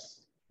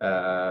steps,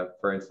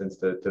 for instance,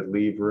 to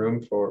leave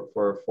room for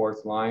a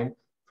fourth line,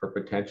 for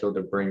potential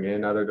to bring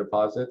in other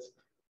deposits.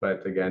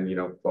 But again, you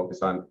know,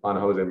 focus on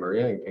Jose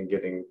Maria and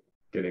getting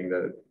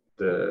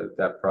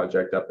that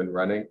project up and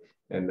running,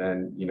 and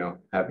then, you know,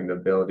 having the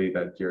ability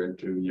that you're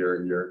into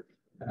your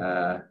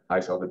high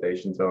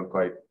sulfidation zone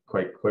quite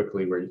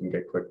quickly, where you can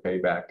get quick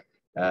payback.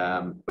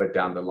 But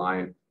down the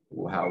line,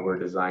 how we're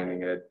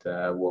designing it,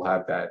 we'll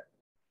have that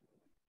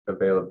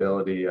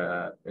availability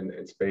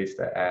and space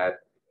to add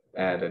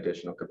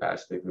additional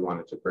capacity if we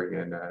wanted to bring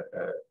in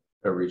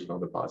a regional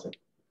deposit.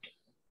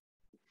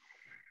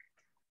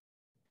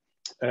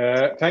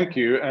 Thank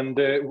you. And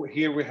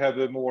here we have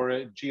a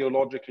more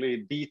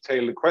geologically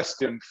detailed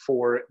question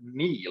for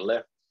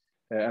Neil.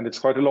 And it's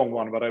quite a long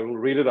one, but I will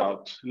read it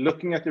out.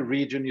 Looking at the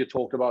region you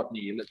talked about,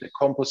 Neil, the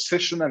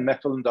composition and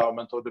metal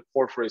endowment of the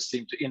porphyries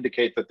seem to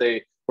indicate that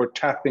they were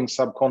tapping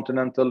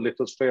subcontinental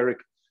lithospheric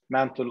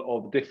mantle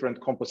of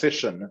different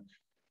composition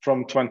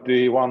from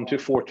 21 to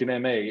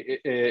 14 MA.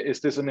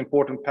 Is this an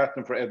important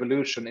pattern for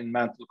evolution in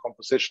mantle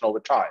composition over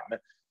time?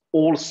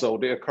 Also,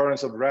 the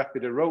occurrence of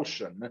rapid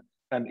erosion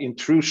and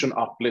intrusion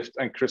uplift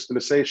and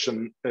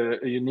crystallization,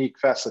 a unique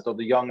facet of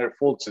the younger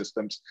fault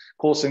systems,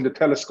 causing the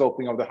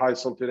telescoping of the high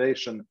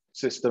sulfidation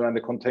system and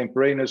the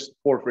contemporaneous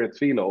porphyry at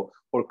Philo,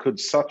 or could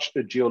such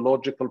a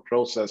geological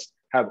process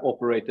have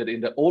operated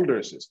in the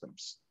older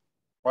systems?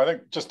 Well, I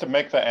think just to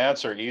make the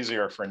answer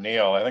easier for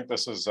Neil, I think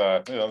this is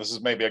this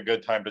is maybe a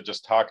good time to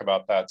just talk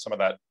about that, some of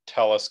that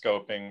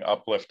telescoping,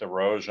 uplift,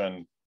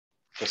 erosion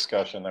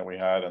discussion that we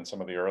had in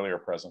some of the earlier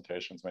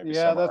presentations. Maybe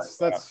yeah,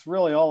 that's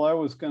really all I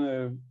was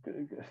going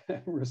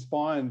to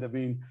respond. I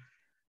mean,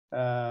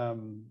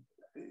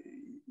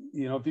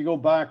 you know, if you go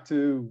back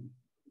to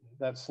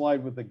that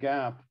slide with the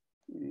gap,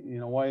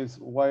 you know,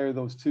 why are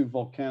those two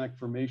volcanic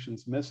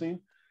formations missing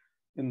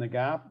in the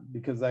gap?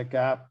 Because that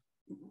gap,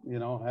 you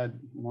know, had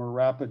more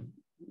rapid,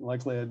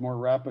 likely had more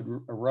rapid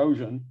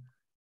erosion,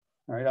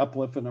 right?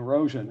 Uplift and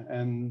erosion.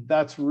 And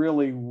that's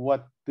really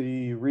what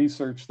the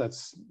research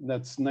that's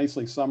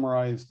nicely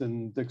summarized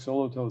in Dick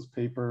Soloto's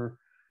paper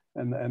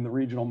and the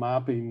regional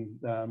mapping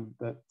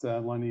that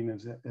Lundin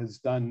has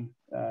done,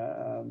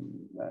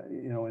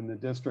 you know, in the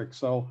district.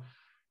 So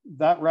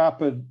that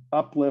rapid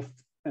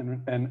uplift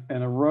and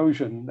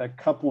erosion, that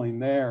coupling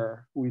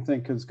there, we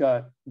think has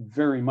got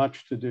very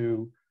much to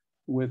do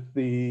with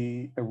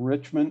the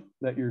enrichment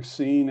that you're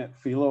seeing at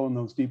Philo in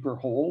those deeper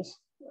holes.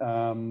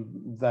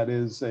 That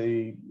is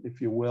a, if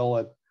you will,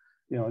 a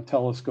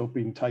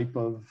telescoping type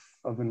of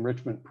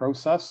enrichment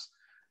process.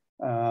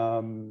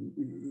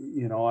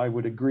 You know, I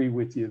would agree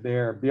with you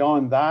there.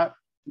 Beyond that,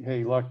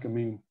 hey, look, I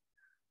mean,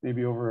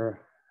 maybe over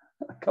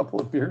a couple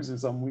of beers or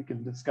something, we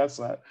can discuss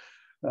that.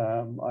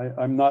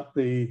 I'm not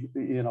the,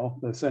 you know,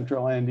 the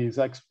Central Andes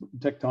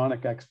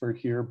tectonic expert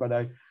here, but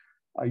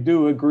I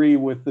do agree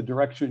with the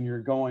direction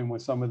you're going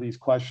with some of these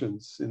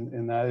questions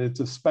in that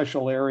it's a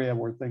special area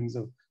where things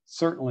have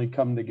certainly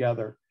come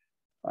together.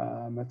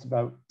 That's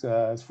about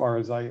as far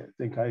as I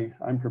think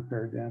I'm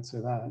prepared to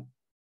answer that.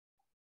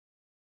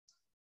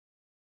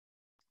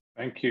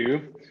 Thank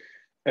you.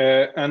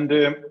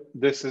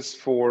 This is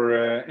for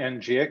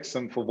NGX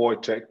and for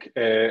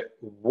Wojtek.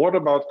 What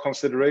about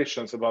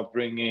considerations about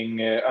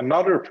bringing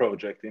another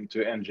project into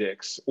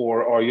NGX,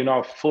 or are you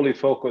now fully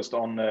focused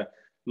on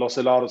Los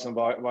Helados and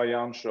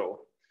Vallancho?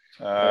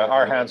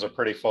 Our hands are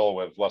pretty full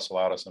with Los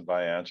Helados and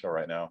Vallancho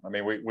right now. I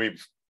mean,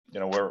 we've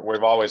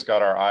always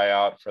got our eye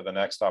out for the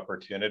next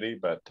opportunity,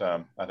 but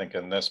I think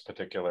in this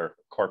particular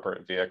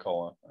corporate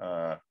vehicle,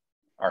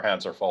 our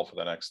hands are full for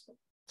the next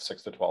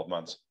 6 to 12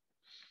 months.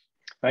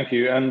 Thank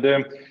you. And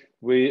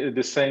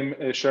the same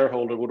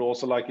shareholder would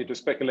also like you to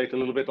speculate a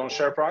little bit on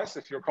share price,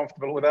 if you're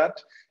comfortable with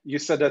that. You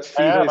said that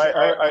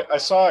I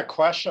saw a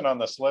question on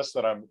this list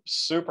that I'm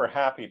super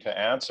happy to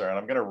answer, and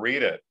I'm going to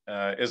read it.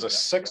 Is a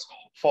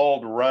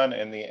 6-fold run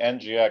in the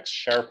NGX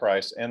share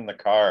price in the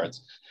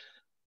cards?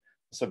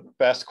 It's the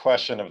best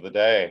question of the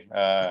day.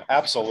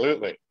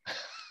 Absolutely.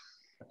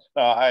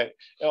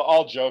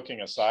 All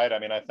joking aside, I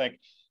mean, I think,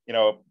 you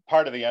know,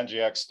 part of the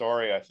NGX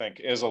story, I think,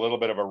 is a little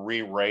bit of a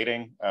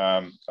re-rating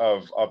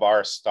of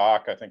our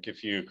stock. I think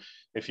if you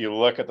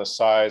look at the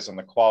size and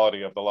the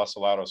quality of the Los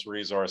Helados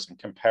resource and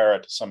compare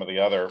it to some of the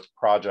other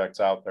projects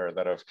out there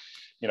that have,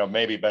 you know,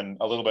 maybe been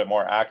a little bit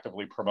more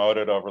actively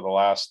promoted over the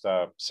last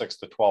 6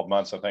 to 12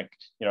 months, I think,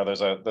 you know,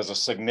 there's a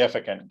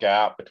significant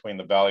gap between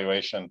the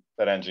valuation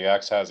that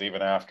NGX has,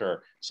 even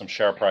after some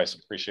share price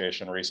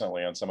appreciation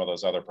recently on some of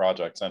those other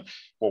projects. And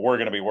what we're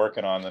going to be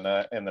working on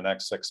in the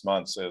next 6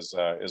 months is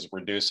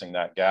reducing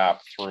that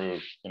gap through,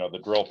 you know, the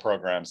drill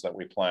programs that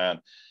we plan.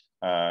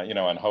 You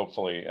know, and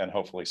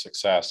hopefully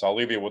success. I'll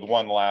leave you with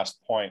one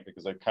last point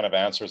because it kind of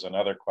answers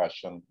another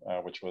question,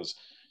 which was,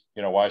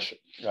 you know, why should,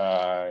 you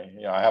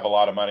know, I have a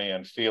lot of money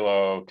and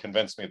Philo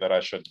convinced me that I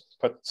should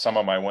put some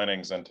of my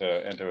winnings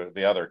into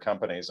the other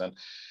companies. And,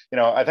 you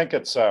know, I think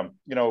it's,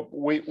 you know,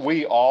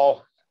 we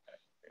all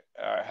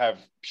have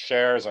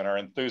shares and are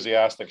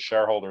enthusiastic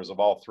shareholders of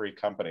all 3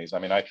 companies. I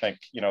mean, I think,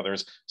 you know,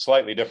 there's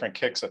slightly different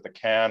kicks at the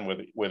can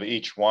with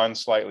each one,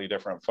 slightly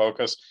different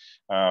focus.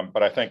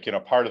 But I think, you know,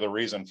 part of the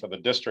reason for the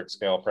district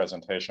scale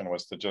presentation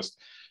was to just,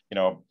 you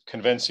know,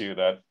 convince you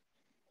that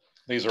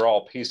these are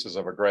all pieces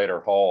of a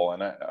greater whole.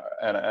 And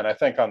I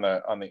think on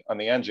the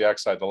NGX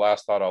side, the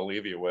last thought I'll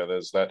leave you with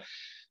is that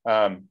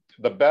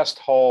the best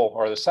hole,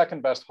 or the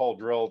second best hole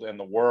drilled in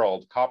the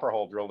world, copper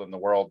hole drilled in the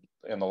world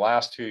in the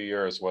last 2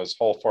 years, was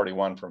hole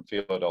 41 from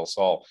Filo del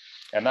Sol.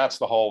 And that's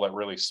the hole that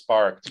really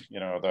sparked,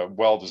 you know, the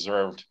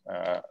well-deserved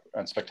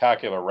and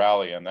spectacular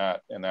rally in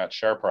that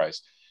share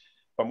price.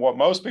 But what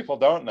most people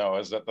don't know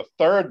is that the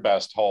third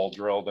best hole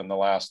drilled in the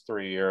last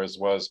 3 years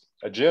was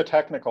a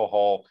geotechnical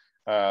hole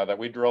that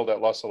we drilled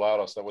at Los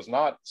Helados that was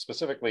not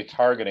specifically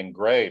targeting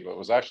grade, but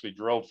was actually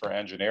drilled for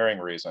engineering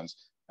reasons.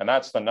 And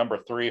that's the number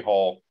 3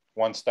 hole,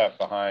 one step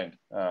behind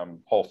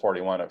hole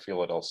 41 at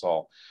Filo del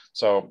Sol.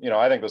 So, you know,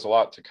 I think there's a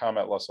lot to come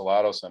at Los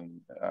Helados, and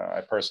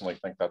I personally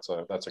think that's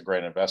a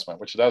great investment,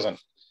 which doesn't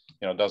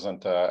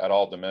at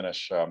all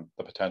diminish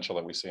the potential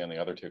that we see in the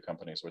other 2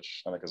 companies,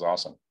 which I think is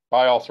awesome.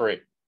 Buy all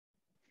 3.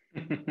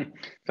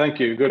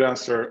 Thank you. Good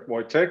answer,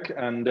 Wojtek.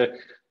 And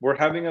we're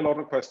having a lot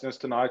of questions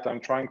tonight.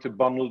 I'm trying to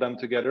bundle them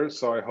together,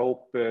 so I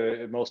hope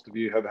most of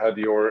you have had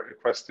your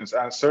questions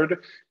answered.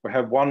 We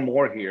have one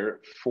more here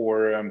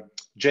for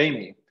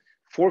Jamie.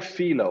 For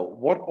Filo,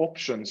 what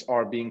options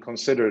are being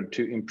considered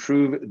to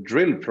improve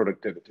drill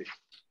productivity?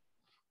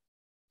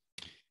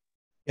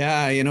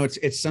 Yeah, you know,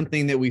 it's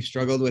something that we've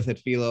struggled with at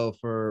Filo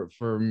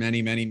for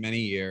many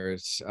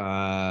years.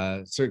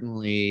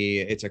 Certainly,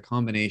 it's a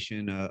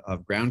combination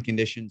of ground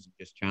conditions,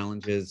 just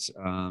challenges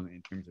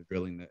in terms of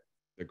drilling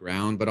the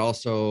ground, but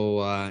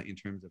also in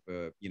terms of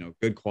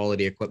good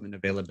quality equipment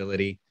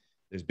availability.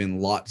 There's been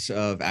lots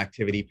of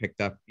activity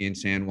picked up in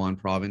San Juan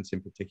province,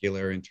 in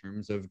particular, in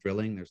terms of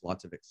drilling. There's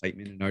lots of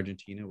excitement in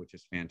Argentina, which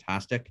is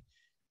fantastic.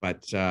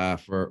 But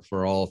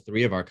for all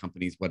 3 of our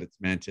companies, what it's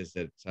meant is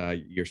that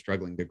you're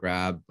struggling to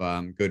grab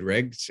good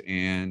rigs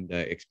and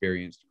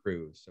experienced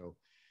crews. So,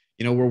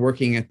 you know, we're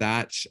working at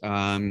that.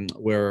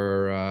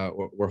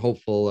 We're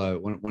hopeful.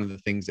 One of the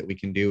things that we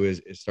can do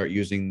is start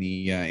using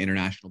the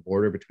international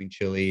border between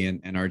Chile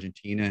and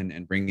Argentina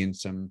and bring in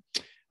some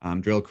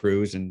drill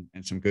crews and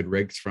some good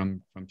rigs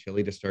from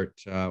Chile to start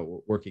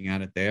working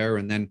at it there.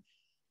 And then,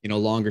 you know,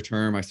 longer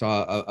term, I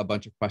saw a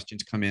bunch of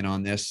questions come in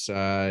on this.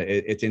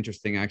 It's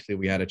interesting, actually.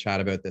 We had a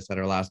chat about this at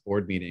our last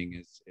board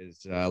meeting.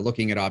 Is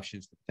looking at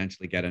options to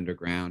potentially get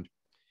underground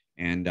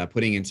and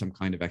putting in some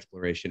kind of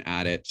exploration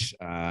at it,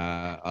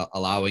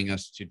 allowing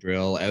us to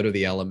drill out of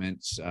the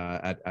elements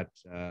at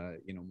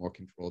more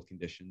controlled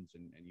conditions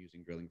and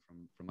using drilling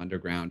from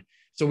underground.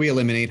 So we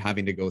eliminate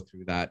having to go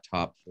through that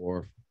top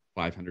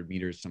 400-500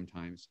 meters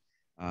sometimes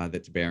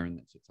that's barren,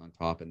 that sits on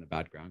top in the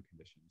bad ground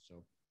conditions.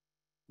 So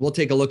we'll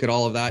take a look at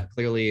all of that.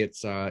 Clearly,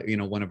 it's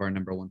one of our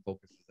number 1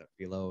 focuses at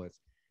Filo. If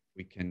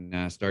we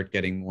can start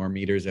getting more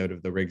meters out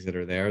of the rigs that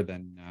are there,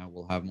 then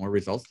we'll have more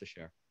results to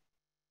share.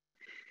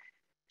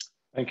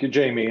 Thank you,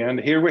 Jamie. And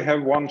here we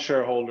have one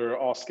shareholder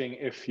asking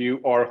if you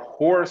are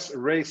horse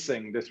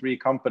racing the 3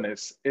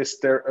 companies. Is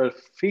there a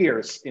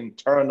fierce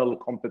internal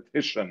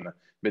competition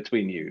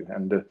between you?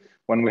 And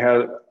when we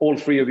have all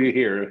 3 of you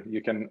here,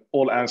 you can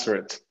all answer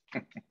it.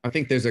 I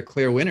think there's a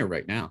clear winner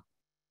right now.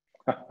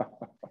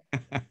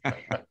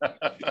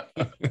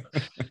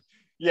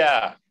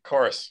 Yeah, of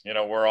course. You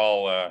know, we're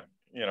all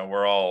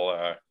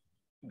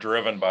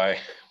driven by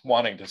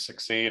wanting to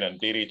succeed and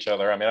beat each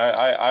other. I mean,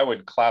 I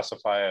would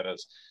classify it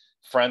as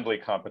friendly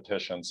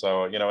competition.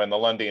 So, you know, in the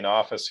Lundin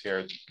office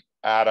here,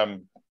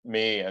 Adam,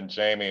 me, and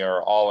Jamie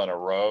are all in a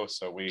row.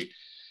 So we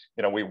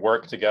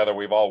work together.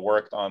 We've all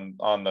worked on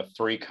the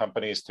 3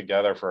 companies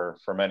together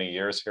for many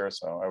years here.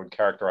 So I would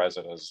characterize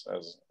it as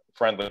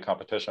friendly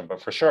competition.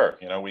 But for sure,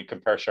 you know, we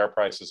compare share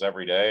prices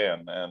every day,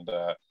 and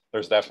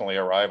there's definitely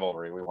a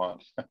rivalry.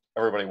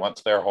 Everybody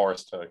wants their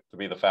horse to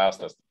be the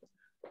fastest.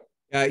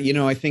 You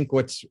know, I think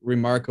what's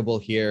remarkable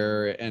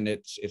here, and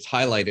it's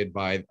highlighted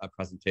by a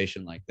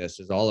presentation like this,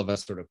 is all of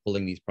us sort of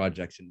pulling these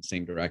projects in the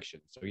same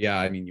direction. So yeah,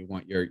 I mean, you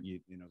want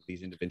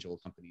these individual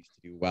companies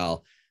to do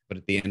well, but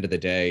at the end of the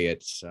day,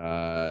 it's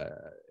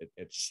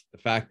the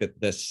fact that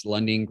this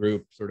Lundin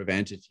Group sort of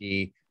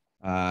entity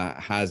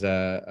has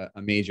a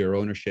major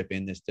ownership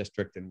in this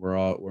district, and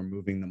we're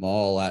moving them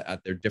all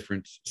at their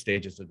different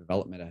stages of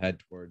development ahead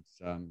towards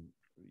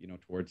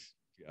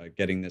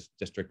getting this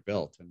district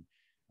built. And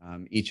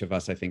each of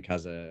us, I think,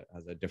 has a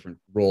different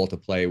role to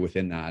play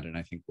within that, and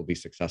I think we'll be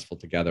successful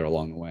together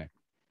along the way.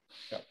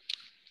 Yeah.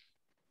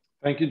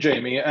 Thank you,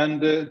 Jamie.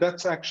 And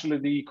that's actually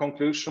the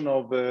conclusion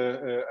of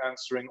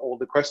answering all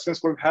the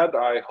questions we've had.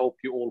 I hope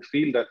you all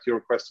feel that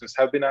your questions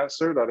have been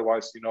answered.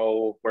 Otherwise, you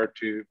know where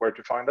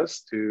to find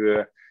us,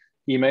 to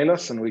email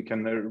us, and we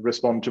can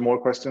respond to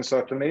more questions,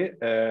 certainly.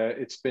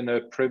 It's been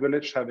a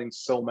privilege having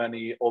so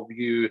many of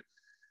you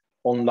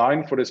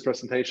online for this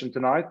presentation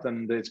tonight,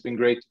 and it's been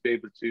great to be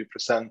able to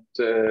present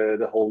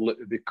the whole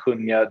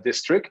Vicuña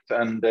district,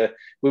 and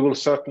we will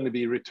certainly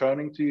be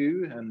returning to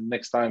you, and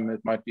next time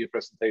it might be a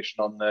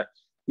presentation on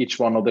each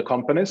one of the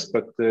companies,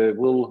 but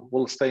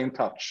we'll stay in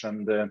touch.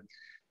 And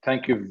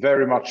thank you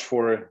very much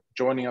for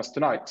joining us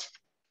tonight.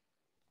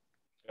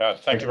 Yeah,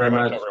 thank you very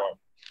much, everyone.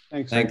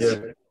 Thanks. Thank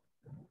you.